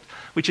out,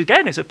 which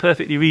again is a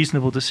perfectly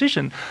reasonable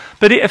decision.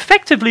 But it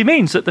effectively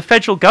means that the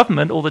federal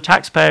government or the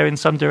taxpayer in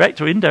some direct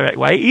or indirect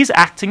way is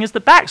acting as the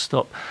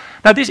backstop.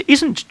 Now, this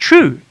isn't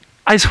true,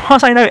 as far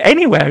as I know,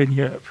 anywhere in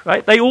Europe,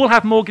 right? They all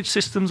have mortgage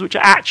systems which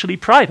are actually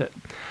private.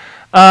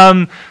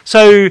 And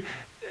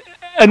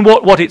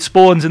what it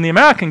spawns in the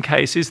American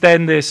case is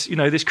then this,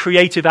 this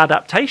creative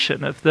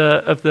adaptation of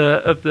the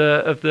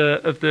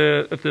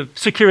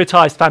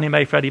securitized Fannie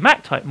Mae Freddie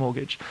Mac type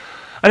mortgage.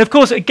 And of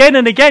course, again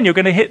and again, you're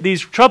going to hit these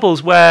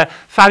troubles where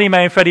Fannie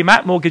Mae and Freddie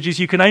Mac mortgages,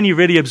 you can only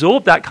really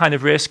absorb that kind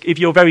of risk if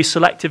you're very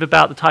selective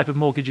about the type of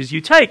mortgages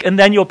you take. And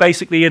then you're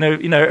basically in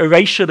a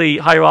racially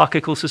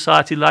hierarchical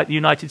society like the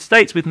United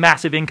States with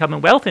massive income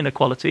and wealth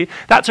inequality.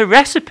 That's a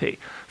recipe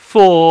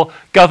for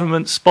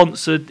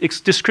government-sponsored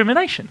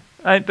discrimination,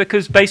 right?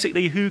 Because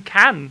basically you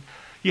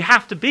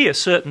have to be a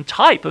certain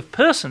type of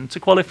person to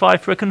qualify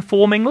for a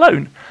conforming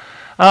loan.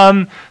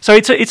 So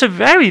it's a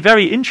very,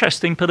 very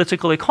interesting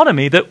political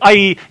economy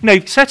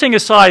that, setting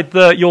aside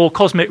your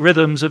cosmic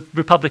rhythms of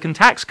Republican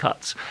tax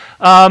cuts,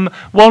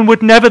 one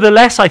would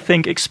nevertheless, I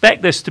think,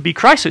 expect this to be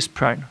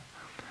crisis-prone.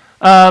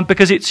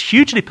 Because it's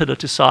hugely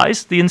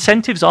politicized, the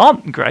incentives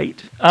aren't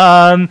great,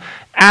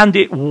 and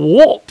it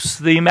warps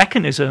the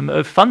mechanism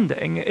of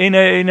funding in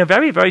a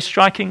very, very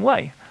striking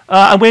way.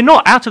 And we're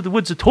not out of the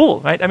woods at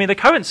all, right? I mean, the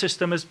current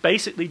system has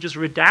basically just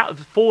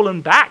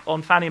fallen back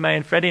on Fannie Mae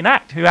and Freddie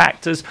Mac, who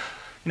act as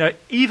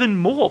even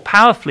more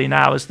powerfully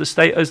now as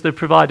the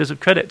providers of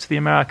credit to the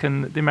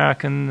American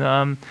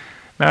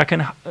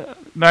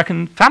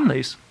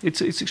families.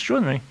 It's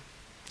extraordinary.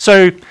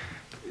 So,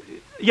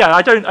 yeah,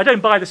 I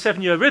don't buy the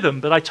 7-year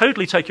rhythm, but I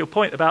totally take your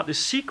point about this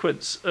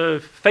sequence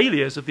of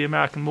failures of the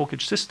American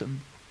mortgage system,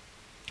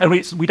 and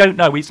we don't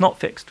know. It's not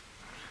fixed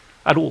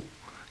at all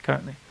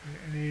currently.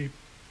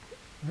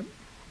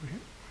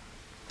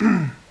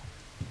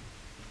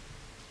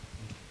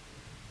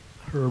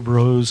 Herb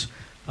Rose.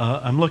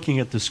 I'm looking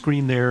at the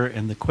screen there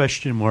and the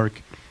question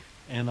mark,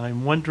 and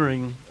I'm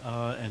wondering,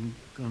 and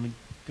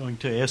going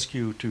to ask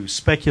you to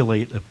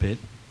speculate a bit.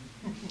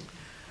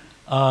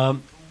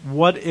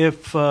 What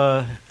if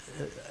a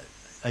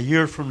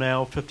year from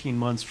now, 15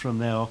 months from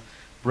now,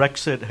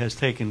 Brexit has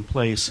taken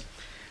place,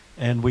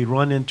 and we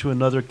run into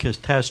another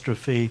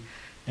catastrophe,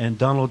 and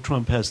Donald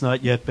Trump has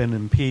not yet been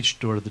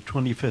impeached, or the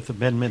 25th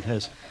Amendment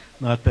has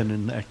not been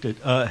enacted,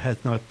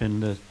 has not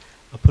been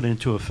put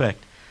into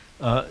effect?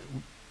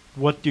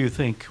 What do you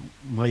think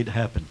might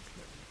happen?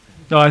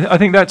 No, I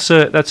think it's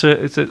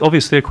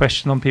obviously a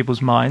question on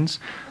people's minds.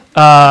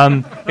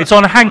 It's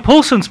on Hank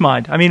Paulson's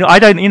mind. I mean, I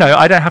don't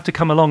have to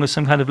come along as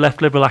some kind of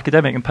left liberal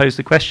academic and pose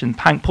the question.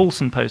 Hank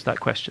Paulson posed that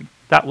question.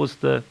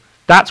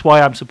 That's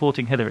why I'm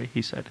supporting Hillary,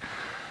 he said.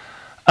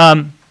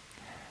 Let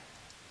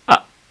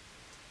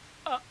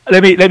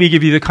me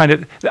give you the kind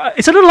of.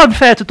 It's a little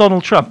unfair to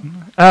Donald Trump.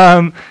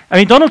 I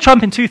mean, Donald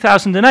Trump in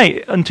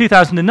 2008 and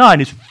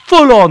 2009 is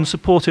full-on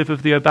supportive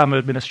of the Obama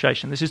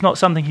administration. This is not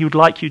something he would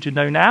like you to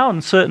know now,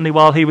 and certainly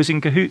while he was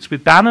in cahoots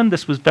with Bannon,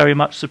 this was very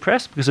much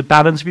suppressed because of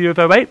Bannon's view of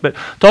 08. But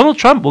Donald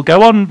Trump will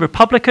go on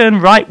Republican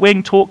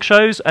right-wing talk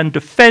shows and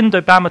defend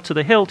Obama to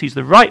the hilt. He's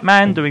the right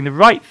man doing the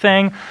right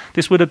thing.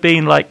 This would have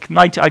been like,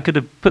 I could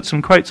have put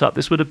some quotes up,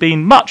 this would have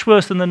been much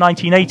worse than the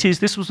 1980s.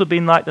 This would have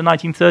been like the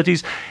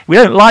 1930s. We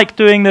don't like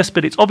doing this,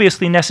 but it's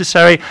obviously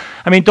necessary.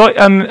 I mean,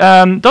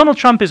 Donald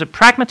Trump is a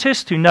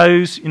pragmatist who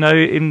knows,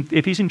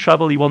 if he's in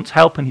trouble, he wants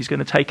help and he's going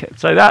to take it.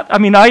 So that, I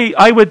mean,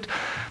 I would,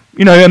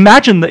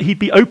 imagine that he'd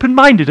be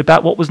open-minded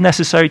about what was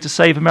necessary to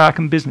save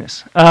American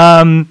business.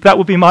 That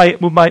would be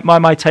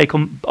my take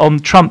on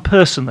Trump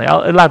personally.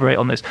 I'll elaborate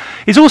on this.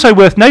 It's also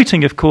worth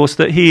noting, of course,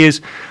 that he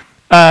is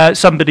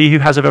somebody who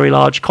has a very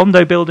large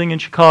condo building in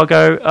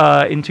Chicago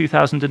in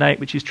 2008,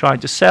 which he's trying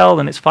to sell,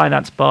 and it's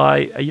financed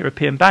by a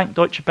European bank,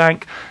 Deutsche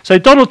Bank. So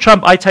Donald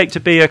Trump I take to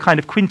be a kind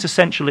of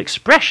quintessential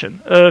expression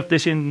of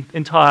this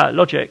entire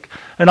logic,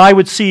 and I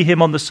would see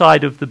him on the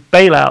side of the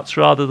bailouts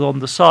rather than on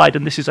the side,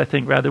 and this is, I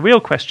think, where the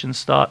real questions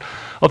start,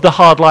 of the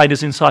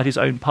hardliners inside his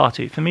own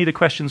party. For me, the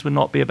questions would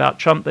not be about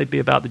Trump, they'd be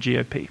about the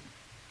GOP.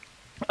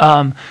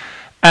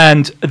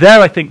 And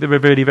there, I think there are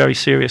really very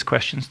serious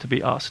questions to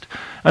be asked.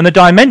 And the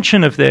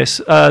dimension of this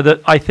that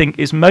I think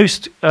is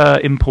most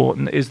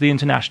important is the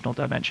international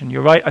dimension.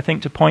 You're right, I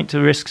think, to point to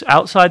risks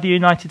outside the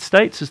United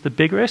States as the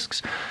big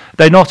risks.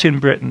 They're not in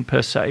Britain,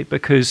 per se,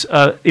 because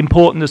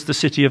important as the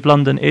City of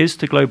London is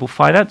to global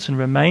finance and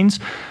remains,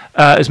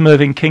 as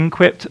Mervyn King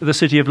quipped, the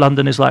City of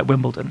London is like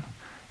Wimbledon.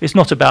 It's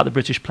not about the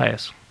British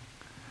players.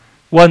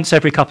 Once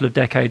every couple of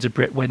decades, a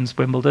Brit wins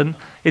Wimbledon.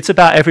 It's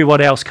about everyone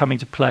else coming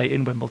to play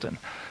in Wimbledon.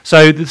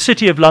 So the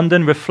City of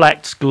London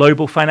reflects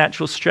global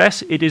financial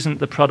stress. It isn't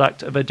the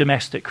product of a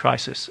domestic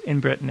crisis in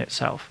Britain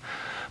itself.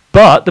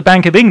 But the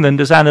Bank of England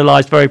has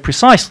analysed very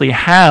precisely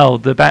how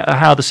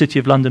the City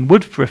of London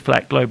would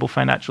reflect global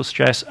financial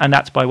stress, and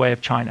that's by way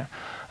of China.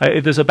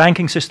 If there's a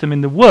banking system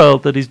in the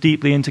world that is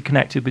deeply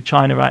interconnected with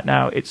China right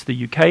now, it's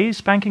the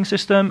UK's banking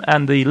system,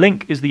 and the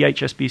link is the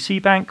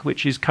HSBC Bank,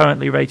 which is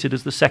currently rated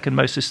as the second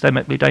most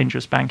systemically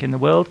dangerous bank in the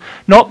world.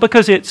 Not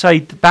because it's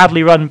a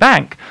badly run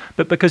bank,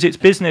 but because its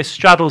business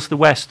straddles the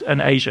West and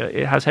Asia.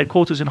 It has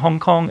headquarters in Hong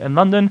Kong and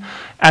London,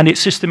 and it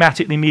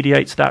systematically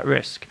mediates that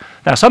risk.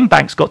 Now, some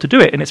banks got to do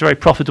it, and it's a very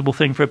profitable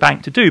thing for a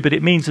bank to do, but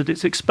it means that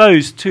it's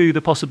exposed to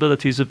the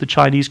possibilities of the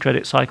Chinese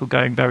credit cycle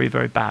going very,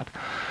 very bad.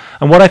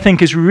 And what I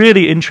think is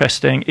really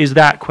interesting is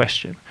that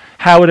question.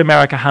 How would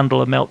America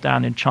handle a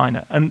meltdown in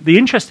China? And the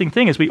interesting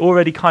thing is we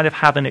already kind of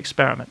have an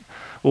experiment,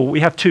 or we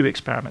have two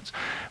experiments.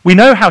 We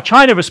know how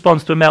China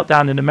responds to a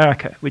meltdown in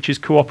America, which is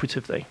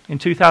cooperatively. In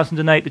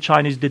 2008, the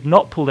Chinese did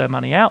not pull their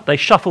money out. They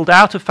shuffled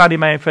out of Fannie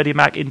Mae and Freddie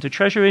Mac into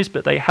treasuries,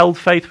 but they held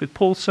faith with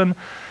Paulson.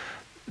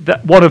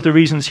 That one of the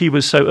reasons he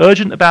was so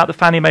urgent about the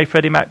Fannie Mae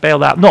Freddie Mac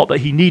bailout, not that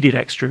he needed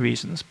extra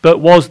reasons, but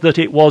was that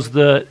it was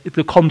the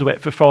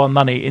conduit for foreign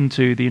money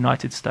into the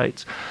United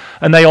States.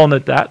 And they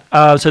honoured that.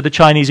 So the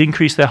Chinese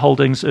increased their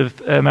holdings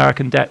of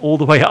American debt all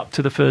the way up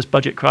to the first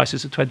budget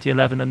crisis of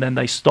 2011, and then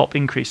they stopped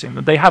increasing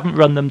them. They haven't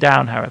run them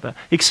down, however,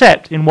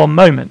 except in one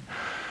moment.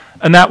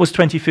 And that was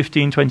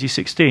 2015,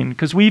 2016,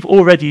 because we've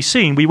already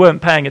seen, we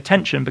weren't paying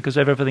attention because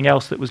of everything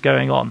else that was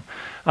going on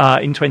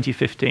in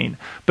 2015.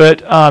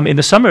 But in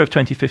the summer of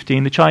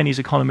 2015, the Chinese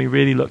economy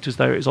really looked as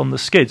though it was on the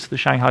skids. The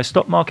Shanghai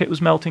stock market was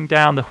melting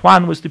down. The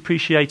yuan was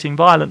depreciating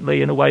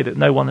violently in a way that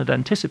no one had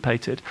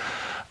anticipated.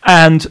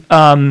 And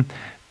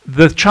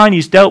the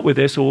Chinese dealt with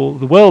this, or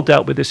the world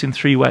dealt with this in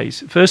three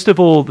ways. First of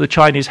all, the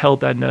Chinese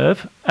held their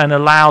nerve and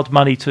allowed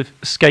money to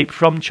escape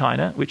from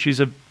China, which is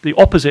the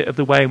opposite of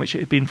the way in which it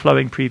had been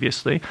flowing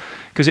previously,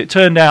 because it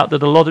turned out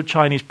that a lot of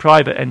Chinese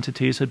private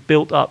entities had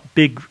built up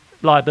big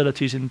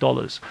liabilities in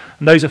dollars.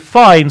 And those are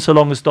fine so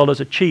long as dollars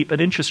are cheap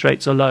and interest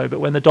rates are low. But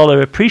when the dollar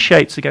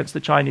appreciates against the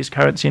Chinese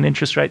currency and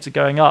interest rates are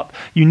going up,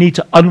 you need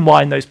to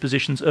unwind those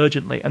positions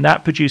urgently. And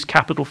that produced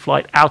capital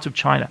flight out of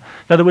China.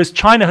 In other words,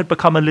 China had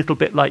become a little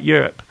bit like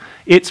Europe.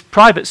 Its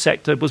private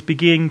sector was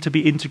beginning to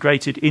be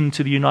integrated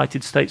into the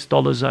United States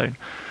dollar zone.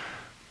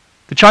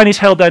 The Chinese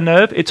held their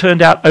nerve. It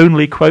turned out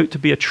only, quote, to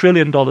be $1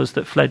 trillion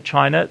that fled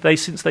China.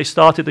 Since they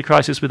started the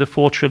crisis with a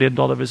 $4 trillion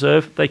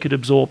reserve, they could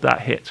absorb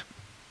that hit.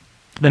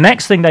 The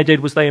next thing they did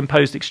was they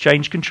imposed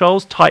exchange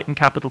controls, tightened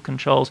capital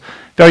controls.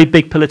 Very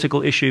big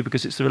political issue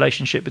because it's the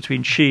relationship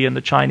between Xi and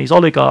the Chinese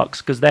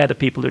oligarchs, because they're the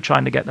people who are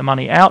trying to get the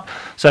money out.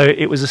 So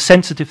it was a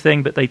sensitive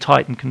thing, but they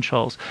tightened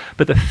controls.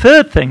 But the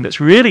third thing that's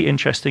really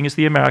interesting is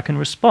the American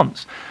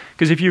response.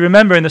 Because if you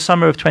remember, in the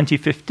summer of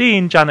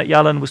 2015, Janet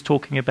Yellen was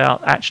talking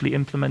about actually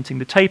implementing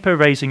the taper,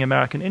 raising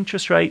American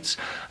interest rates.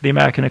 The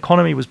American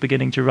economy was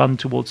beginning to run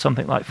towards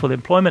something like full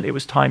employment. It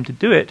was time to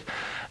do it.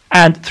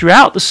 And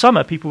throughout the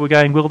summer, people were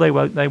going, will they,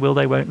 won't they, will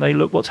they, won't they,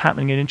 look what's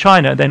happening in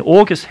China. Then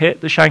August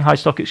hit, the Shanghai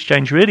Stock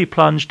Exchange really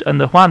plunged, and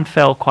the yuan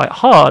fell quite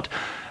hard.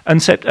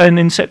 And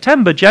in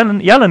September,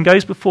 Yellen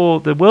goes before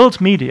the world's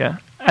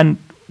media, and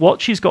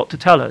what she's got to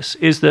tell us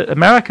is that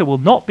America will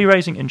not be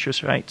raising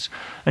interest rates.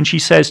 And she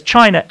says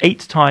China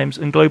 8 times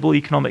and global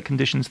economic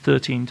conditions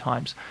 13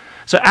 times.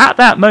 So at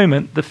that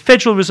moment, the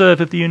Federal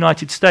Reserve of the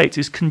United States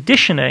is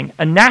conditioning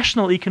a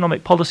national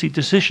economic policy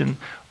decision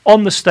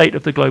on the state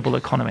of the global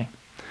economy.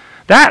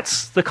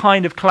 That's the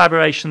kind of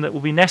collaboration that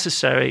will be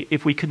necessary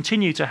if we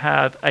continue to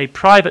have a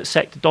private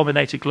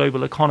sector-dominated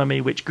global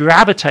economy which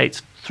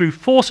gravitates through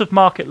force of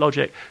market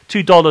logic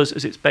to dollars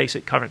as its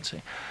basic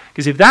currency.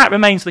 Because if that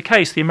remains the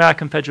case, the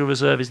American Federal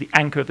Reserve is the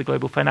anchor of the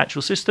global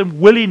financial system,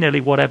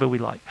 willy-nilly, whatever we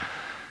like.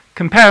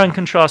 Compare and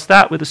contrast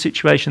that with the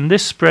situation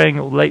this spring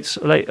or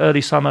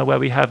early summer where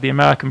we have the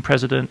American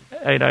president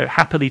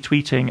happily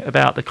tweeting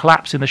about the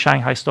collapse in the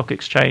Shanghai Stock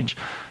Exchange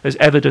as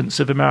evidence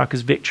of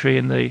America's victory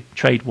in the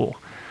trade war.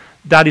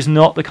 That is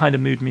not the kind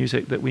of mood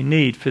music that we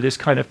need for this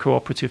kind of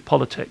cooperative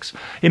politics.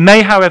 It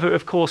may, however,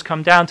 of course,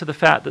 come down to the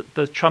fact that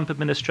the Trump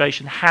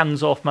administration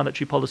hands off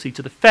monetary policy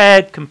to the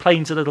Fed,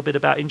 complains a little bit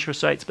about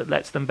interest rates, but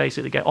lets them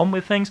basically get on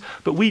with things.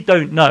 But we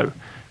don't know,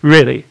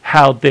 really,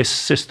 how this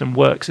system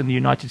works in the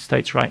United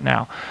States right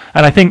now.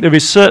 And I think there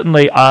is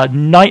certainly a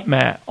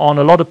nightmare on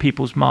a lot of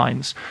people's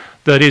minds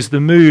that is the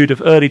mood of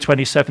early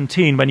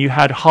 2017 when you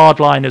had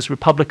hardliners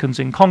Republicans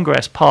in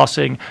Congress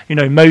passing,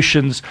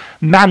 motions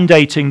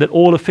mandating that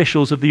all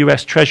officials of the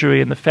US Treasury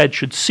and the Fed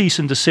should cease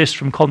and desist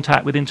from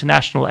contact with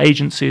international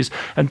agencies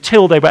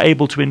until they were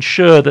able to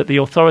ensure that the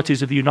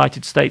authorities of the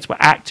United States were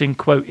acting,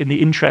 quote, in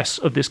the interests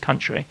of this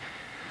country.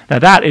 Now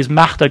that is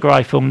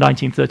Machtergreifung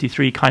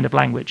 1933 kind of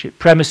language. It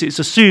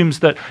assumes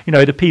that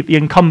the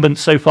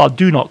incumbents so far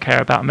do not care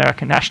about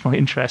American national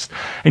interest,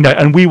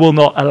 and we will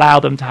not allow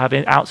them to have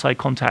outside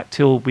contact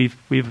till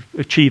we've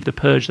achieved the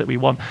purge that we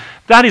want.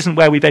 That isn't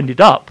where we've ended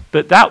up,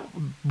 but that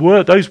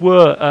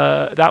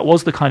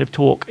was the kind of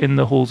talk in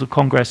the halls of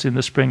Congress in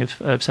the spring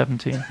of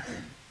 17.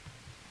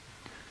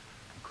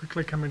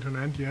 Quickly coming to an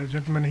end, yeah,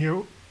 gentlemen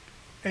here.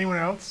 Anyone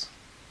else?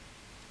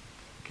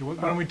 Okay, why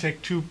don't we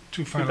take two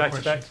final back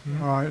to back.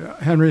 questions? All right,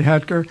 Henry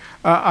Hetker.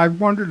 I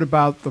wondered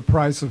about the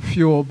price of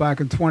fuel. Back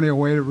in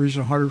 2008, it reached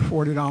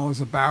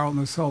 $140 a barrel, and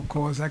this helped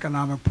cause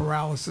economic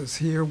paralysis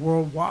here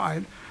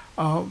worldwide.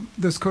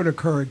 This could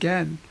occur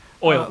again.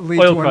 Oil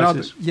Another,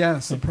 prices.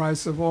 yes, the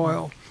price of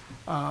oil.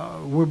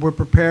 We're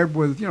prepared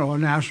with, a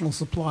national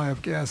supply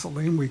of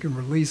gasoline. We can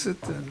release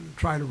it and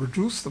try to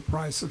reduce the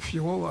price of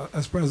fuel,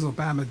 as President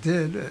Obama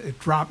did. It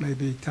dropped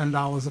maybe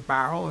 $10 a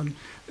barrel, and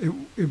it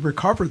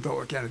recovered,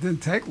 though, again. It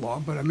didn't take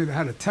long, but, it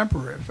had a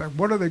temporary effect.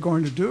 What are they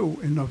going to do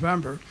in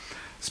November?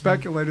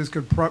 Speculators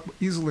could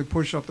easily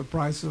push up the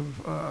price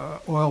of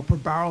oil per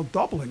barrel,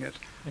 doubling it,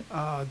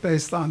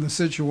 based on the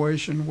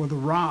situation with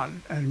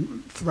Iran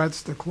and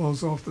threats to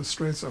close off the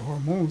Straits of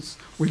Hormuz.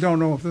 We don't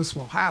know if this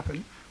will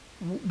happen.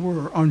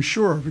 We're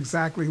unsure of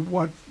exactly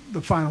what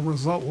the final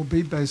result will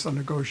be based on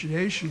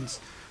negotiations,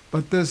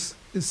 but this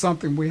is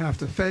something we have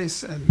to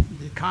face, and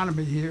the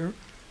economy here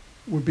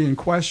would be in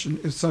question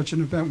if such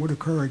an event would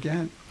occur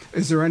again.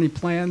 Is there any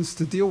plans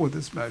to deal with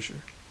this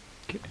measure,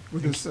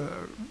 with this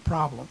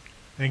problem?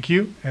 Thank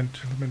you. And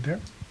gentleman there.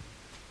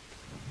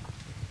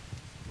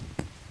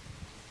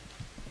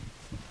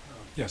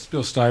 Yes,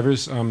 Bill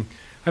Stivers. I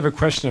have a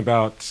question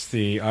about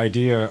the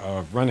idea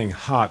of running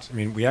hot.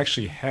 We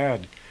actually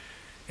had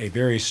a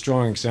very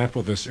strong example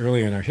of this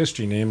early in our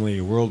history,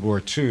 namely World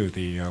War II.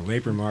 The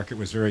labor market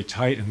was very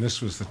tight, and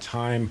this was the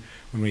time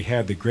when we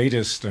had the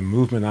greatest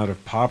movement out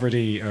of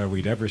poverty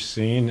we'd ever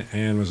seen,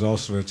 and was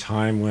also a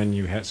time when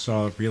you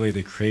saw really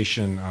the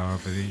creation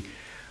of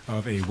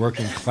a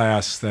working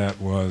class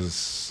that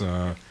was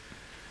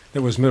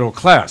middle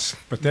class.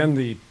 But then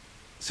the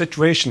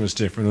situation was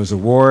different. It was a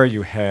war.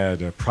 You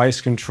had price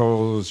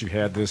controls. You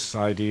had this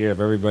idea of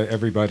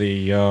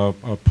everybody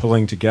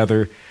pulling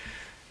together.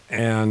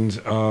 And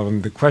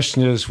the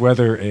question is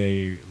whether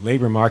a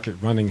labor market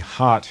running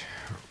hot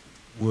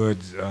would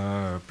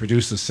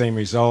produce the same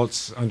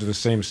results under the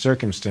same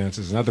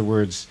circumstances. In other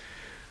words,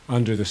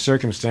 under the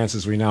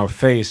circumstances we now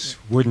face,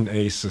 wouldn't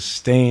a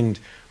sustained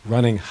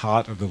running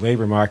hot of the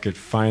labor market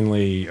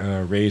finally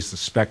raise the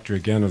spectre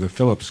again of the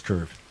Phillips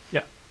curve?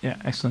 Yeah,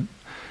 excellent.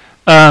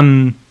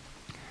 I'm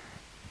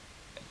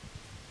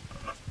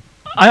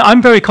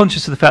very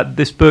conscious of the fact that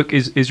this book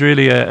is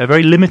really a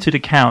very limited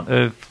account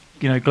of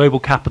global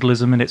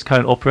capitalism and its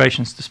current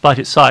operations, despite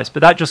its size.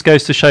 But that just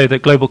goes to show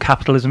that global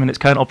capitalism and its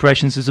current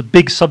operations is a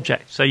big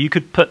subject. So you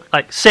could put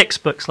like 6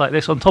 books like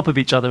this on top of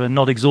each other and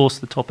not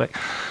exhaust the topic.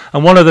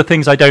 And one of the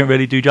things I don't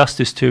really do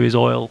justice to is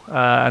oil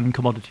and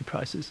commodity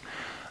prices.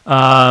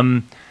 But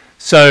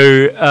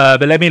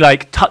let me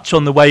touch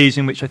on the ways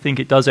in which I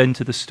think it does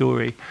enter the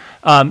story.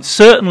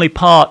 Certainly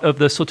part of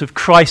the sort of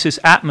crisis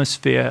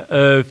atmosphere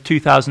of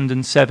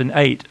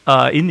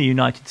 2007-8 in the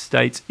United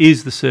States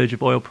is the surge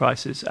of oil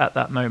prices at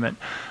that moment.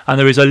 And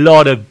there is a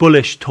lot of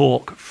bullish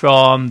talk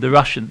from the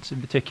Russians in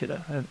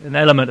particular, an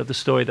element of the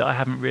story that I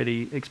haven't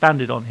really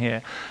expanded on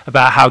here,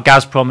 about how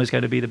Gazprom is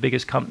going to be the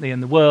biggest company in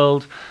the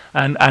world.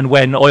 And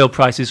when oil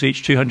prices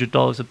reach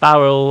 $200 a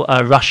barrel,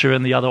 Russia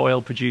and the other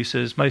oil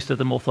producers, most of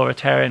them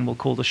authoritarian, will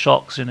call the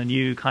shots in a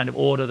new kind of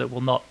order that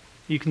will not,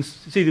 you can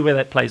see the way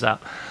that plays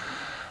out.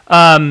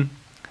 And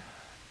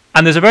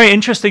there's a very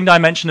interesting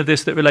dimension of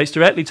this that relates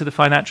directly to the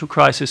financial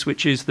crisis,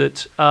 which is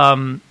that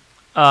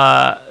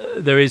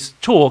there is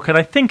talk, and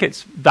I think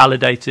it's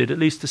validated, at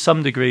least to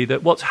some degree,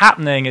 that what's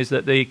happening is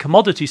that the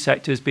commodity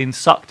sector has been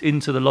sucked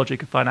into the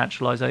logic of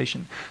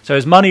financialization. So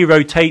as money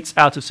rotates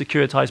out of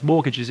securitized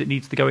mortgages, it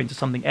needs to go into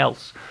something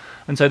else.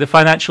 And so the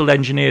financial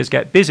engineers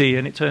get busy,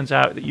 and it turns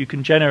out that you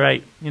can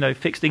generate,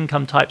 fixed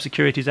income type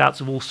securities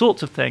out of all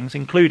sorts of things,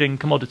 including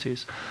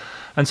commodities.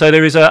 And so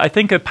there is, I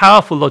think, a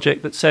powerful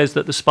logic that says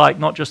that the spike,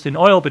 not just in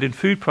oil, but in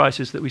food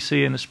prices that we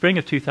see in the spring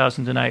of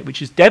 2008,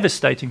 which is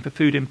devastating for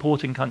food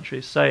importing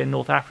countries, say in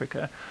North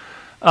Africa,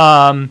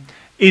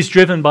 is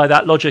driven by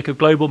that logic of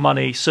global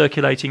money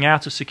circulating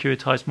out of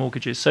securitized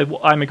mortgages. So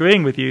I'm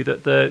agreeing with you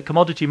that the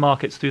commodity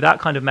markets, through that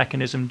kind of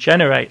mechanism,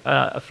 generate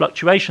a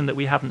fluctuation that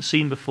we haven't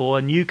seen before,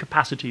 a new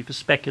capacity for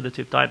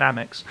speculative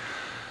dynamics.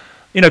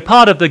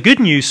 Part of the good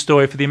news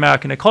story for the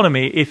American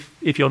economy,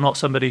 if you're not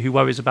somebody who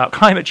worries about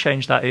climate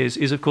change, that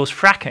is of course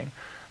fracking,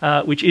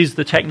 which is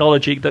the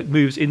technology that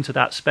moves into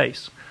that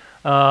space.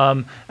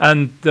 And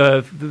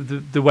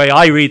the way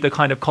I read the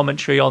kind of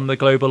commentary on the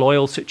global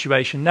oil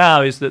situation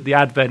now is that the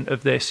advent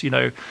of this,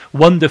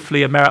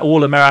 wonderfully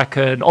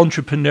all-American,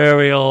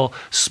 entrepreneurial,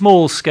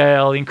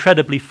 small-scale,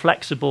 incredibly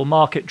flexible,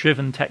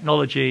 market-driven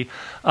technology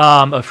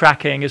of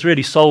fracking has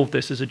really solved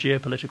this as a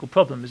geopolitical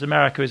problem, as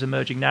America is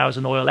emerging now as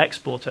an oil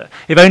exporter.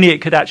 If only it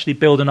could actually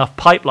build enough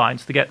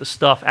pipelines to get the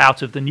stuff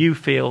out of the new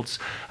fields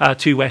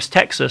to West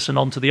Texas and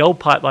onto the old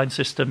pipeline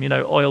system,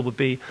 oil would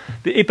be...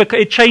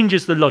 It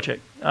changes the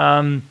logic.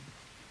 On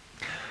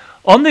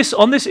this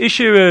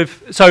issue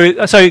of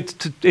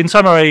in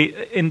summary,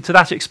 in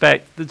that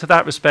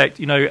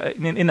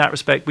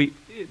respect,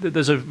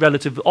 there's a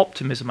relative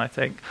optimism, I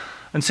think.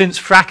 And since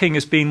fracking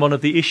has been one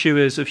of the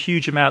issuers of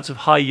huge amounts of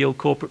high-yield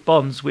corporate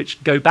bonds,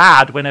 which go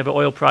bad whenever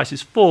oil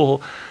prices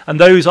fall, and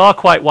those are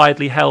quite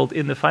widely held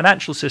in the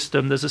financial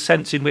system, there's a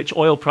sense in which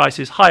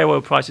higher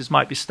oil prices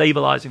might be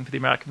stabilizing for the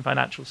American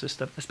financial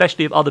system,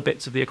 especially if other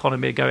bits of the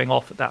economy are going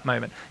off at that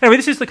moment. Anyway,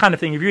 this is the kind of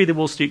thing, if you read the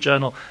Wall Street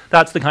Journal,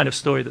 that's the kind of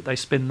story that they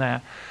spin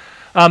there.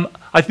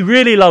 I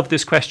really love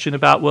this question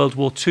about World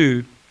War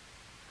II,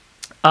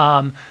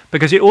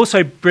 because it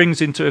also brings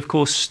into, of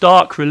course,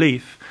 stark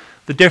relief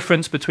the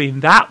difference between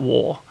that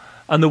war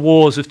and the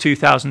wars of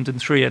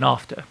 2003 and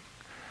after.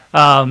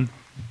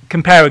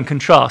 Compare and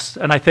contrast,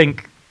 and I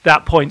think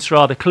that points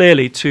rather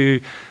clearly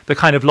to the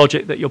kind of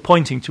logic that you're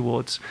pointing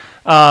towards.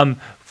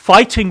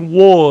 Fighting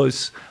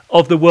wars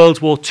of the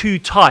World War II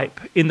type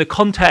in the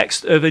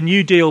context of a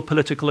New Deal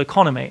political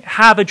economy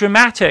have a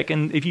dramatic,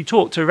 and if you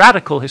talk to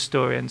radical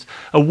historians,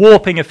 a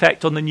warping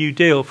effect on the New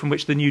Deal from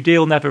which the New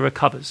Deal never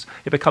recovers.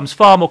 It becomes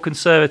far more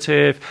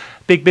conservative,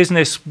 big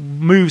business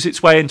moves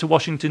its way into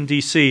Washington,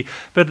 D.C.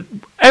 But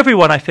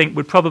everyone, I think,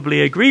 would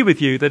probably agree with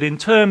you that in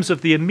terms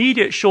of the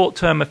immediate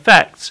short-term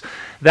effects,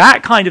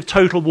 that kind of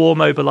total war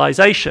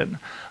mobilization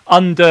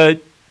under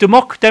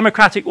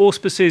democratic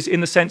auspices, in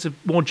the sense of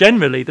more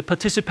generally the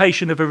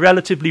participation of a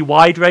relatively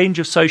wide range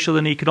of social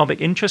and economic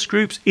interest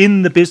groups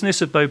in the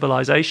business of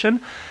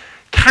mobilization,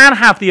 can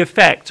have the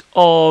effect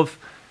of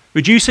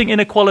reducing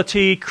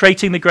inequality,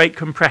 creating the Great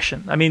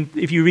Compression. I mean,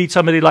 if you read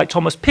somebody like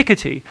Thomas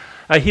Piketty,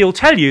 he'll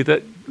tell you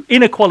that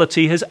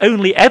inequality has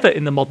only ever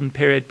in the modern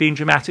period been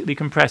dramatically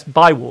compressed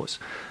by wars.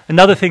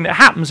 Another thing that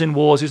happens in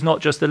wars is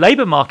not just the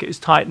labor market is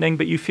tightening,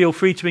 but you feel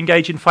free to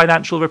engage in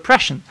financial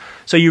repression.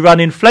 So you run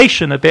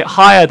inflation a bit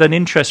higher than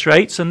interest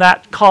rates, and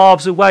that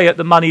carves away at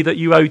the money that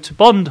you owe to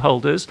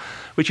bondholders,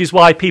 which is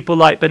why people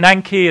like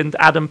Bernanke and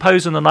Adam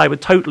Posen, and I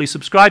would totally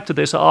subscribe to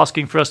this, are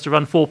asking for us to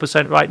run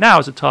 4% right now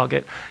as a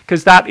target,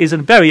 because that is a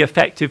very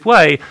effective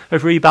way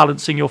of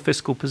rebalancing your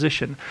fiscal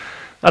position.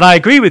 And I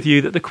agree with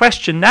you that the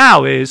question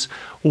now is,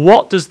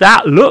 what does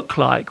that look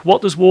like?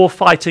 What does war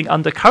fighting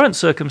under current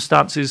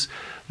circumstances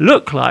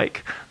look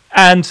like?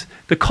 And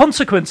the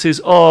consequences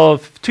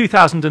of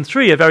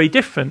 2003 are very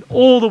different,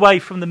 all the way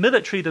from the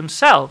military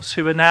themselves,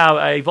 who are now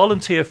a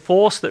volunteer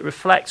force that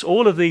reflects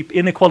all of the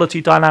inequality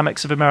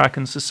dynamics of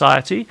American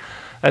society.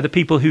 The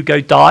people who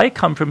go die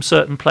come from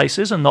certain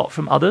places and not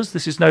from others.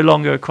 This is no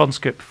longer a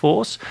conscript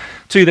force.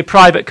 To the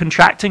private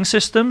contracting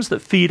systems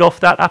that feed off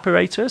that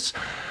apparatus.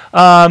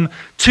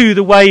 To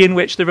the way in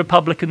which the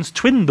Republicans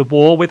twinned the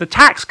war with a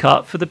tax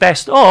cut for the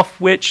best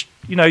off, which,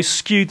 you know,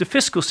 skewed the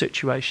fiscal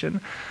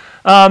situation.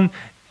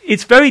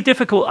 It's very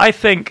difficult, I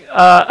think,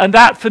 and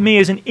that for me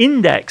is an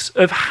index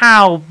of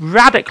how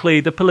radically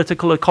the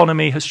political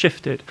economy has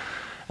shifted.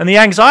 And the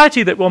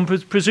anxiety that one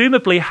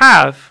presumably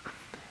have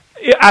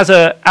as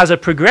a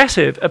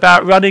progressive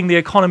about running the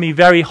economy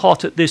very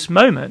hot at this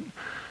moment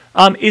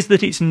is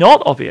that it's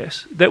not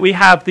obvious that we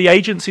have the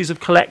agencies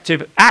of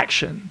collective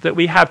action, that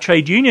we have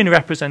trade union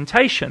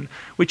representation,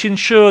 which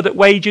ensure that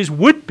wages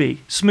would be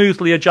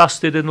smoothly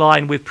adjusted in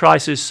line with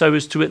prices so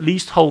as to at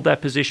least hold their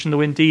position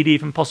or indeed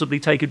even possibly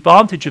take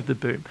advantage of the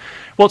boom.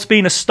 What's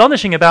been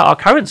astonishing about our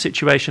current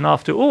situation,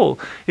 after all,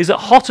 is that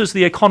hot as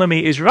the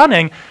economy is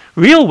running,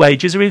 real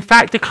wages are in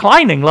fact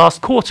declining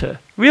last quarter.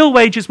 Real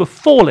wages were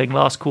falling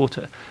last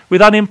quarter,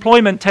 with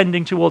unemployment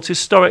tending towards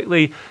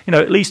historically,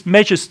 at least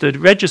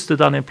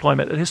registered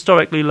unemployment at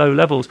historically low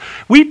levels.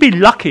 We'd be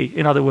lucky,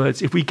 in other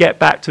words, if we get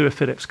back to a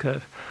Phillips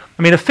curve.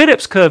 I mean, a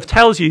Phillips curve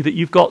tells you that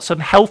you've got some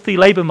healthy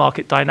labor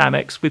market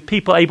dynamics with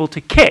people able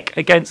to kick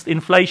against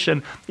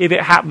inflation if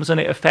it happens and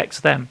it affects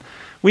them.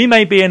 We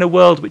may be in a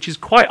world which is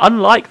quite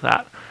unlike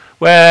that,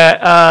 where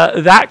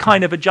that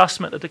kind of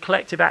adjustment at the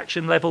collective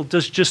action level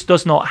just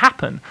does not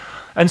happen.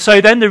 And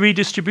so then the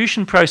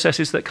redistribution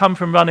processes that come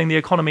from running the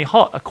economy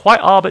hot are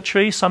quite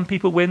arbitrary. Some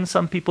people win,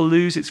 some people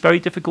lose. It's very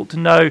difficult to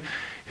know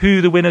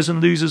who the winners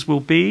and losers will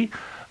be.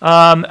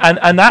 And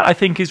that, I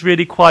think, is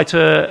really quite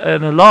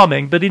an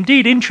alarming, but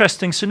indeed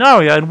interesting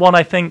scenario, and one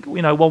I think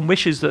one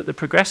wishes that the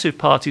progressive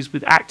parties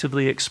would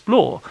actively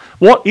explore.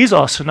 What is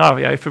our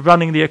scenario for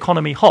running the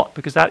economy hot?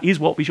 Because that is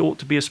what we ought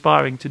to be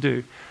aspiring to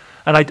do.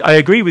 And I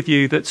agree with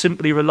you that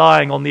simply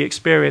relying on the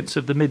experience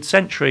of the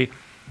mid-century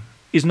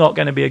is not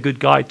going to be a good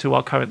guide to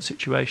our current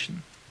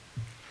situation.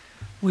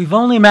 We've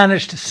only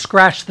managed to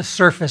scratch the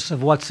surface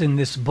of what's in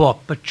this book,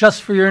 but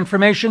just for your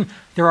information,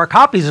 there are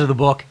copies of the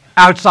book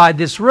outside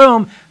this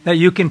room that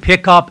you can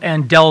pick up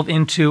and delve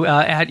into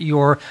at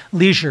your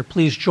leisure.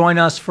 Please join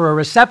us for a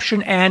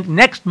reception, and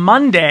next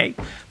Monday,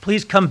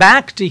 please come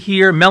back to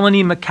hear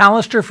Melanie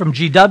McAllister from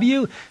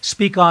GW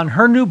speak on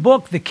her new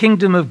book, The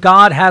Kingdom of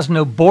God Has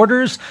No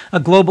Borders, A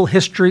Global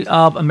History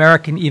of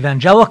American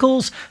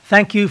Evangelicals.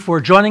 Thank you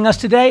for joining us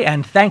today,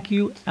 and thank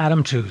you,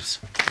 Adam Tooze.